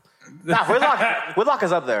Carson? Nah, Whitlock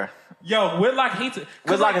is up there. Yo, Whitlock hates it.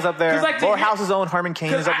 Whitlock is up there. Like, Morehouse's own Herman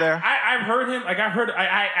Cain is up there. I've heard him. Like,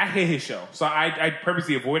 I hate his show, so I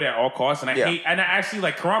purposely avoid it at all costs. And I actually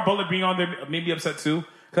like Karan Butler being on there made me upset too,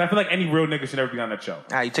 because I feel like any real nigga should never be on that show.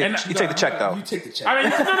 You take the check though. You take the check. I mean,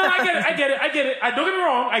 no, I get it. Don't get me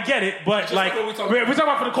wrong, I get it. But Just like, like we're what we talking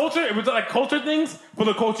about for the culture. If we're like culture things, for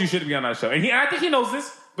the culture, you shouldn't be on that show. And I think he knows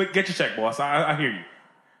this. But get your check, boss. I hear you.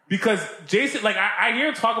 Because Jason, like, I hear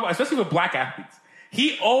him talk about, especially with black athletes,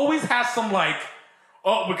 he always has some like,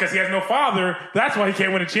 oh, because he has no father, that's why he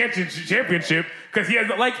can't win a championship. Because he has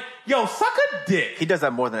like, yo, suck a dick. He does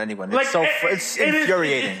that more than anyone. Like, It's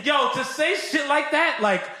infuriating. Yo, to say shit like that,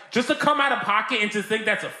 like, just to come out of pocket and to think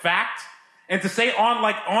that's a fact, and to say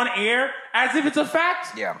on air as if it's a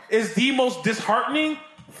fact, is the most disheartening,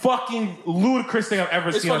 fucking ludicrous thing I've ever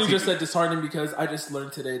It's seen. funny on you TV. just said disheartening because I just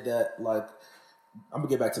learned today that, like, I'm gonna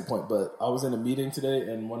get back to the point, but I was in a meeting today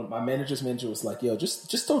and one of my manager was like, yo,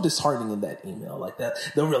 just throw disheartening in that email like that.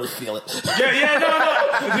 They'll really feel it. Yeah,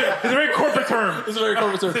 no. It's a very corporate term. It's a very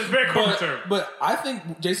corporate term. It's a very corporate term. But I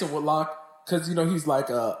think Jason Whitlock, because, you know, he's like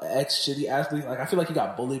a ex-shitty athlete. Like, I feel like he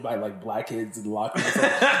got bullied by, like, black kids in the locker room.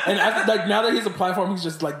 And like, now that he's a platform, he's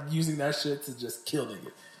just, like, using that shit to just kill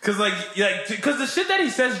niggas. Because the shit that he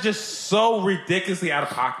says is just so ridiculously out of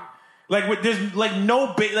pocket. Like, there's like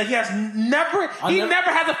no like he never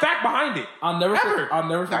has a fact behind it. I'll never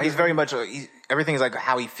forget. He's very much everything is like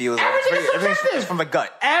how he feels. Everything's from the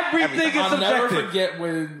gut. Everything is I'll subjective. never forget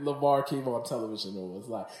when LeVar came on television and was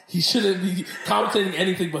like, he shouldn't be commentating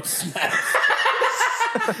anything but snaps.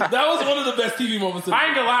 That was one of the best TV moments. I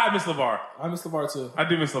ain't gonna lie, I miss LeVar. I miss LeVar too. I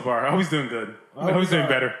do miss LeVar. I hope he's doing good. I hope he's doing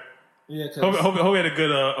better. Yeah, hope he had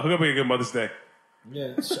a good Mother's Day.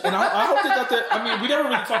 Yeah, and I hope they got that. I mean, we never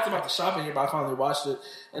really talked about the shopping here, but I finally watched it,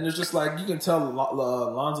 and it's just like you can tell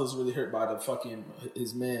Lonzo's really hurt by the fucking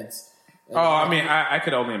his man's. And I mean, I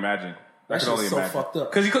could only imagine. That shit's so fucked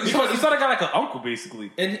up. Because he sort of got like an uncle,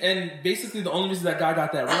 basically. And basically, the only reason that guy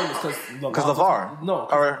got that role was because LeVar. No,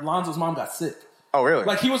 Lonzo's mom got sick. Oh, really?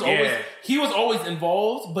 Like, he was always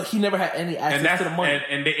involved, but he never had any access to the money.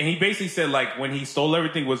 And he basically said, like, when he stole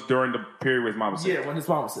everything was during the period where his mom was sick. Yeah, when his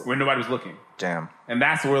mom was sick. When nobody was looking. Damn. And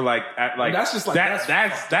that's where, like that's just like, that's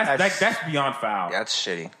beyond foul. Yeah, that's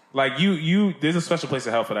shitty. Like, you there's a special place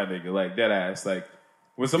of hell for that nigga. Like, dead ass. Like,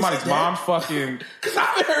 when somebody's mom fucking... Because I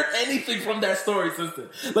haven't heard anything from that story since then.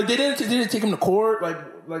 Like, they didn't take him to court. Like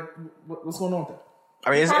what's going on with that? I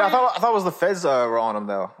mean, I thought it was the feds were on him,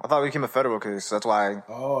 though. I thought it became a federal case. That's why.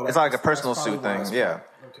 It's not like a personal suit thing. Yeah.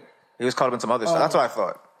 Okay. He was caught up in some other stuff. That's what I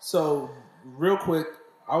thought. So, real quick,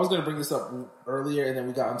 I was going to bring this up earlier, and then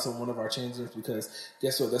we got into one of our changes because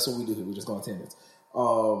guess what? That's what we do here. We just go on tangents.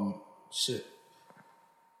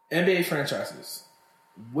 NBA franchises.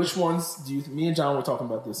 Which ones do you... Me and John were talking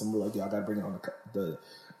about this, and we're like, yeah, I got to bring it on the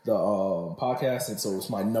podcast, and so it's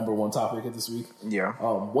my number one topic of this week. Yeah.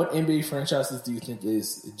 What NBA franchises do you think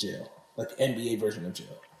is jail? Like NBA version of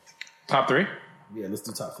jail? Top 3? Yeah, let's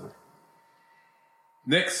do top 3.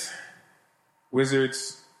 Knicks,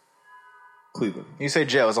 Wizards, Cleveland. You say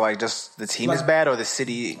jail, is it like just the team is bad or the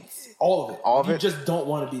city? All of it. All of it? You just don't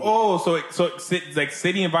want to be there. Oh, so it's like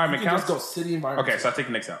city environment You can counts? just go city environment. Okay, so I take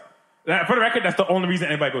the Knicks out. For the record, that's the only reason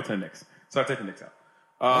anybody go to the Knicks. So I take the Knicks out.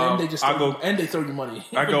 And they just they throw you money.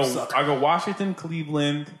 I go Washington,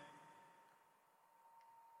 Cleveland.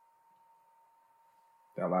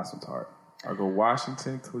 That last one's hard. I go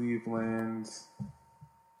Washington, Cleveland.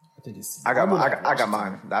 I think it's. I got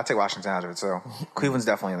mine. I'll take Washington out of it. So Cleveland's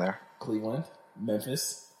definitely in there. Cleveland,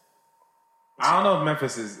 Memphis. I don't know if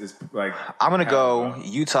Memphis is like. I'm gonna go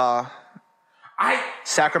Utah.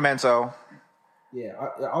 Sacramento. Yeah,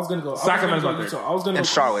 I was gonna go. Sacramento's my third. I was gonna and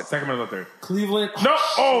go Charlotte. Sacramento's my third. Cleveland. No.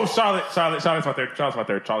 Charlotte's my third. Charlotte's my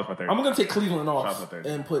third. I'm gonna take Cleveland off Charlotte's my third.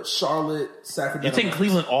 and put Charlotte, Sacramento. You taking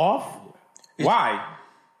Cleveland off? Why?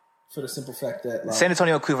 For the simple fact that like, San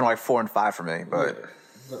Antonio, Cleveland are like 4 and 5 for me, but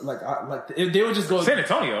if they would just go San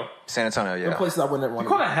Antonio. San Antonio, yeah. the places I wouldn't want. You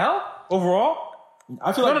call that hell overall?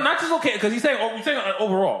 I feel like not just okay because he's saying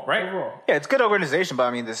overall, right? overall. Yeah, it's good organization, but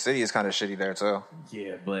I mean the city is kind of shitty there too.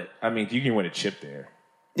 Yeah, but I mean, you can win a chip there.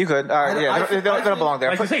 You could, all right, yeah, they don't belong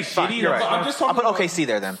there. Like you say, Fine, shitty. you're right. I'm just I'll talking put about OKC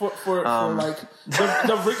there then. For like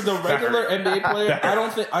the regular NBA player. I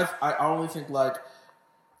don't think I only think like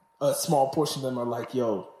a small portion of them are like,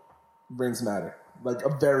 yo, rings matter. Like, a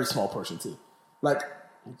very small portion, too. Like,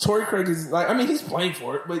 Torrey Craig is, like, I mean, he's playing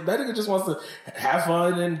for it, but that nigga just wants to have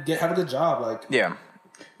fun and have a good job. Like, Yeah.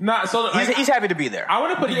 Nah, so like, He's happy to be there. I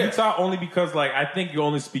want to put Utah only because, like, I think you're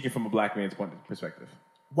only speaking from a black man's perspective.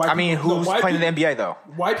 I mean, who's playing in the NBA, though?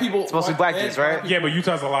 White people. It's mostly black dudes, right? Yeah, but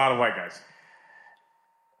Utah's a lot of white guys.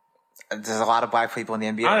 There's a lot of black people in the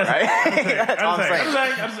NBA, Honestly, right? That's all I'm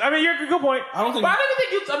saying. I mean, you're a good point. I don't think. But I don't even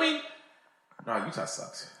think Utah. I mean, No, Utah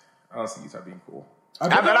sucks. I don't see Utah being cool.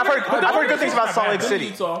 I've heard good things about Salt Lake City.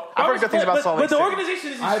 Utah. I've heard good things about Salt Lake But the City.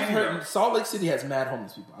 organization is I've shitty, heard though. Salt Lake City has mad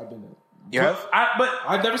homeless people. I've been there. You have? But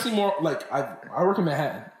I've never seen more. Like, I work in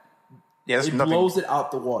Manhattan. Yeah, there's It nothing. blows it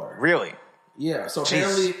out the water. Really? Yeah. So Jeez.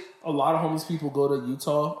 apparently, a lot of homeless people go to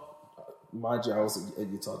Utah. Mind you, I was at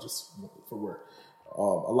Utah just for work. A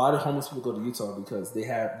lot of homeless people go to Utah because they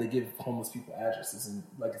give homeless people addresses, and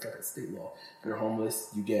like it's like a state law. If you're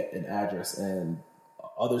homeless, you get an address, and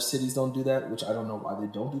other cities don't do that, which I don't know why they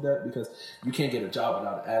don't do that, because you can't get a job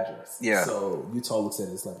without an address. Yeah. So Utah looks at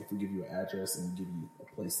it as like, if we give you an address and give you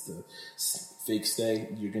a place to fake stay,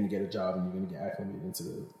 you're going to get a job and you're going to get acclimated into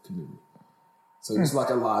the community. So there's like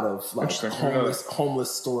a lot of like homeless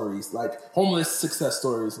stories, like homeless success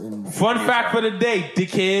stories. fun fact for the day: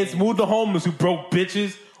 dickheads, move the homeless who broke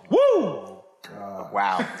bitches. Woo!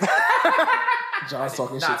 Wow. John's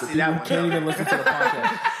talking shit Not to see people that who one. can't even listen to the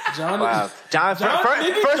podcast. John, Wow. John, first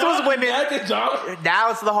it was women. Now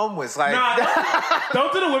it's the homeless. Like, Nah,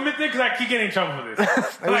 don't do the women thing because I keep getting in trouble for this.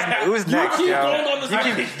 who's next, keep yo? going on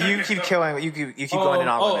this You keep killing. You keep going in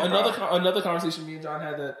on women, bro. another conversation me and John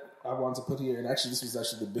had that I wanted to put here, and actually this was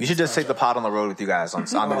actually the biggest. You should just take the pod on the road with you guys on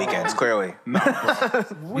the weekends. Clearly,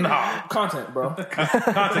 content, bro.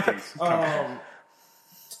 Context.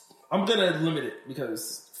 I'm gonna limit it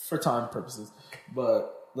because for time purposes,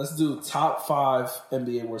 but let's do top 5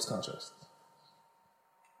 NBA worst contracts.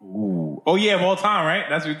 Ooh. Oh yeah, of all time, right?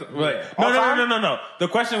 That's what right. No. The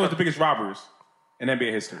question was the biggest robbers in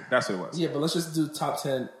NBA history. That's what it was. Yeah, but let's just do top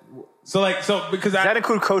 10. So because does that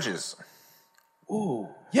include coaches? Ooh.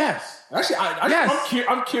 Yes. Actually,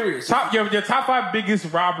 I'm curious. Your top 5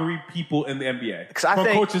 biggest robbery people in the NBA from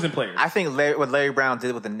coaches and players. I think what Larry Brown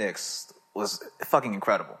did with the Knicks was fucking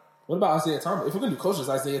incredible. What about Isaiah Thomas? If we're gonna do coaches,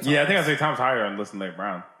 Isaiah Thomas. Yeah, I think Isaiah Thomas higher on list than Larry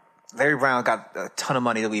Brown. Larry Brown got a ton of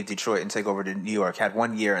money to leave Detroit and take over to New York. Had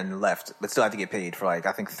 1 year and left, but still had to get paid for I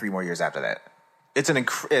think 3 more years after that.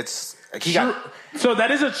 So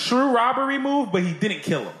that is a true robbery move, but he didn't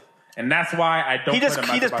kill him, and that's why I don't. He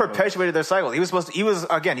just perpetuated their cycle. He was supposed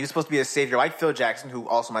to be a savior like Phil Jackson, who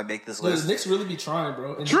also might make this list. The Knicks really be trying,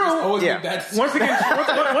 bro. And True. Always Yeah. be bad. once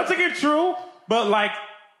again, true. But like,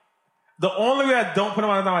 the only way I don't put him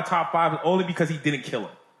on my top 5 is only because he didn't kill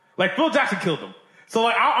him. Like Phil Jackson killed him. So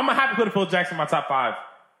like, I'm gonna have to put Phil Jackson in my top 5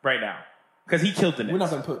 right now because he killed the Knicks. We're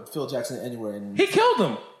not gonna put Phil Jackson anywhere. He killed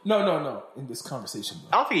him. No. In this conversation,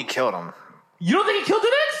 I don't think he killed him. You don't think he killed the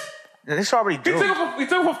Knicks? The Knicks already He do. took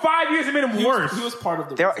him for 5 years and made him worse. He was part of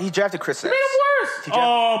the. He drafted Chris. Made him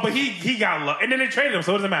worse. But he got luck, and then they traded him.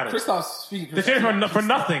 So it doesn't matter. Kristaps speaking. They traded him for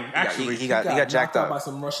nothing. Actually, he got jacked knocked out up. by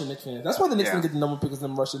some Russian Knicks fans. That's why the Knicks Yeah. didn't get the number because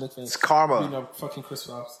them Russian Knicks fans. It's karma. Beating up fucking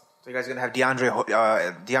Kristaps. So you guys are gonna have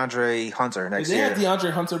DeAndre Hunter next They year. had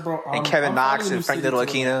DeAndre Hunter, bro. And Kevin Knox finding a and Frank new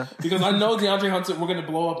city to Ntilikina. live in. Because I know DeAndre Hunter, we're gonna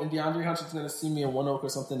blow up, and DeAndre Hunter's gonna see me in One Oak or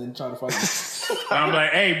something and try to fight me. I'm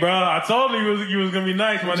like, hey, bro, I told you was gonna be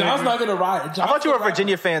nice. My John's nigga. not gonna ride. I thought you were a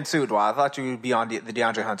Virginia fan too, Dwight. I thought you would be on the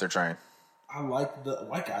DeAndre Hunter train. I like the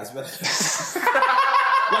white guys better.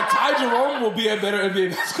 Like Ty Jerome will be a better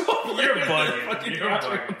NBA basketball player. You're bugging. Fucking You're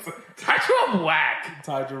DeAndre bugging. Hunter. Ty Jerome whack.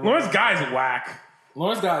 Ty Jerome. Lawrence Guy's whack.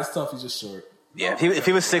 Lawrence Guy is tough. He's just short. Yeah, if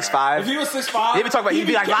he was 6'5", If he was 6'5", They'd be talking about he'd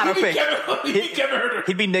be like lotto pick. He'd be Kevin Huerter.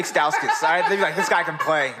 he'd be Nick Stauskas. All right? They'd be like, this guy can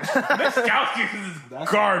play. Skowski is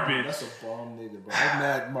garbage. That's a bomb nigga, bro. I'm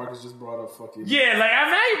mad Marcus just brought up fucking... Yeah, like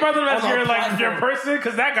I'm mad you brought him as On our your platform. person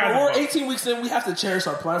because that guy's. But we're a bum. 18 weeks in. We have to cherish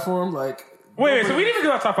our platform. Like, Wait, so we didn't even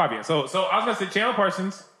do our top 5 yet. So I was gonna say Chandler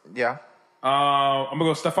Parsons. Yeah. I'm gonna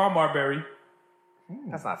go Stephon Marbury.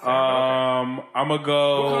 That's not fair. I'm gonna what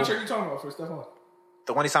go. contract are you talking about for Stephon?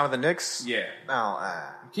 The one he signed with the Knicks? Yeah. No,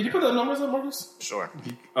 Can you put the numbers up, Marcus? sure.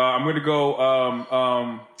 I'm gonna go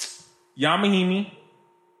Yamahimi,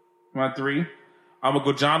 my 3. I'm gonna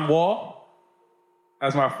go John Wall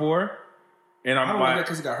as my 4, and I I'm don't like that my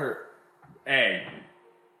because he got hurt. hey,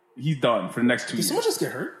 he's done for the next 2 Did years. someone just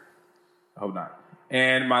get hurt? I hope not.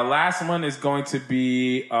 And my last one is going to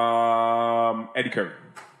be Eddie Curry.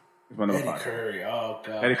 Is my number 5. Curry. Oh,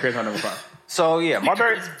 God. Eddie Curry's my number 5. So yeah,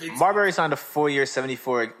 It's big. Marbury signed a 4-year,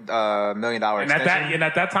 $74 million extension.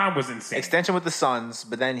 at that time was insane. Extension with the Suns,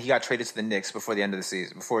 but then he got traded to the Knicks before the end of the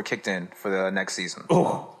season, before it kicked in for the next season.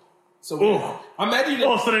 Oh, So I'm mad you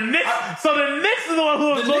didn't. so the Knicks is the one who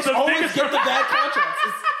The was Knicks the always biggest. get the bad contracts.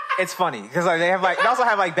 It's funny because like they also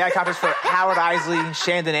have like bad contracts for Howard Isley,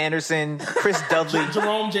 Shandon Anderson, Chris Dudley,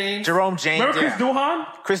 Jerome James. Remember Chris Duhon?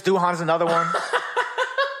 Chris Duhan's another one.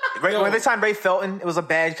 When they signed Ray Felton, it was a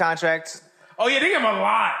bad contract. Oh yeah, they give him a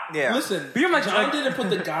lot. Yeah. Listen, But you're like- John didn't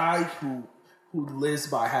put the guy who lives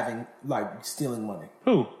by having stealing money.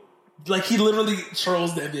 Who? Like he literally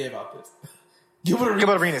trolls the NBA about this. Gilbert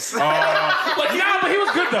Gilbert Arenas. Arenas. Like, No, but he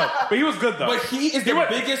was good though. But he is the was-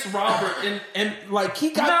 biggest robber, and like he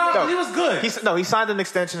got No, he was good. He signed an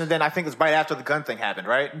extension, and then I think it was right after the gun thing happened,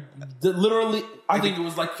 right? literally. I think it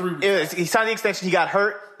was like 3 weeks. He signed the extension, he got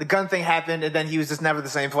hurt, the gun thing happened, and then he was just never the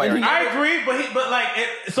same player. I agree, but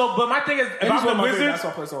my thing is, if And he's I'm one the of my favorite Wizards,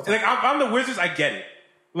 basketball players of all time. like I'm the Wizards, I get it.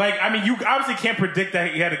 Like I mean, you obviously can't predict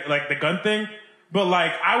that he had like the gun thing, but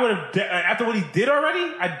like I would have after what he did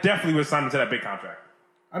already, I definitely would have signed him to that big contract.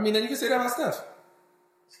 I mean, then you can say that about Steph.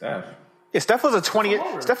 Steph. Yeah, Steph was a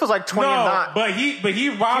 20. Steph was like 20 and No, 9. but he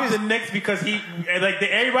robbed the Knicks because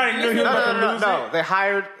everybody knew he was about to lose No. it. They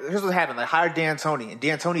hired. Here's what happened. They hired D'Antoni, and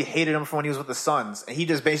D'Antoni hated him from when he was with the Suns, and he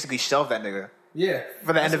just basically shelved that nigga Yeah.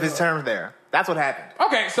 for the end of his term there. That's what happened.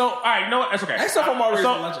 Okay, so all right, you know what? That's okay. And Stephon Marbury is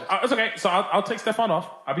so, a legend. It's okay. So I'll take Stephon off.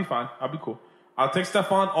 I'll be fine. I'll be cool. I'll take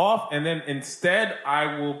Stephon off, and then instead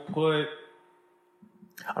I will put.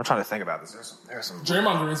 I'm trying to think about this. There's some.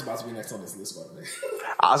 Draymond Green's about to be next on this list, by the way.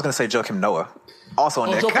 I was gonna say Joakim Noah, also a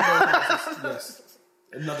Knick. Joe Camaro, yes.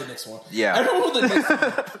 Another next one. Yeah. Everyone with the next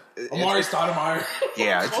one. Amari Stoudemire.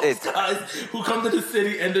 Yeah, it's- Those guys who come to the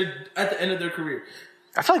city and they're at the end of their career.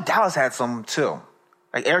 I feel like Dallas had some too,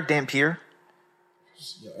 like Eric Dampier.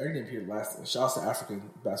 Yo, Eric Dampier lasted. Shouts to African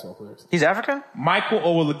basketball players. He's African. Michael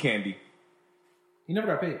Olowokandi. He never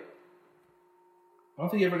got paid. I don't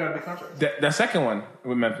think he ever got a big contract. That second one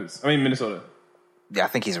with Minnesota. Yeah, I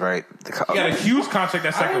think he's right. He got a huge contract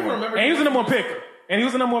that I don't second even one, remember and he was the number one the- pick. And he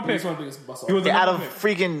was the number one pick. He's one of the biggest bust He was the Out number of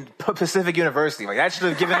one pick. freaking Pacific University, like that should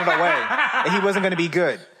have given it away. And he wasn't going to be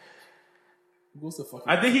good. What's the fucking?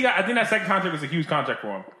 I think that second contract was a huge contract for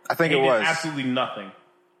him. I think He it did was. absolutely nothing.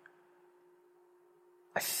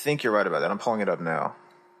 I think you're right about that. I'm pulling it up now.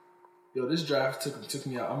 Yo, this draft took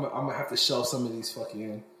me out. I'm gonna have to shelve some of these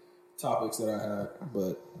fucking topics that I had,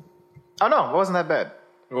 but Oh no, it wasn't that bad.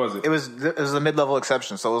 What was it? It was a mid-level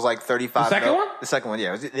exception, so it was like 35. The second one? The second one,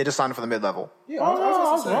 yeah. They just signed him for the mid-level. yeah, Oh, no, I was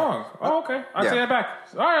supposed to say. wrong. Oh, okay. I'll Yeah. take that back.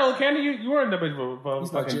 All right, old Candy, you were in the bitch for He's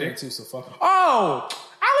fucking Nigerian dick. too, so fuck him. Oh,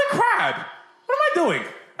 Alan Crabb. What am I doing?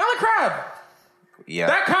 Alan Crabb. Yeah.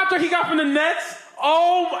 That contract he got from the Nets.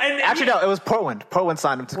 Oh, and Actually, no, it was Portland. Portland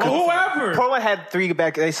signed him to. Well, whoever. Portland had 3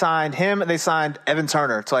 back. They signed him and they signed Evan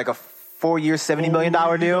Turner to like a 4-year, $70 million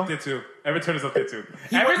He's deal. up there too. Evan Turner's up there too.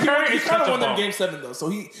 He Evan Turner kind is of such a won them bum. game 7 though, so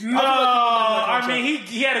he. No, I mean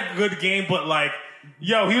he had a good game, but like,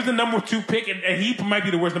 yo, he was the number 2 pick, and he might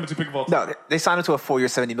be the worst number 2 pick of all time. No, they signed him to a 4-year,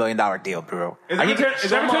 $70 million deal, bro. Is Evan Turner?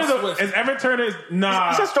 Stromae Is Evan Turner?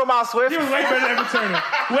 Nah. You said Stromae Swift? He was way better than Evan Turner.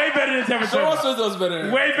 Way better than Evan So Turner. also those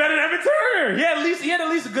better. Way better than Evan Turner. He had at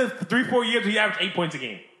least a good 3-4 years where he averaged 8 points a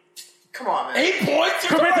game. Come on, man. 8 points.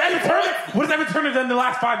 Compared to Evan Turner, what has Evan Turner done in the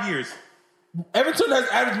last 5 years? Evan Turner has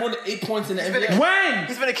averaged more than 8 points in the NBA. When?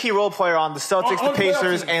 He's been a key role player on the Celtics, On the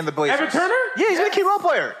Pacers, playoff teams. and the Blazers. Evan Turner? Yeah, he's been a key role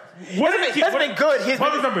player. What He hasn't been good. He's Pull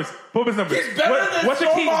up been, his numbers. Pull up his numbers. He's better than What's the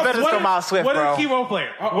key? Stromae. Better than Stromae Swift, what bro. is a key role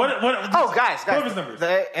player? Oh, guys. Pull up his numbers.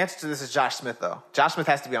 The answer to this is Josh Smith, though. Josh Smith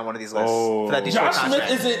has to be on one of these lists Oh. for that Detroit Josh contract.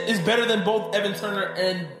 Smith is better than both Evan Turner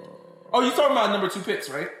and. Oh, you're talking about number 2 picks,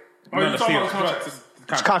 right? Or you're talking about contracts?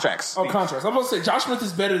 Contracts. Oh, contracts. I'm going to say Josh Smith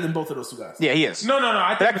is better than both of those 2 guys. Yeah, he is. No.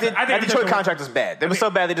 I But think that Detroit contract was bad. They were so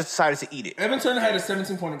bad they just decided to eat it. Evan Turner had a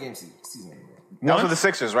 17-point-a-game season. That was for the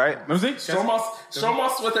Sixers, right? Let me see. Stromae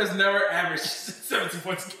Swift has never averaged 17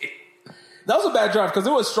 points a game. That was a bad draft because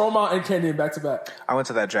it was Stromae and Kenyon back to back. I went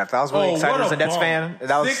to that draft. I was really excited as a Nets fan.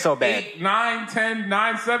 That was 6, so bad. 8, 9, 10,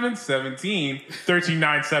 9, 7, 17, 13,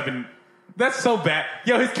 9, 7. That's so bad.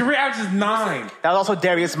 Yo, his career average is 9. That was also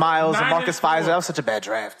Darius Miles and 9 Marcus and 4. Pfizer. That was such a bad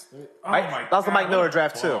draft. Oh my God. That was the Mike Miller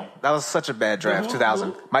draft, too. That was such a bad draft,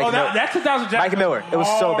 2000. Mike Miller. That's 2000 Jeffries. Mike Miller. It was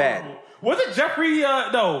so bad. Was it Jeffrey?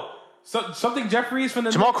 No. Something Jeffries from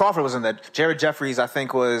the Jamal Crawford was in that. Jared Jeffries, I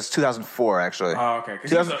think, was 2004, actually. Oh, okay. 'Cause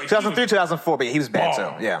he was- 2003, 2004, but yeah, he was bad,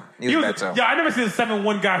 Ball. too. Yeah, he was bad, too. Yeah, I never seen a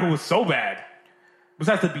 7-1 guy who was so bad.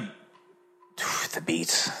 Besides the beat. The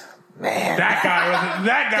beats. Man. That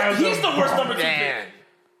guy was He's the worst number 2 pick. Man.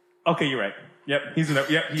 Okay, you're right. Yep, he's in the.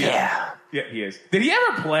 Yep, he is. Yeah. Yeah, he is. Did he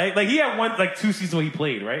ever play? Like, he had 2 seasons where he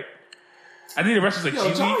played, right? I think the rest was like Yo, G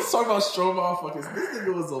League. John's talking about Stroman. Fuckers. This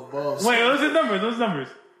nigga was above. Wait, what's his numbers?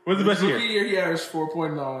 What's the best year? Rookie year, he averaged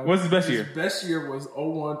 4.9. What's his best year? His best year was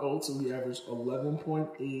 01-02. He averaged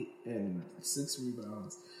 11.8 and 6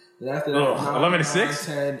 rebounds. Then after that, 11 and 6?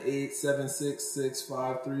 10, 8, 7, 6, 6,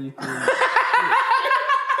 5, 3, 3.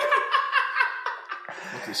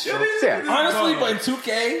 Yeah. Honestly, but in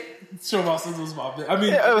 2K, Stroman Sims was my best. I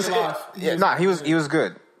mean, Yeah, it was, live. he was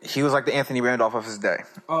good. He was like the Anthony Randolph of his day.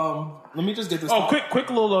 Let me just get this. Oh, quick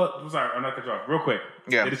little. Sorry, I'm not gonna real quick.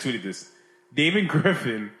 Yeah. They just tweeted this. David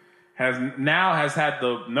Griffin has had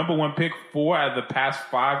the number 1 pick 4 out of the past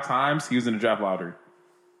 5 times he was in the draft lottery.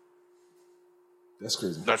 That's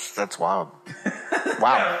crazy. That's wild.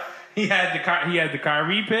 Wow. He had the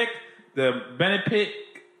Kyrie pick, the Bennett pick,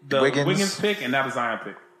 the Wiggins pick, and now the Zion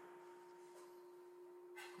pick.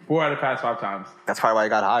 4 out of the past 5 times. That's probably why he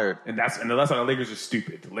got hired. And that's why the Lakers are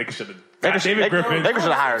stupid. The Lakers should have. David Griffin. Lakers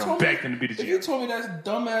should have hired him. Begged him to be the If you GM. told me that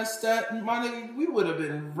dumbass stat, my nigga, we would have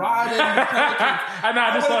been riding the Pelicans.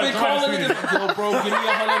 I just would saw have been calling niggas, yo, bro, give me $100.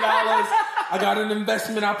 I got an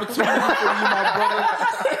investment opportunity for you, my brother.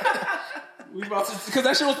 We about to, because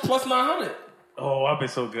that shit was plus 900. Oh, I've been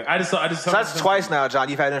so good. I just saw. So that's twice now, John.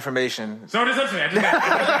 You've had information. So this is me.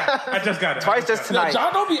 I just got it. Twice just No, tonight.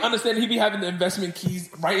 John don't be understanding. He be having the investment keys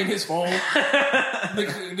right in his phone. we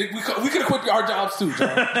could have quit our jobs too,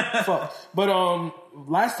 John. Fuck. But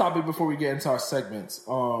last topic before we get into our segments. Actually,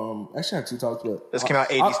 I have 2 topics, but This came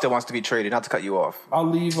out. AD still wants to be traded. Not to cut you off. I'll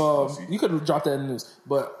leave. You could drop that in the news,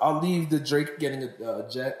 but I'll leave the Drake getting a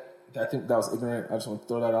jet. I think that was ignorant. I just want to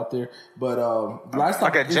throw that out there. But last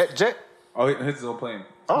topic, Like a jet. Oh, his is all plane.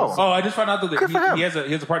 Oh. I just found out that Good for him. he has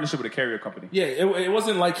a partnership with a carrier company. Yeah, it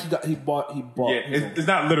wasn't like he bought. Yeah, it's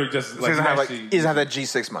not literally just He like, doesn't have actually, he doesn't have that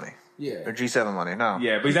G6 money Yeah, or G7 money. No.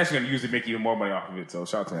 yeah, but he's actually going to use it, make even more money off of it. So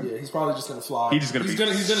shout out to him. yeah. He's probably just gonna fly. He's just gonna he's be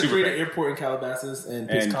gonna super create an big. airport in Calabasas and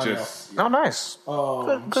piss And Kanye just Oh, nice.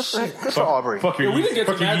 off. Good for Aubrey. fuck your Yeah, we didn't get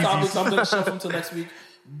to fuck your that Yeezys. topic, so I'm gonna shelf him until next week.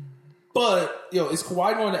 But yo, is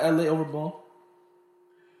Kawhi going to LA overblown?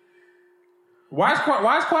 Why is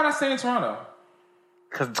Kawhi not staying in Toronto?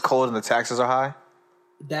 Because it's cold and the taxes are high.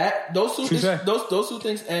 Those two Touché. those 2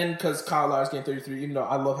 things, and because Kyle Lowry's getting 33, even though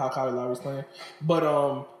I love how Kyle Lowry's playing. But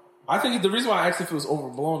I think the reason why I asked if it was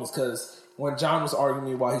overblown is because when John was arguing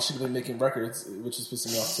me why he should have been making records, which is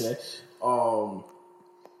pissing me off today,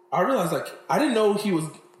 I realized like I didn't know he was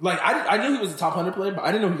like I knew he was a top 100 player, but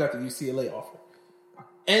I didn't know he got the UCLA offer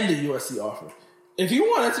and the USC offer. If you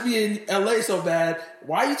wanted to be in LA so bad,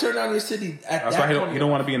 why you turn down your city at That's that why point? he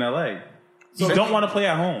don't want to be in LA. So He don't want to play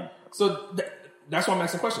at home. So that's why I'm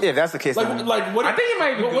asking questions. Yeah, if that's the case. then- Like what? I think it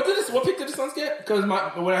might be What pick did the Suns get? Because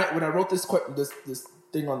when I wrote this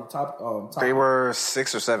thing on the top, they were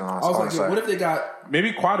 6 or 7 on I was like, the yo, side. what if they got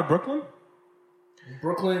Maybe Kawhi to Brooklyn.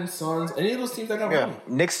 Brooklyn Suns, any of those teams that got Yeah, money?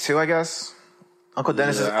 Knicks too, I guess. Uncle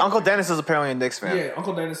Dennis is apparently a Knicks fan. Yeah,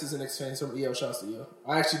 Uncle Dennis is a Knicks fan. So shouts to you.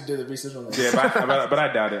 I actually did the research on that. Yeah, but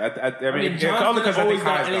I doubt it. I mean, John's only because I always think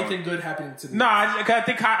got Kai's going. anything good happening to me. No, I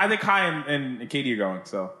think Kai and KD are going.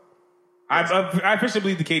 So I officially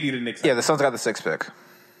believe the KD to the Knicks. Yeah, the Suns got the 6th pick.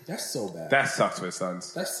 That's so bad. That sucks for the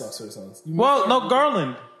Suns. That sucks for the Suns. Well, no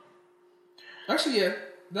Garland. Actually, yeah.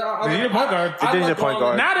 They need a point guard. They did need a point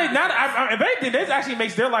guard. If anything, this actually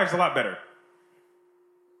makes their lives a lot better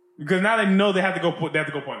because now they know they have to go point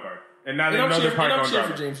guard, and now they I'm know they're cheering- probably and I'm going cheering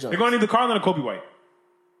guard. for James Jones. They're going to need the Garland or Kobe White.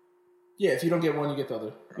 Yeah, if you don't get one, you get the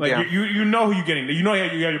other. Like Yeah. you know who you're getting. You know you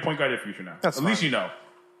have your point guard in the future now. That's At least you know.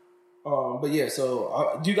 But yeah,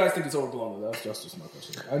 so do you guys think it's overblown? That's just my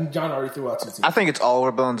question. And John already threw out 2 teams. I think it's all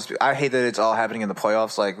overblown. I hate that it's all happening in the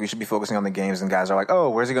playoffs. Like, we should be focusing on the games, and guys are like, oh,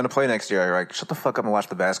 where's he going to play next year? You're like, shut the fuck up and watch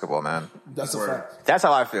the basketball, man. That's a fact. That's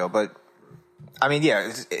how I feel. But, I mean,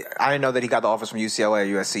 yeah, I didn't know that he got the offers from UCLA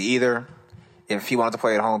or USC either. If he wanted to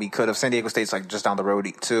play at home, he could have. San Diego State's like just down the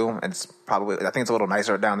road too, and it's probably, I think it's a little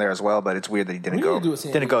nicer down there as well. But it's weird that he didn't We go. need to do a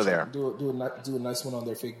San Didn't Diego go there. trip. Do a nice one on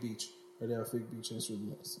their fake beach. Or they have a fake beach and it's really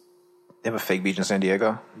nice. They have a fake beach in San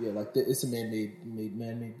Diego. Yeah, like it's a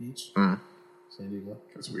man-made beach. Mm. San Diego.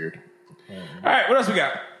 That's weird. All right, what else we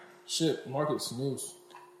got? Shit, Marcus news.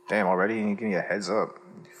 Damn, already? You give me a heads up,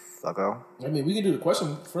 fucko. I mean, we can do the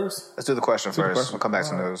question first. Let's do the question first. question. We'll come back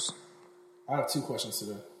to news. I have 2 questions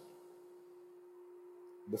today.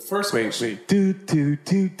 The first Wait. question. Do.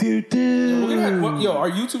 We're gonna have,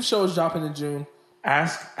 our YouTube show is dropping in June.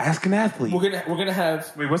 Ask an athlete. We're gonna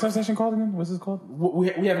have. Wait, what's our session called again? What's this called? We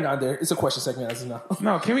haven't gotten there. It's a question segment as of now.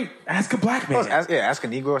 No, can we ask a black man? Ask a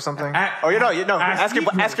Negro or something. Ask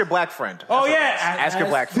Ask your black friend. Oh yeah, Ask your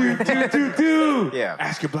black friend. do. Yeah.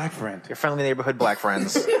 Ask your black friend. Your friendly neighborhood black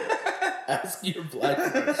friends. Ask your black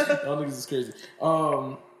friend. Y'all niggas is crazy.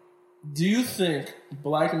 Do you think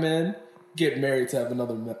black men get married to have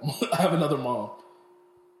another mom?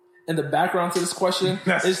 And the background to this question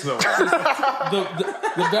the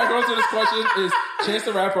background to this question is Chance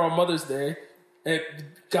the Rapper on Mother's Day and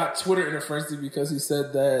got Twitter in a frenzy because he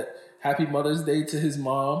said that Happy Mother's Day to his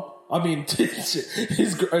mom. I mean, to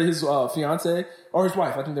his fiance or his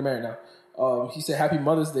wife. I think they're married now. He said Happy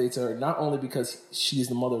Mother's Day to her, not only because she is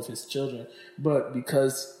the mother of his children, but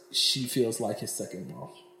because she feels like his second mom.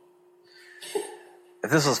 If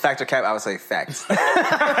this was fact or cap, I would say facts. Do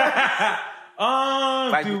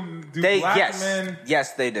black men?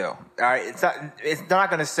 Yes, they do. All right, they're not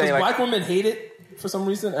going to say Does like black women hate it for some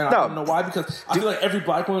reason, and I don't know why. Because I feel like every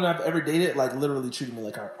black woman I've ever dated, like literally treated me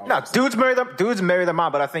like dudes marry their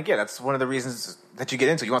mom, but I think that's one of the reasons that you get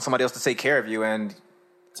into. You want somebody else to take care of you and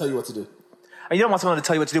tell you what to do. You don't want someone to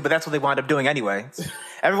tell you what to do, but that's what they wind up doing anyway.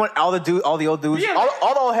 Everyone, all the old dudes, all the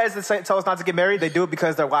old heads that tell us not to get married, they do it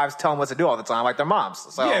because their wives tell them what to do all the time, like their moms.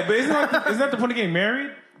 So. Yeah, but isn't that the point of getting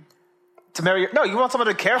married? To marry, no, you want someone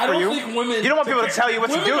to care for you. You don't want people to tell you what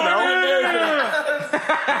to do, though. I'm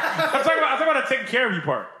talking about the taking care of you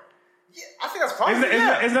part. Yeah, I think that's fine.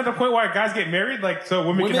 Isn't that the point why guys get married? Like, so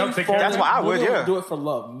women can help take care of you? That's why I would, yeah. Do it for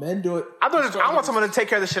love. Men do it. I want someone to take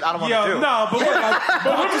care of the shit I don't want to do. No,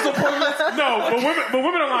 but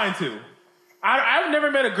women are lying too. I've never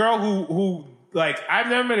met a girl who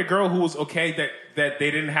was okay that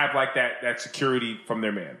they didn't have like that security from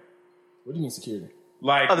their man. What do you mean security?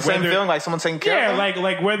 Like the same feeling, like someone taking care of them?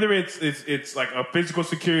 like whether it's like a physical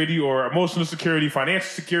security or emotional security, financial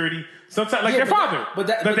security. Sometimes, like their father,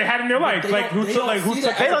 that they had in their life, like who took.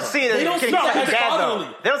 They don't see it. They don't see it as fatherly.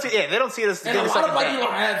 They don't see. Yeah, they don't see it as. And a lot of black people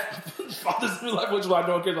don't have fathers in their life, which is why I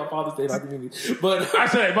don't care about Father's Day in our community. But I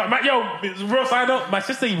said, real side note, my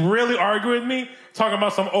sister really argued with me talking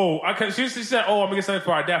about some. She said, I'm gonna get something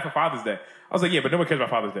for our dad for Father's Day. I was like, yeah, but no one cares about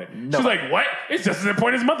Father's Day. No. She's like, what? It's just as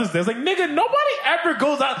important as Mother's Day. I was like, nigga, nobody ever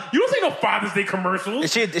goes out. You don't see no Father's Day commercials.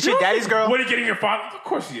 Is she daddy's girl? What are you getting your father? Of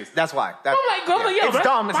course she is. That's why. It's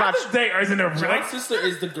dumb. It's Father's not. Day isn't there? My sister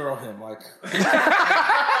is the girl him. Like, like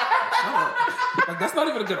that's not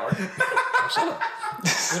even a good argument. Shut up.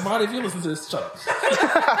 And Marty, if you listen to this, shut up.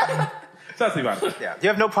 Yeah, you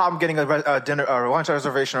have no problem getting a dinner or lunch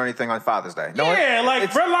reservation or anything on Father's Day. No Red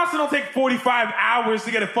Lobster don't take 45 hours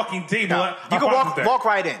to get a fucking table. No. You can walk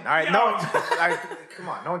right in. All right, come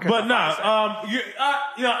on, no one cares. But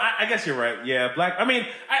I guess you're right. Yeah, black. I mean,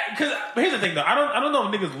 because here's the thing though. I don't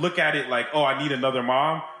know if niggas look at it like, I need another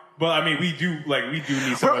mom. But I mean, we do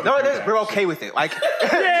need someone. We're okay with it. Like, we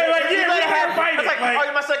gotta fight it. Like,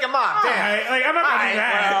 you're my second mom. Damn. Like, I'm not gonna be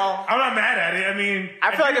mad. I'm not mad at it. I mean,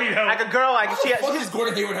 I feel like a girl, like she does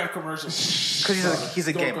Gordon Hayward have commercials? Because he's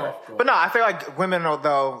a gamer. But no, I feel like women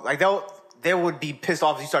though, like they would be pissed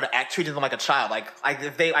off if you started treating them like a child, like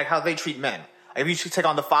if they how they treat men. Like if you should take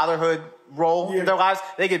on the fatherhood role in their lives,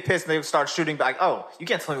 they get pissed and they start shooting back. Oh, you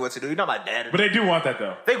can't tell me what to do. You're not my dad. But they do want that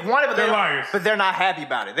though. They want it, but they're liars. But they're not happy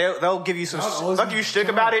about it. They'll give you some. They'll give you shtick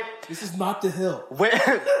about it. This is not the hill. Women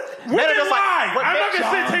lie. I'm not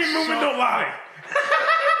gonna say women don't lie.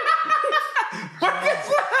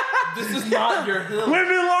 This is not your hill.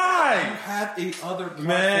 Women lie. You have a other platform.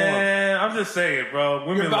 Man, I'm just saying, bro.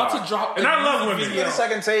 Women about lie. To drop and I love women. The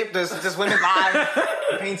second tape, does women lie?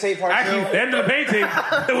 The pain tape part Actually, the end of the pain tape,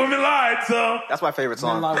 the women lied. So that's my favorite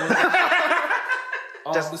song.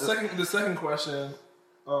 The second question: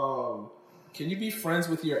 can you be friends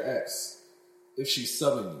with your ex if she's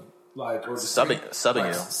subbing you? Like, or subbing you,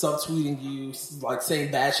 subtweeting you, like saying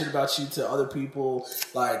bad shit about you to other people,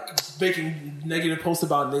 like making negative posts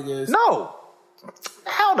about niggas. No,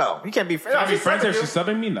 hell no, you can't be friends. I'll be friends if she's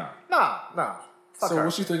subbing me. Nah. So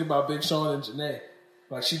what you think about Big Sean and Janae?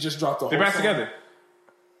 Like she just dropped the whole. They're back together.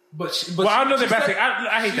 But I know they're back together.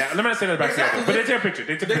 I hate that. Let me not say they're back together. But they took a picture.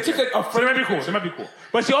 They took a picture. So they might be cool. They might be cool.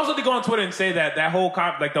 But she also did go on Twitter and say that whole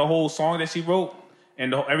the whole song that she wrote.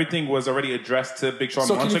 And everything was already addressed to Big Sean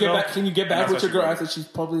months ago. Can you get back with your girl after she's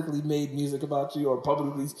publicly made music about you or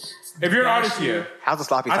publicly? If you're an artist, yeah. How's the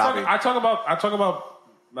sloppy toppy? I talk about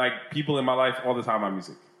like people in my life all the time on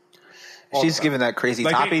music. She's giving that crazy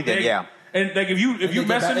toppy, then yeah. And like if you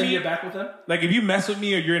mess with me, you're back with them. Like if you mess with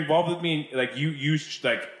me or you're involved with me, like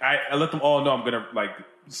I let them all know I'm gonna like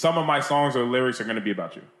some of my songs or lyrics are gonna be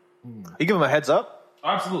about you. You give them a heads up.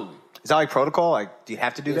 Absolutely. Is that like protocol? Like, do you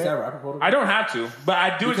have to do that? Is that rapper protocol? I don't have to, but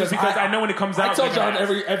I do it just because I know when it comes out. I tell John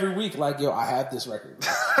every week, like, yo, I have this record.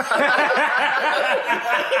 I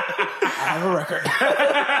have a record.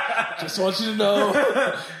 Just want you to know.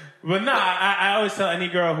 But nah, I always tell any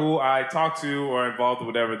girl who I talk to or involved with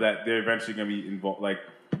whatever that they're eventually gonna be involved, like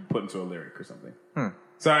put into a lyric or something.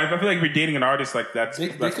 So I feel like if you're dating an artist, like that's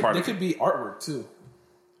part They of it. could be artwork too.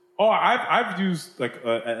 Oh, I've used like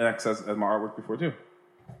an X as my artwork before too.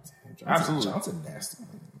 Absolutely. Johnson nasty.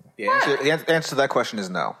 The answer to that question is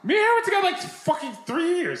no. Me and her were together like fucking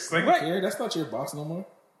 3 years. Like what? Yeah, that's not your box no more.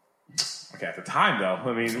 Okay, at the time though.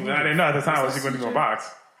 I mean, I didn't know at the time I was going to go a box.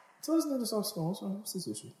 So isn't that soft stone? What's this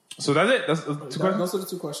issue? So that's it. That's 2 questions. Those are the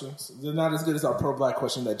 2 questions. They're not as good as our pro-black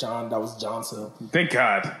question that was John said. Thank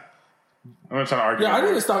God. I'm not trying to argue. Yeah, I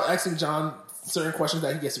need to start asking John certain questions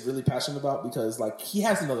that he gets really passionate about because, like, he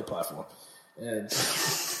has another platform. And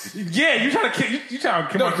yeah, you trying to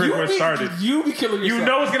kill my career where it started. You be killing yourself. You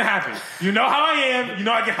know what's gonna happen. You know how I am. You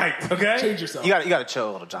know I get hyped. Okay, Change yourself. You got to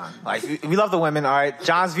chill a little, John. Like we love the women, all right.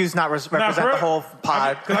 John's views not represent the whole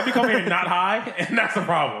pod. Because I be coming here not high, and that's the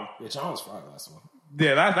problem. Yeah, John was fried last one.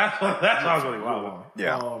 Yeah, that's what I was really wild.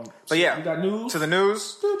 Yeah, but yeah, we got news. to the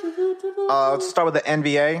news. Let's start with the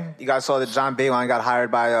NBA. You guys saw that John Boehly got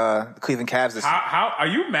hired by the Cleveland Cavs this year. How are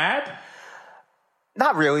you mad?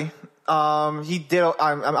 Not really. He did.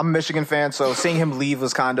 I'm a Michigan fan, so seeing him leave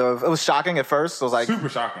was it was shocking at first. It was like Super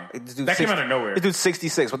shocking. Dude, That came out of nowhere. This dude's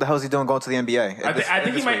 66. What the hell is he doing going to the NBA? I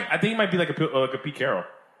think he might be like a Pete Carroll.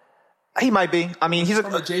 He might be. I mean, he's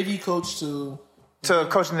From a JV coach to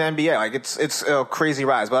coaching the NBA. Like it's a crazy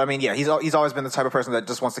rise. But I mean, yeah, he's always been the type of person that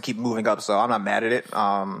just wants to keep moving up. So I'm not mad at it.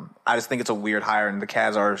 I just think it's a weird hire, and the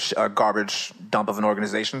Cavs are a garbage dump of an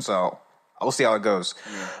organization. So we'll see how it goes.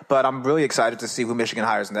 Yeah. But I'm really excited to see who Michigan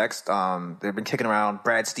hires next. They've been kicking around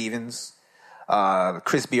Brad Stevens,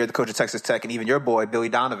 Chris Beard, the coach of Texas Tech, and even your boy Billy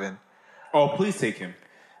Donovan. Oh, please take him.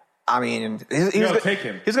 I mean, take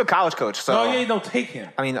him. He's a good college coach. So take him.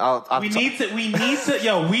 I mean,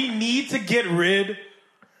 we need to get rid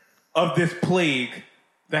of this plague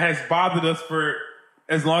that has bothered us for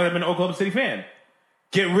as long as I've been an Oklahoma City fan.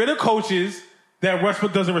 Get rid of coaches that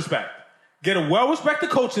Westbrook doesn't respect. Get a well-respected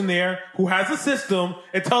coach in there who has a system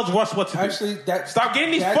and tells Russ what to do. Actually, stop getting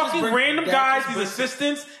these fucking random guys, these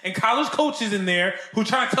assistants and college coaches in there who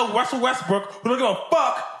trying to tell Russell Westbrook who don't give a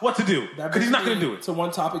fuck what to do because he's not going to do it. So one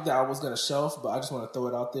topic that I was going to shelf, but I just want to throw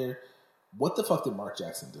it out there. What the fuck did Mark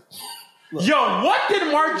Jackson do? Look. Yo, what did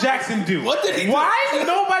Mark Jackson do? What did he do? Why is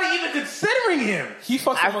nobody even considering him? He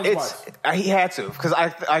fucked someone's wife. He had to because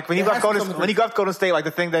when he left Golden State, like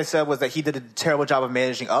the thing they said was that he did a terrible job of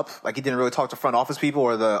managing up. Like he didn't really talk to front office people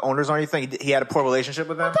or the owners or anything. He had a poor relationship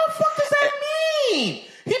with them. What the fuck does that mean?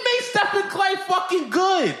 He made Stephen Clay fucking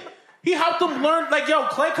good. He helped him learn. Like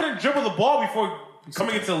Clay couldn't dribble the ball before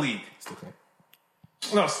coming into the league.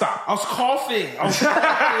 No, stop. I was coughing.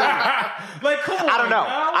 Like, come on. I don't know.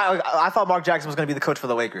 I thought Mark Jackson was going to be the coach for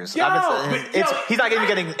the Lakers. He's not even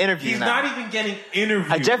getting interviews now. He's not even getting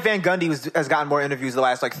interviews. Jeff Van Gundy has gotten more interviews the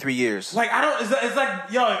last 3 years. Like, I don't. It's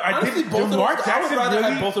like, honestly, did Mark Jackson really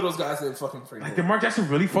have both of those guys in fucking free? Like, did Mark Jackson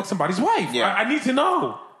really fuck somebody's wife? Yeah. I need to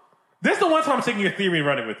know. This is the one time I'm taking your theory and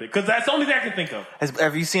running with it because that's the only thing I can think of.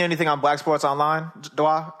 Have you seen anything on Black Sports Online,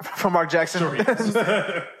 Dwa, from Mark Jackson?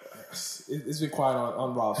 Sure. It's been quiet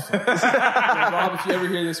on Rob's phone. Rob, if you ever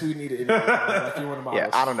hear this, we need it. Like you're one of my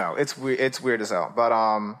hosts. I don't know. It's weird as hell. But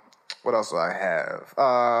what else do I have?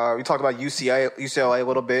 We talked about UCLA a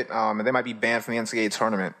little bit, and they might be banned from the NCAA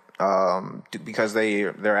tournament because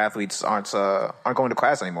their athletes aren't going to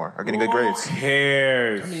class anymore or getting good grades. Who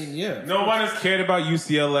cares? I mean, yeah. No one has cared about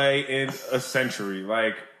UCLA in a century.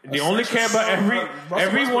 Like they only care about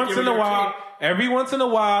every once in a while. Every once in a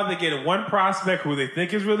while, they get one prospect who they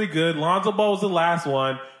think is really good. Lonzo Ball was the last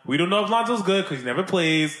one. We don't know if Lonzo's good because he never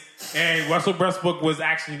plays. And Russell Westbrook was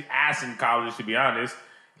actually ass in college, to be honest.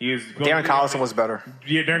 Darren Collison was better.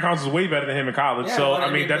 Yeah, Darren Collison was way better than him in college. Yeah, so,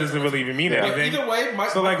 I mean, that doesn't really even mean anything. Either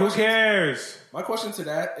way, who cares? My question to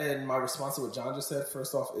that and my response to what John just said,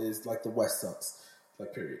 first off, is like the West sucks.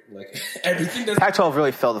 Like, period. Like, everything does. Pac-12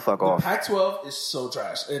 really fell the fuck off. Pac-12 is so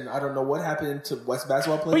trash. And I don't know what happened to West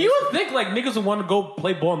basketball players. But you would think, like, niggas would want to go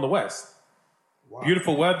play ball in the West. Wow.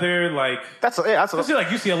 Beautiful weather, like... Especially like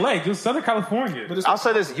UCLA, dude, Southern California. I'll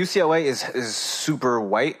say this, UCLA is super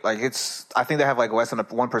white. Like, I think they have, like, less than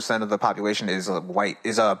 1% of the population is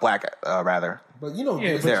black, rather. But you know,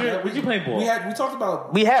 would you play ball? We talked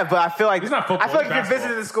about. We have, but I feel like it's not football, if you're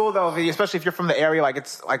visiting the school though, especially if you're from the area, like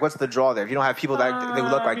it's like what's the draw there? If you don't have people that they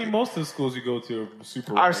look like. I mean, most of the schools you go to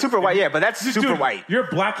are super white. Yeah, but that's super white. You're a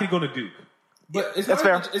black kid going to Duke. But that's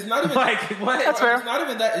fair. It's not even like what? That's fair. It's not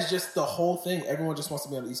even that. It's just the whole thing. Everyone just wants to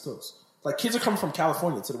be on the East Coast. Like kids are coming from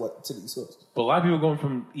California to the East Coast. But a lot of people going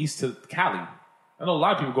from East to Cali. I know a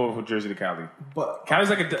lot of people go from Jersey to Cali. But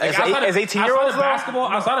Cali's like as 18-year-olds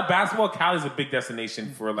outside of basketball, Cali's a big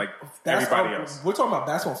destination for like everybody else. We're talking about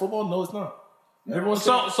basketball and football? No, it's not.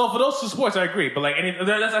 So for those two sports, I agree. But like,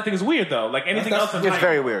 that's I think it's weird though. Like anything else in life, it's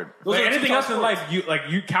very weird. Like anything else in life,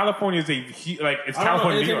 California is it's I don't know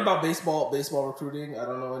California, anything New York. about baseball recruiting. I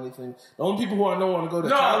don't know anything. The only people who I know want to go to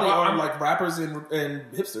Cali are like rappers and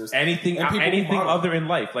hipsters. Anything other in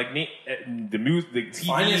life, like the music, the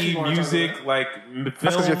TV, music, like film.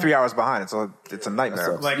 That's because you're 3 hours behind. So it's a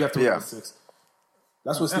nightmare. Like you have to wake up at 6.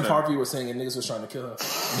 That's what Steve Harvey was saying, and niggas was trying to kill him.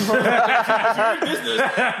 If you're in business,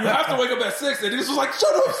 you have to wake up at 6, and niggas was like,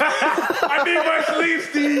 "Shut up, Steve. I need my sleep,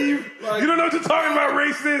 Steve. You don't know what you're talking about,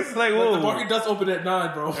 racist." Like, whoa. The market does open at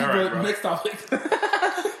 9, bro. But next topic.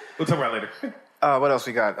 We'll talk about it later. What else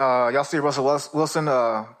we got? Y'all see Russell Wilson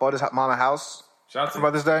bought his mama house for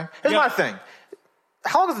Mother's Day? Here's my thing.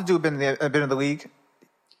 How long has the dude been in the league?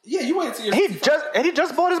 Yeah, you wait till he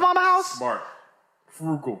just bought his mama house? Smart.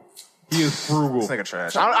 Frugal. He is frugal. This nigga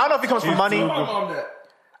trash. I don't know if he comes from money.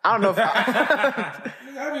 I don't know if I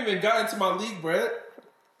haven't even gotten to my league, Brett.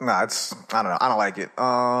 Nah, I don't know. I don't like it.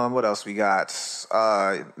 What else we got?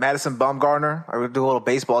 Madison Bumgarner. I will do a little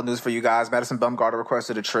baseball news for you guys. Madison Bumgarner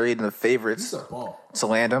requested a trade in the favorites to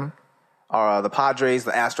land him. The Padres,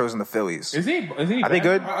 the Astros, and the Phillies. Is he? Are they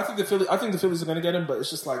good? I think the Phillies are going to get him, but it's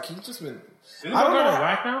just like he's just been. Is Bumgarner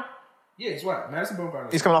whack now? Yeah, he's whack. Madison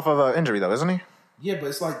Bumgarner. He's coming off of an injury though, isn't he? Yeah, but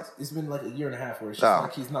it's been like a year and a half where it's just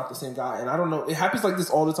like he's not the same guy. And I don't know. It happens like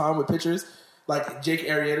this all the time with pitchers. Like Jake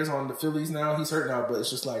Arrieta's on the Phillies now. He's hurt now, but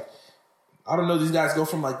it's just like, I don't know. These guys go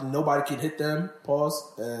from like nobody can hit them,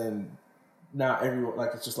 and now everyone,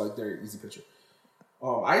 like it's just like they're an easy pitcher.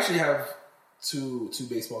 I actually have two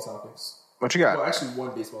baseball topics. What you got? Well, actually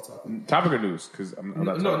one baseball topic. Topic or news? Because I'm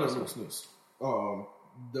not news.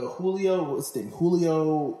 The Julio, what's his name?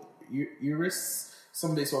 Julio Urias.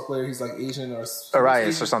 Some baseball player, he's like Asian or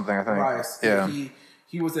Arias or something, I think. Arias. Yeah.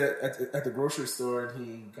 He was at the grocery store and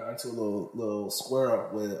he got into a little square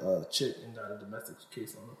up with a chick and got a domestic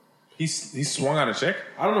case on him. He swung on a chick?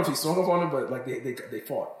 I don't know if he swung up on him, but like they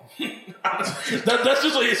fought. That's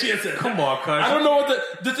just what she had said. Come on, cuz. I don't know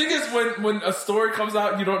what the thing is when a story comes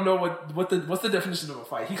out, you don't know what's the definition of a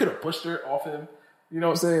fight. He could have pushed her off him, you know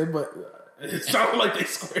what I'm saying? But it sounded like they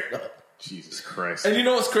squared up. Jesus Christ. And you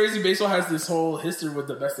know what's crazy? Baseball has this whole history with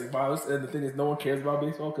domestic violence, and the thing is, no one cares about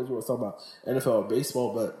baseball because we were talking about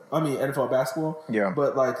NFL basketball. Yeah.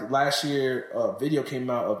 But like last year, a video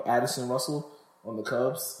came out of Addison Russell on the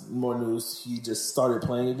Cubs. More news. He just started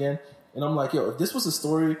playing again, and I'm like, yo, if this was a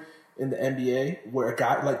story in the NBA where a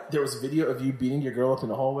guy like there was a video of you beating your girl up in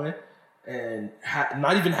the hallway, and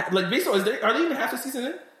not even like baseball are they even half the season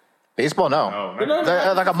in? Baseball, no.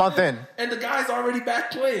 They're like a month in. And the guy's already back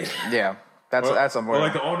playing. Yeah. That's somewhere. Or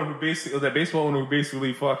like the owner that baseball owner who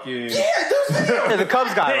basically fucking... Yeah, the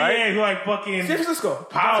Cubs guy, right? Yeah, who like fucking... San Francisco.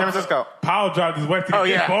 Powell dropped his wife to get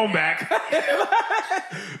his phone back.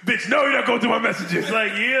 Bitch, no, you're not going through my messages.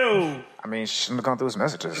 Like, you. I mean, she shouldn't have gone through his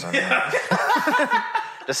messages.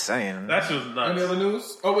 Just saying. That's just nuts. Any other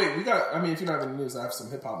news? Oh, wait, we got... I mean, if you're not in the news, I have some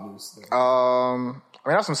hip-hop news.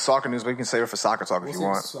 I have some soccer news, but you can save it for soccer talk if you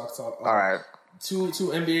want. Soccer talk. All right. Two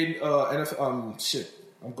NBA, NFL, shit.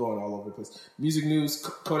 I'm going all over the place. Music news,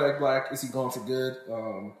 Kodak Black, is he going for good? I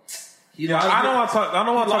don't want to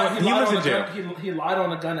talk. He lives in jail. He lied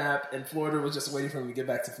on a gun app, and Florida was just waiting for him to get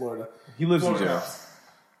back to Florida. He lives in jail.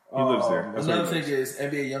 He lives there. That's another thing is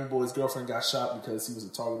NBA YoungBoy's girlfriend got shot because he was a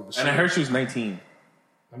target of a shooter. And I heard she was 19.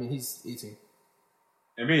 I mean, he's 18.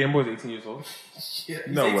 NBA YoungBoy's 18 years old? Yeah,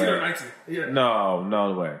 he's no 18 way. or 19. Yeah.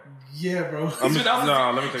 No way. Yeah, bro. Let me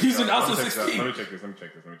check He's been out since 16. Let me check this.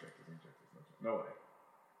 No way.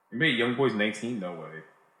 NBA YoungBoy's 19? No way.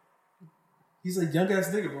 He's a young ass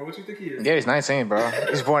nigga, bro. What you think he is? Yeah, he's 19, bro.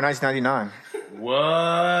 He was born in 1999.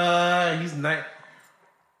 What? He's not.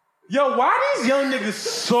 Yo, why these young niggas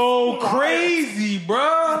so crazy,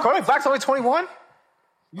 bro? Kodak Black's only 21?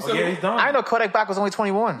 He's done. I know Kodak Black was only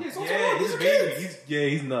 21. Yeah, he's baby.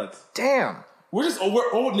 He's nuts. Damn. We're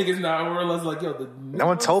old niggas now, and we're like, yo, no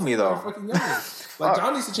one told me though. Fucking young like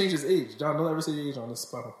John needs to change his age. John, don't ever say your age on this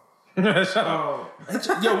spot. Yo, we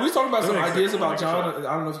was talking about some ideas about John.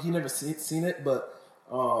 I don't know if he never seen it, but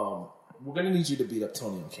we're gonna need you to beat up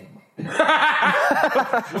Tony on camera.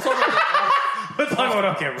 Let's talk about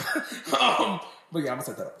on camera. But yeah, I'm gonna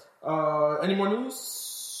set that up. Any more news?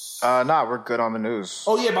 Nah, we're good on the news.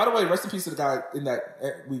 Oh yeah, by the way, rest in peace to the guy in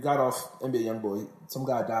that we got off NBA YoungBoy. Some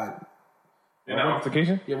guy died. In that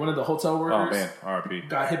altercation? Yeah, one of the hotel workers. Oh man, RIP.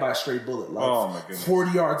 Got hit by a stray bullet. Like, oh my goodness.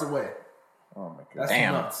 40 yards away. Oh my god! That's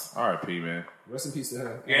damn. Nuts. R.I.P. man. Rest in peace to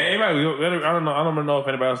him. Yeah, anybody. I don't know if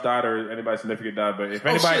anybody else died or anybody significant died, but if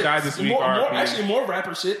anybody died this week, actually more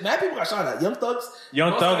rapper shit. Mad people got shot at. Young Thug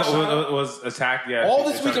was attacked. Yeah, all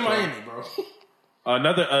this week in Miami, bro.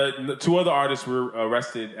 Two other artists were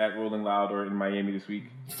arrested at Rolling Loud or in Miami this week.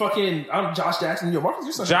 Fucking, I'm Josh Jackson. Yo, Marcus,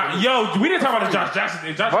 you we didn't talk about Josh Jackson.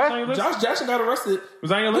 Is Josh Jackson on your list? Josh Jackson got arrested. Was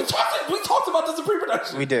that on your list? We talked about this in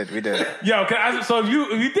pre-production. We did. Yo, so if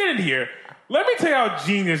you didn't hear, let me tell you how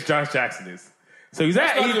genius Josh Jackson is. So he's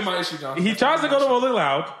That's not even my issue, John. He tries to go to Rolling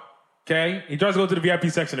Loud. Okay, he tries to go to the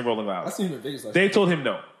VIP section in Rolling Loud. I seen him in Vegas. They told him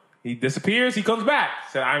no. He disappears. He comes back.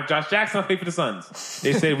 Said, "I'm Josh Jackson. I play for the Suns."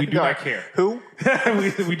 They said, "We do not care." Who?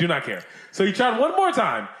 we do not care. So he tried one more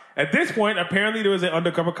time. At this point, apparently there was an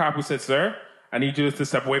undercover cop who said, "Sir, I need you to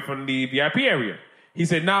step away from the VIP area." He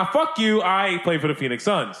said, "Nah, fuck you. I play for the Phoenix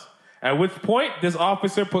Suns." At which point, this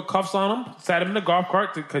officer put cuffs on him, sat him in the golf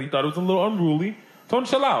cart because he thought it was a little unruly. Told him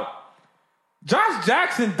chill out. Josh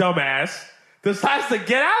Jackson, dumbass, decides to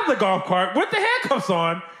get out of the golf cart with the handcuffs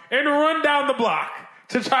on and run down the block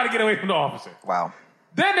to try to get away from the officer. Wow.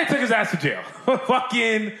 Then they took his ass to jail.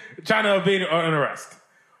 Fucking trying to evade an arrest.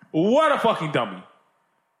 What a fucking dummy.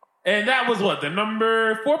 And that was what, the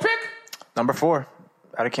number 4 pick? Number 4.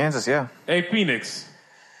 Out of Kansas, yeah. Hey, Phoenix.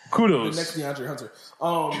 Kudos. The next DeAndre Hunter.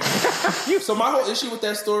 So my whole issue with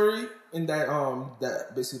that story and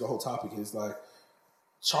that basically the whole topic is like,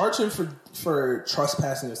 charge him for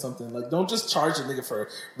trespassing or something. Like, don't just charge a nigga for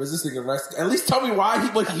resisting arrest. At least tell me why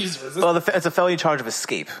he's resisting. Well, it's a felony charge of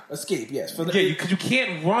escape. Escape, yes. Because you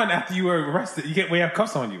can't run after you were arrested. You can't have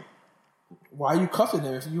cuffs on you. Why are you cuffing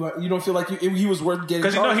him if you don't feel like he was worth getting?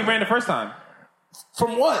 Because he ran the first time.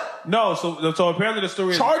 From what? No, so apparently the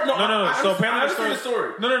story is... So apparently the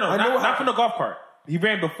story... No, not from the golf cart. He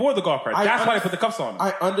ran before the golf cart. That's why they put the cuffs on him.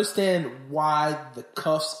 I understand why the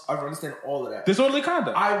cuffs. I understand all of that. Disorderly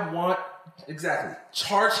conduct. Exactly.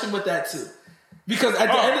 Charge him with that too. Because at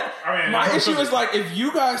the end, my issue is like, if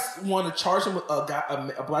you guys want to charge him with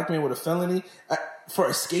a black man with a felony for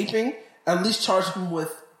escaping, at least charge him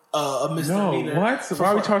with a misdemeanor. No, what? Why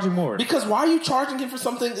are we charging more? Because why are you charging him for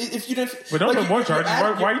something if you didn't? But don't put more charges.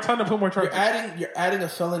 Why are you telling them to put more charges? You're adding a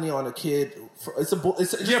felony on a kid. But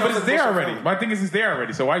it's there already. My thing is, it's there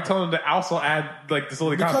already. So why are you telling them to also add like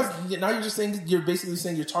disorderly conduct? Because now you're basically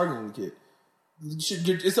saying you're targeting the kid.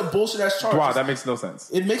 It's a bullshit ass charge. Wow, that makes no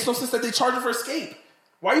sense. It makes no sense that they charge him for escape.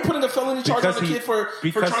 Why are you putting a felony charge on the kid for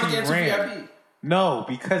trying to get into VIP? No,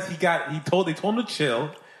 because they told him to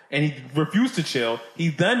chill. And he refused to chill. He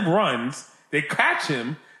then runs. They catch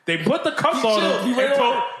him. They put the cuffs on him. He ran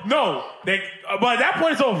away. But at that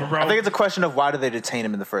point, it's over, bro. I think it's a question of why did they detain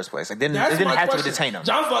him in the first place? Like, they didn't have to detain him.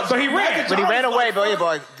 So he ran. But he ran away,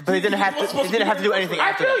 but he didn't have to do anything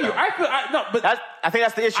after that. I think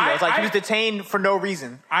that's the issue. It's like he was detained for no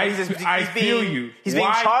reason. I feel you. He's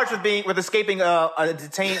being charged with escaping a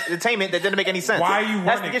detainment that didn't make any sense. Why are you running?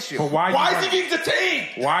 That's the issue. Why is he being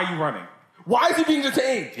detained? Why are you running? Why is he being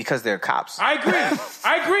detained? Because they're cops. I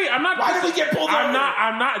agree. I'm not. Why did he get pulled over? I'm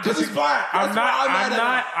not. Because he's black.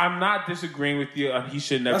 I'm not disagreeing with you. He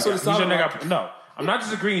should never. No, I'm not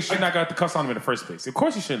disagreeing. He should not got the cuffs on him in the first place. Of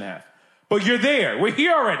course, he shouldn't have. But you're there. We're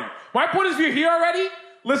here already. My point is, if you're here already,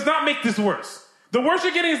 let's not make this worse. The worst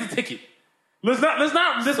you're getting is the ticket. Let's not make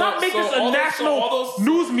this a national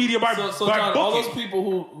news media by John, booking. all those people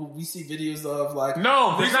who we see videos of, like,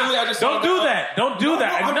 don't do that.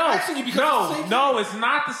 No, it's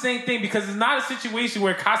not the same thing, because it's not a situation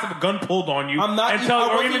where cops have a gun pulled on you. I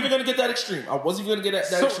wasn't even going to get that extreme.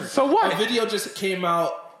 Extreme. So what? A video just came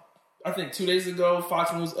out, I think 2 days ago.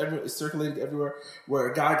 Fox News circulated everywhere,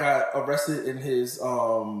 where a guy got arrested in his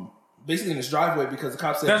basically in his driveway because the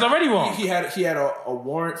cop said that's already wrong. He had a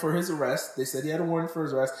warrant for his arrest. They said he had a warrant for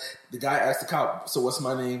his arrest. The guy asked the cop, "So what's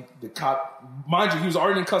my name?" The cop, mind you, he was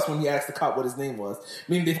already in cuffs when he asked the cop what his name was.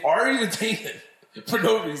 I mean, they've already detained him for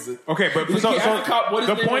no reason. Okay, but the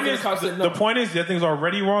point is, the point is that thing's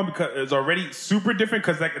already wrong because it's already super different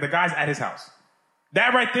because the guy's at his house.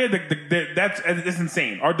 That right there, it's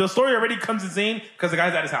insane. Or the story already comes insane because the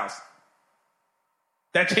guy's at his house.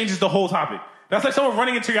 That changes the whole topic. That's like someone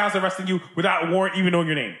running into your house and arresting you without a warrant, even knowing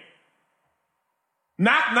your name.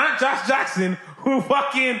 Not Josh Jackson, who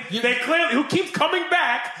who keeps coming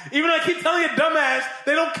back, even though I keep telling you, dumbass,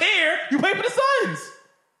 they don't care. You play for the Suns.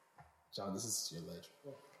 John, this is your ledge.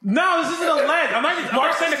 No, this isn't a ledge. I'm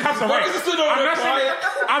not saying the cops are right.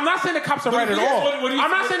 I'm not saying the cops are right at all.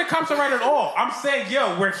 I'm not saying the cops are right at all. I'm saying,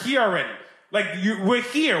 we're here already. Like, we're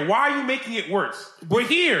here. Why are you making it worse? We're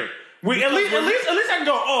here. At least I can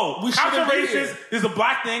go, cops are racist. This is a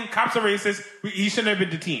black thing. Cops are racist. He shouldn't have been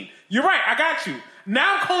detained. You're right. I got you.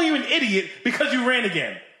 Now I'm calling you an idiot because you ran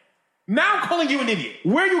again. Now I'm calling you an idiot.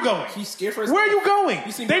 Where are you going? He's scared for his Where are you going?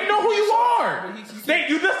 They know who you are.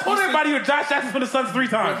 You just told everybody you're Josh Jackson for the Suns 3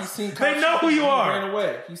 times. They know who you are. He ran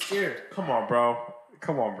away. He's scared. Come on, bro.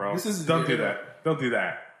 Don't do that. Don't do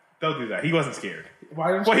that. Don't do that. He wasn't scared.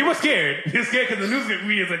 Why didn't Well, you? he was scared. He was scared because the news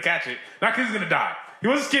media's gonna catch it. Not because he's gonna die. He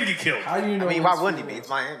wasn't scared to get killed. How you know? I mean, it why was wouldn't he cool? be? It's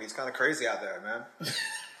Miami. It's kind of crazy out there, man.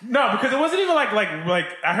 No, because it wasn't even like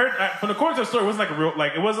I heard from the according to the story, it wasn't like a real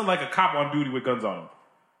it wasn't like a cop on duty with guns on him.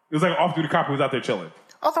 It was like an off-duty cop who was out there chilling.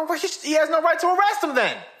 Oh, then he has no right to arrest him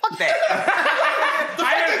then. Fuck that.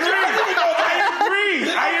 I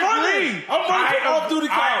agree. I'm running for off-duty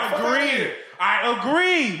cop. I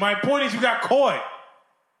agree. My point is you got caught.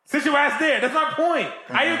 Sit your ass there. That's my point.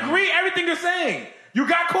 I agree everything you're saying. You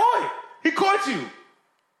got caught. He caught you.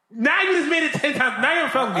 Now you just made it 10 times. Now you're a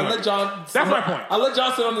felony. That's my point. I let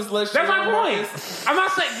John sit on this list. That's my point. I'm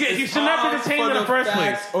not saying he should not be detained in the first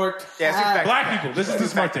place. Black people. This is do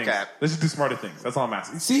smart things. This is do smarter things. That's all I'm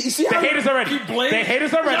asking. See they hate us already. They hate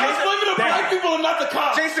us already. John's blaming the black people and not the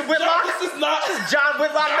cops. Jason Whitlock? This is not John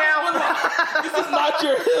Whitlock now? This is not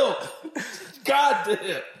your hill. God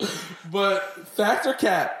damn. But fact or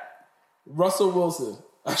cap, Russell Wilson.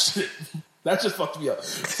 That just fucked me up.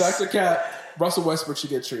 Fact or cap, Russell Westbrook should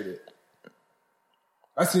get traded.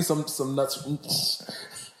 I seen some nuts,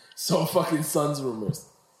 some fucking Suns rumors.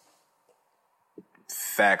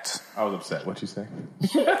 Fact. I was upset. What you say?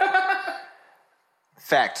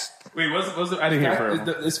 Fact. Wait, was it? I didn't hear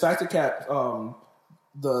it. It's fact or cap.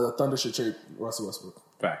 The Thunder should trade Russell Westbrook.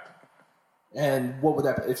 Fact. And what would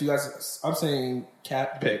that? If you guys, I'm saying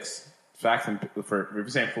cap Picks. Facts and for if you're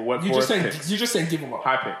saying for what? You're for just saying picks. you're just saying give them up.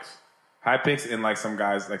 High picks and like some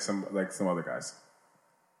guys like some other guys.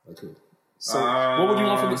 Okay. So what would you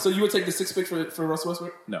want from me? So you would take the 6th pick for Russell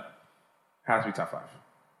Westbrook? No. Has to be top 5.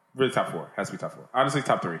 Really top 4. Has to be top 4. Honestly,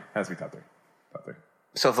 top 3. Has to be top 3. Top 3.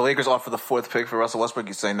 So if the Lakers offer the 4th pick for Russell Westbrook,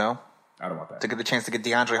 you say no? I don't want that. To get the chance to get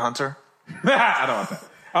DeAndre Hunter? I don't want that.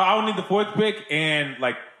 I would need the 4th pick and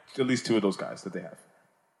like at least 2 of those guys that they have.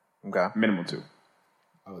 Okay. Minimum 2.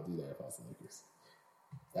 I would do that if I was the Lakers.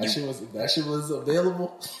 That shit was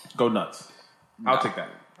available. Go nuts. I'll take that.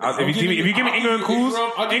 If you give me Ingram Kuz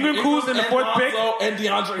in the 4th pick and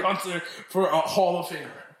DeAndre Hunter for a Hall of Famer.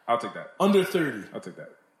 I'll take that. Under 30. I'll take that.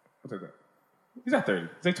 He's not 30.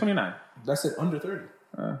 He's like 29. That's it. Under 30.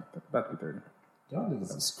 About to be 30. Y'all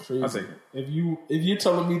niggas is crazy. I'll take it. If you're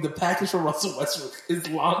telling me the package for Russell Westbrook is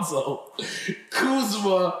Lonzo,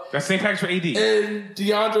 Kuzma, That's the same package for AD. and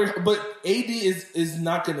DeAndre, but AD is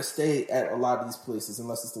not going to stay at a lot of these places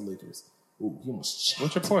unless it's the Lakers. Ooh, you almost chopped.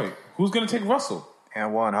 What's your point? Who's gonna take Russell?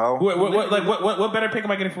 And one, ho. What better pick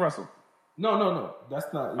am I getting for Russell? No. That's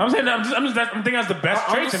not. I'm saying I'm thinking that's the best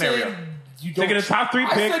I'm trade just scenario. saying you don't. Taking a top 3 I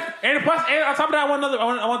pick, said- and plus, and on top of that,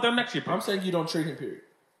 I want them next year. Pick. I'm saying you don't trade him. Period.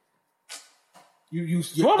 You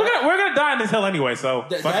Well, we're gonna die on this hill anyway, so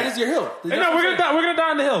that is your hill. Hey, no, we're gonna die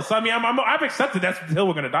on the hill. So I mean, I've accepted that's the hill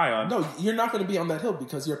we're gonna die on. No, you're not going to be on that hill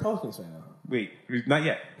because you're a Pelicans fan now. Wait, not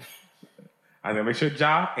yet. I'm gonna make sure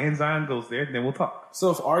Ja and Zion goes there, and then we'll talk.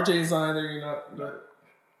 So if RJ is on there, you're not.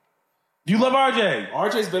 You love RJ?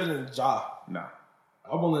 RJ's better than Ja. Nah,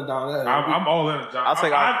 I'm willing down that. I'm all in on Ja. I'll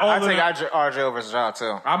take RJ over Ja,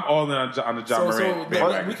 too. I'm all in on the Ja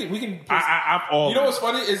Morant. we can. I'm all. You know what's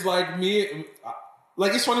funny is like me.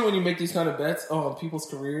 Like it's funny when you make these kind of bets on people's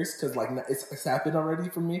careers because like it's happened already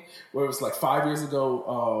for me. Where it was like 5 years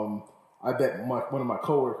ago, I bet one of my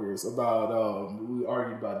coworkers about we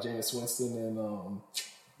argued about Jameis Winston and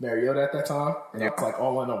Mariota at that time, and I was like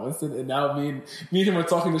all in on Winston. And now me and him are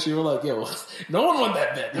talking this year. We're like, yo, no one won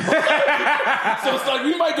that bet. So it's like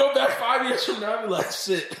we might go back 5 years from now and be like,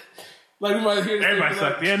 shit. Like we might hear this Everybody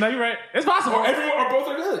sucked. Like, yeah, no, you're right. It's possible. Or both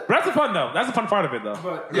are good. But that's the fun though. That's the fun part of it though.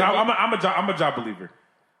 But, I'm a job believer.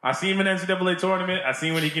 I see him in the NCAA tournament. I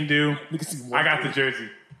see what he can do. I got the jersey.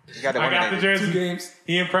 I got the jersey. 2 games.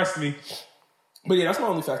 He impressed me. But yeah, that's my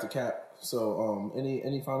only factor, cap. So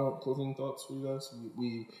any final closing thoughts for you guys?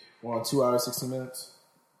 We were on 2 hours 16 minutes.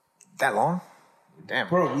 That long? Damn.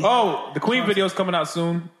 Bro, the Queen video is coming out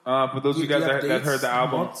soon. For those of you guys that heard the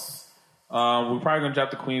album. We're probably gonna drop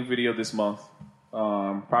the Queen video this month.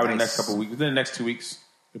 Probably the next couple of weeks. Within the next 2 weeks,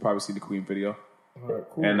 you'll probably see the Queen video. All right,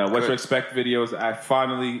 cool. And What to Expect videos are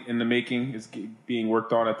finally in the making. Is being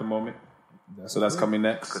worked on at the moment. That's coming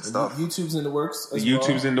next. Good stuff. YouTube's in the works.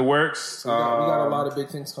 YouTube's in the works. So we got a lot of big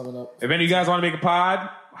things coming up. If any of you guys want to make a pod,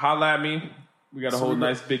 holla at me. We got a whole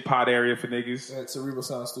nice big pod area for niggas. At Cerebral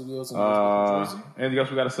Sound Studios in Jersey. Anything else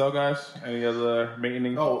we got to sell, guys? Any other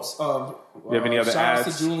maintenance? You have any other shout ads?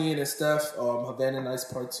 out to Julian and Steph. Havana Nights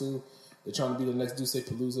Part 2. They're trying to be the next Duce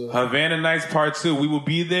Palooza. Havana Nights Part 2. We will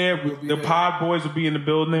be there. The pod boys will be in the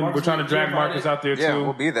building. Marcus, we're trying to drag Marcus out there, too. Yeah,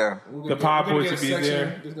 we'll be there. The pod boys will be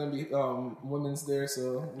there. There's going to be women's there.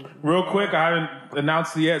 So Real quick, I haven't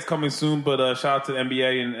announced it yet. It's coming soon, but shout out to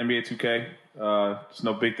NBA and NBA 2K. Just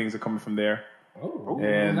know big things are coming from there.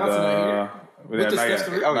 And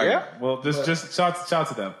well, just shout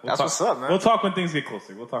to them. That's what's up, man. We'll talk when things get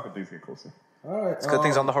closer. All right, it's good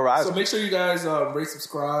things on the horizon. So make sure you guys rate,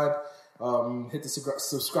 subscribe, hit the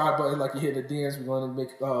subscribe button like you hit the DMs. We're going to make.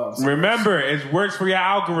 Remember, it works for your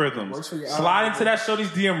algorithms. Slide into that shorty's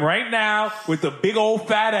DM right now with a big old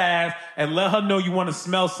fat ass and let her know you want to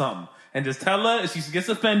smell something. And just tell her if she gets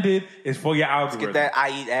offended, it's for your algorithm. Get that I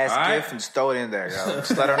eat ass gift and throw it in there. Yo.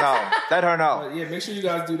 Just let her know. Let her know. Yeah, make sure you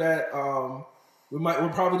guys do that. We're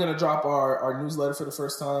probably gonna drop our newsletter for the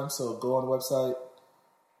first time. So go on the website,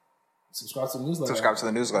 subscribe to the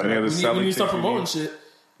newsletter. We need to start promoting shit.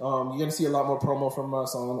 You're gonna see a lot more promo from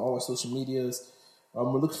us on all our social medias.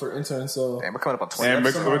 We're looking for interns. So we're coming up on 20. And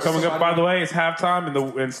we're coming up. By the way, it's halftime,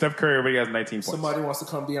 and Steph Curry already has 19 points. Somebody wants to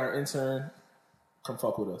come be our intern. Come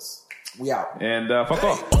fuck with us. We out. And fuck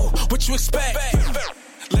off. What you expect?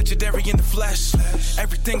 Legendary in the flesh.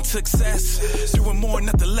 Everything to excess. Doing more,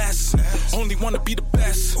 nothing less. Only wanna be the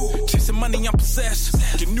best. Chasing money, I'm possessed.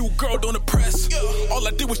 Your new girl don't impress. All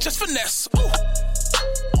I do is just finesse.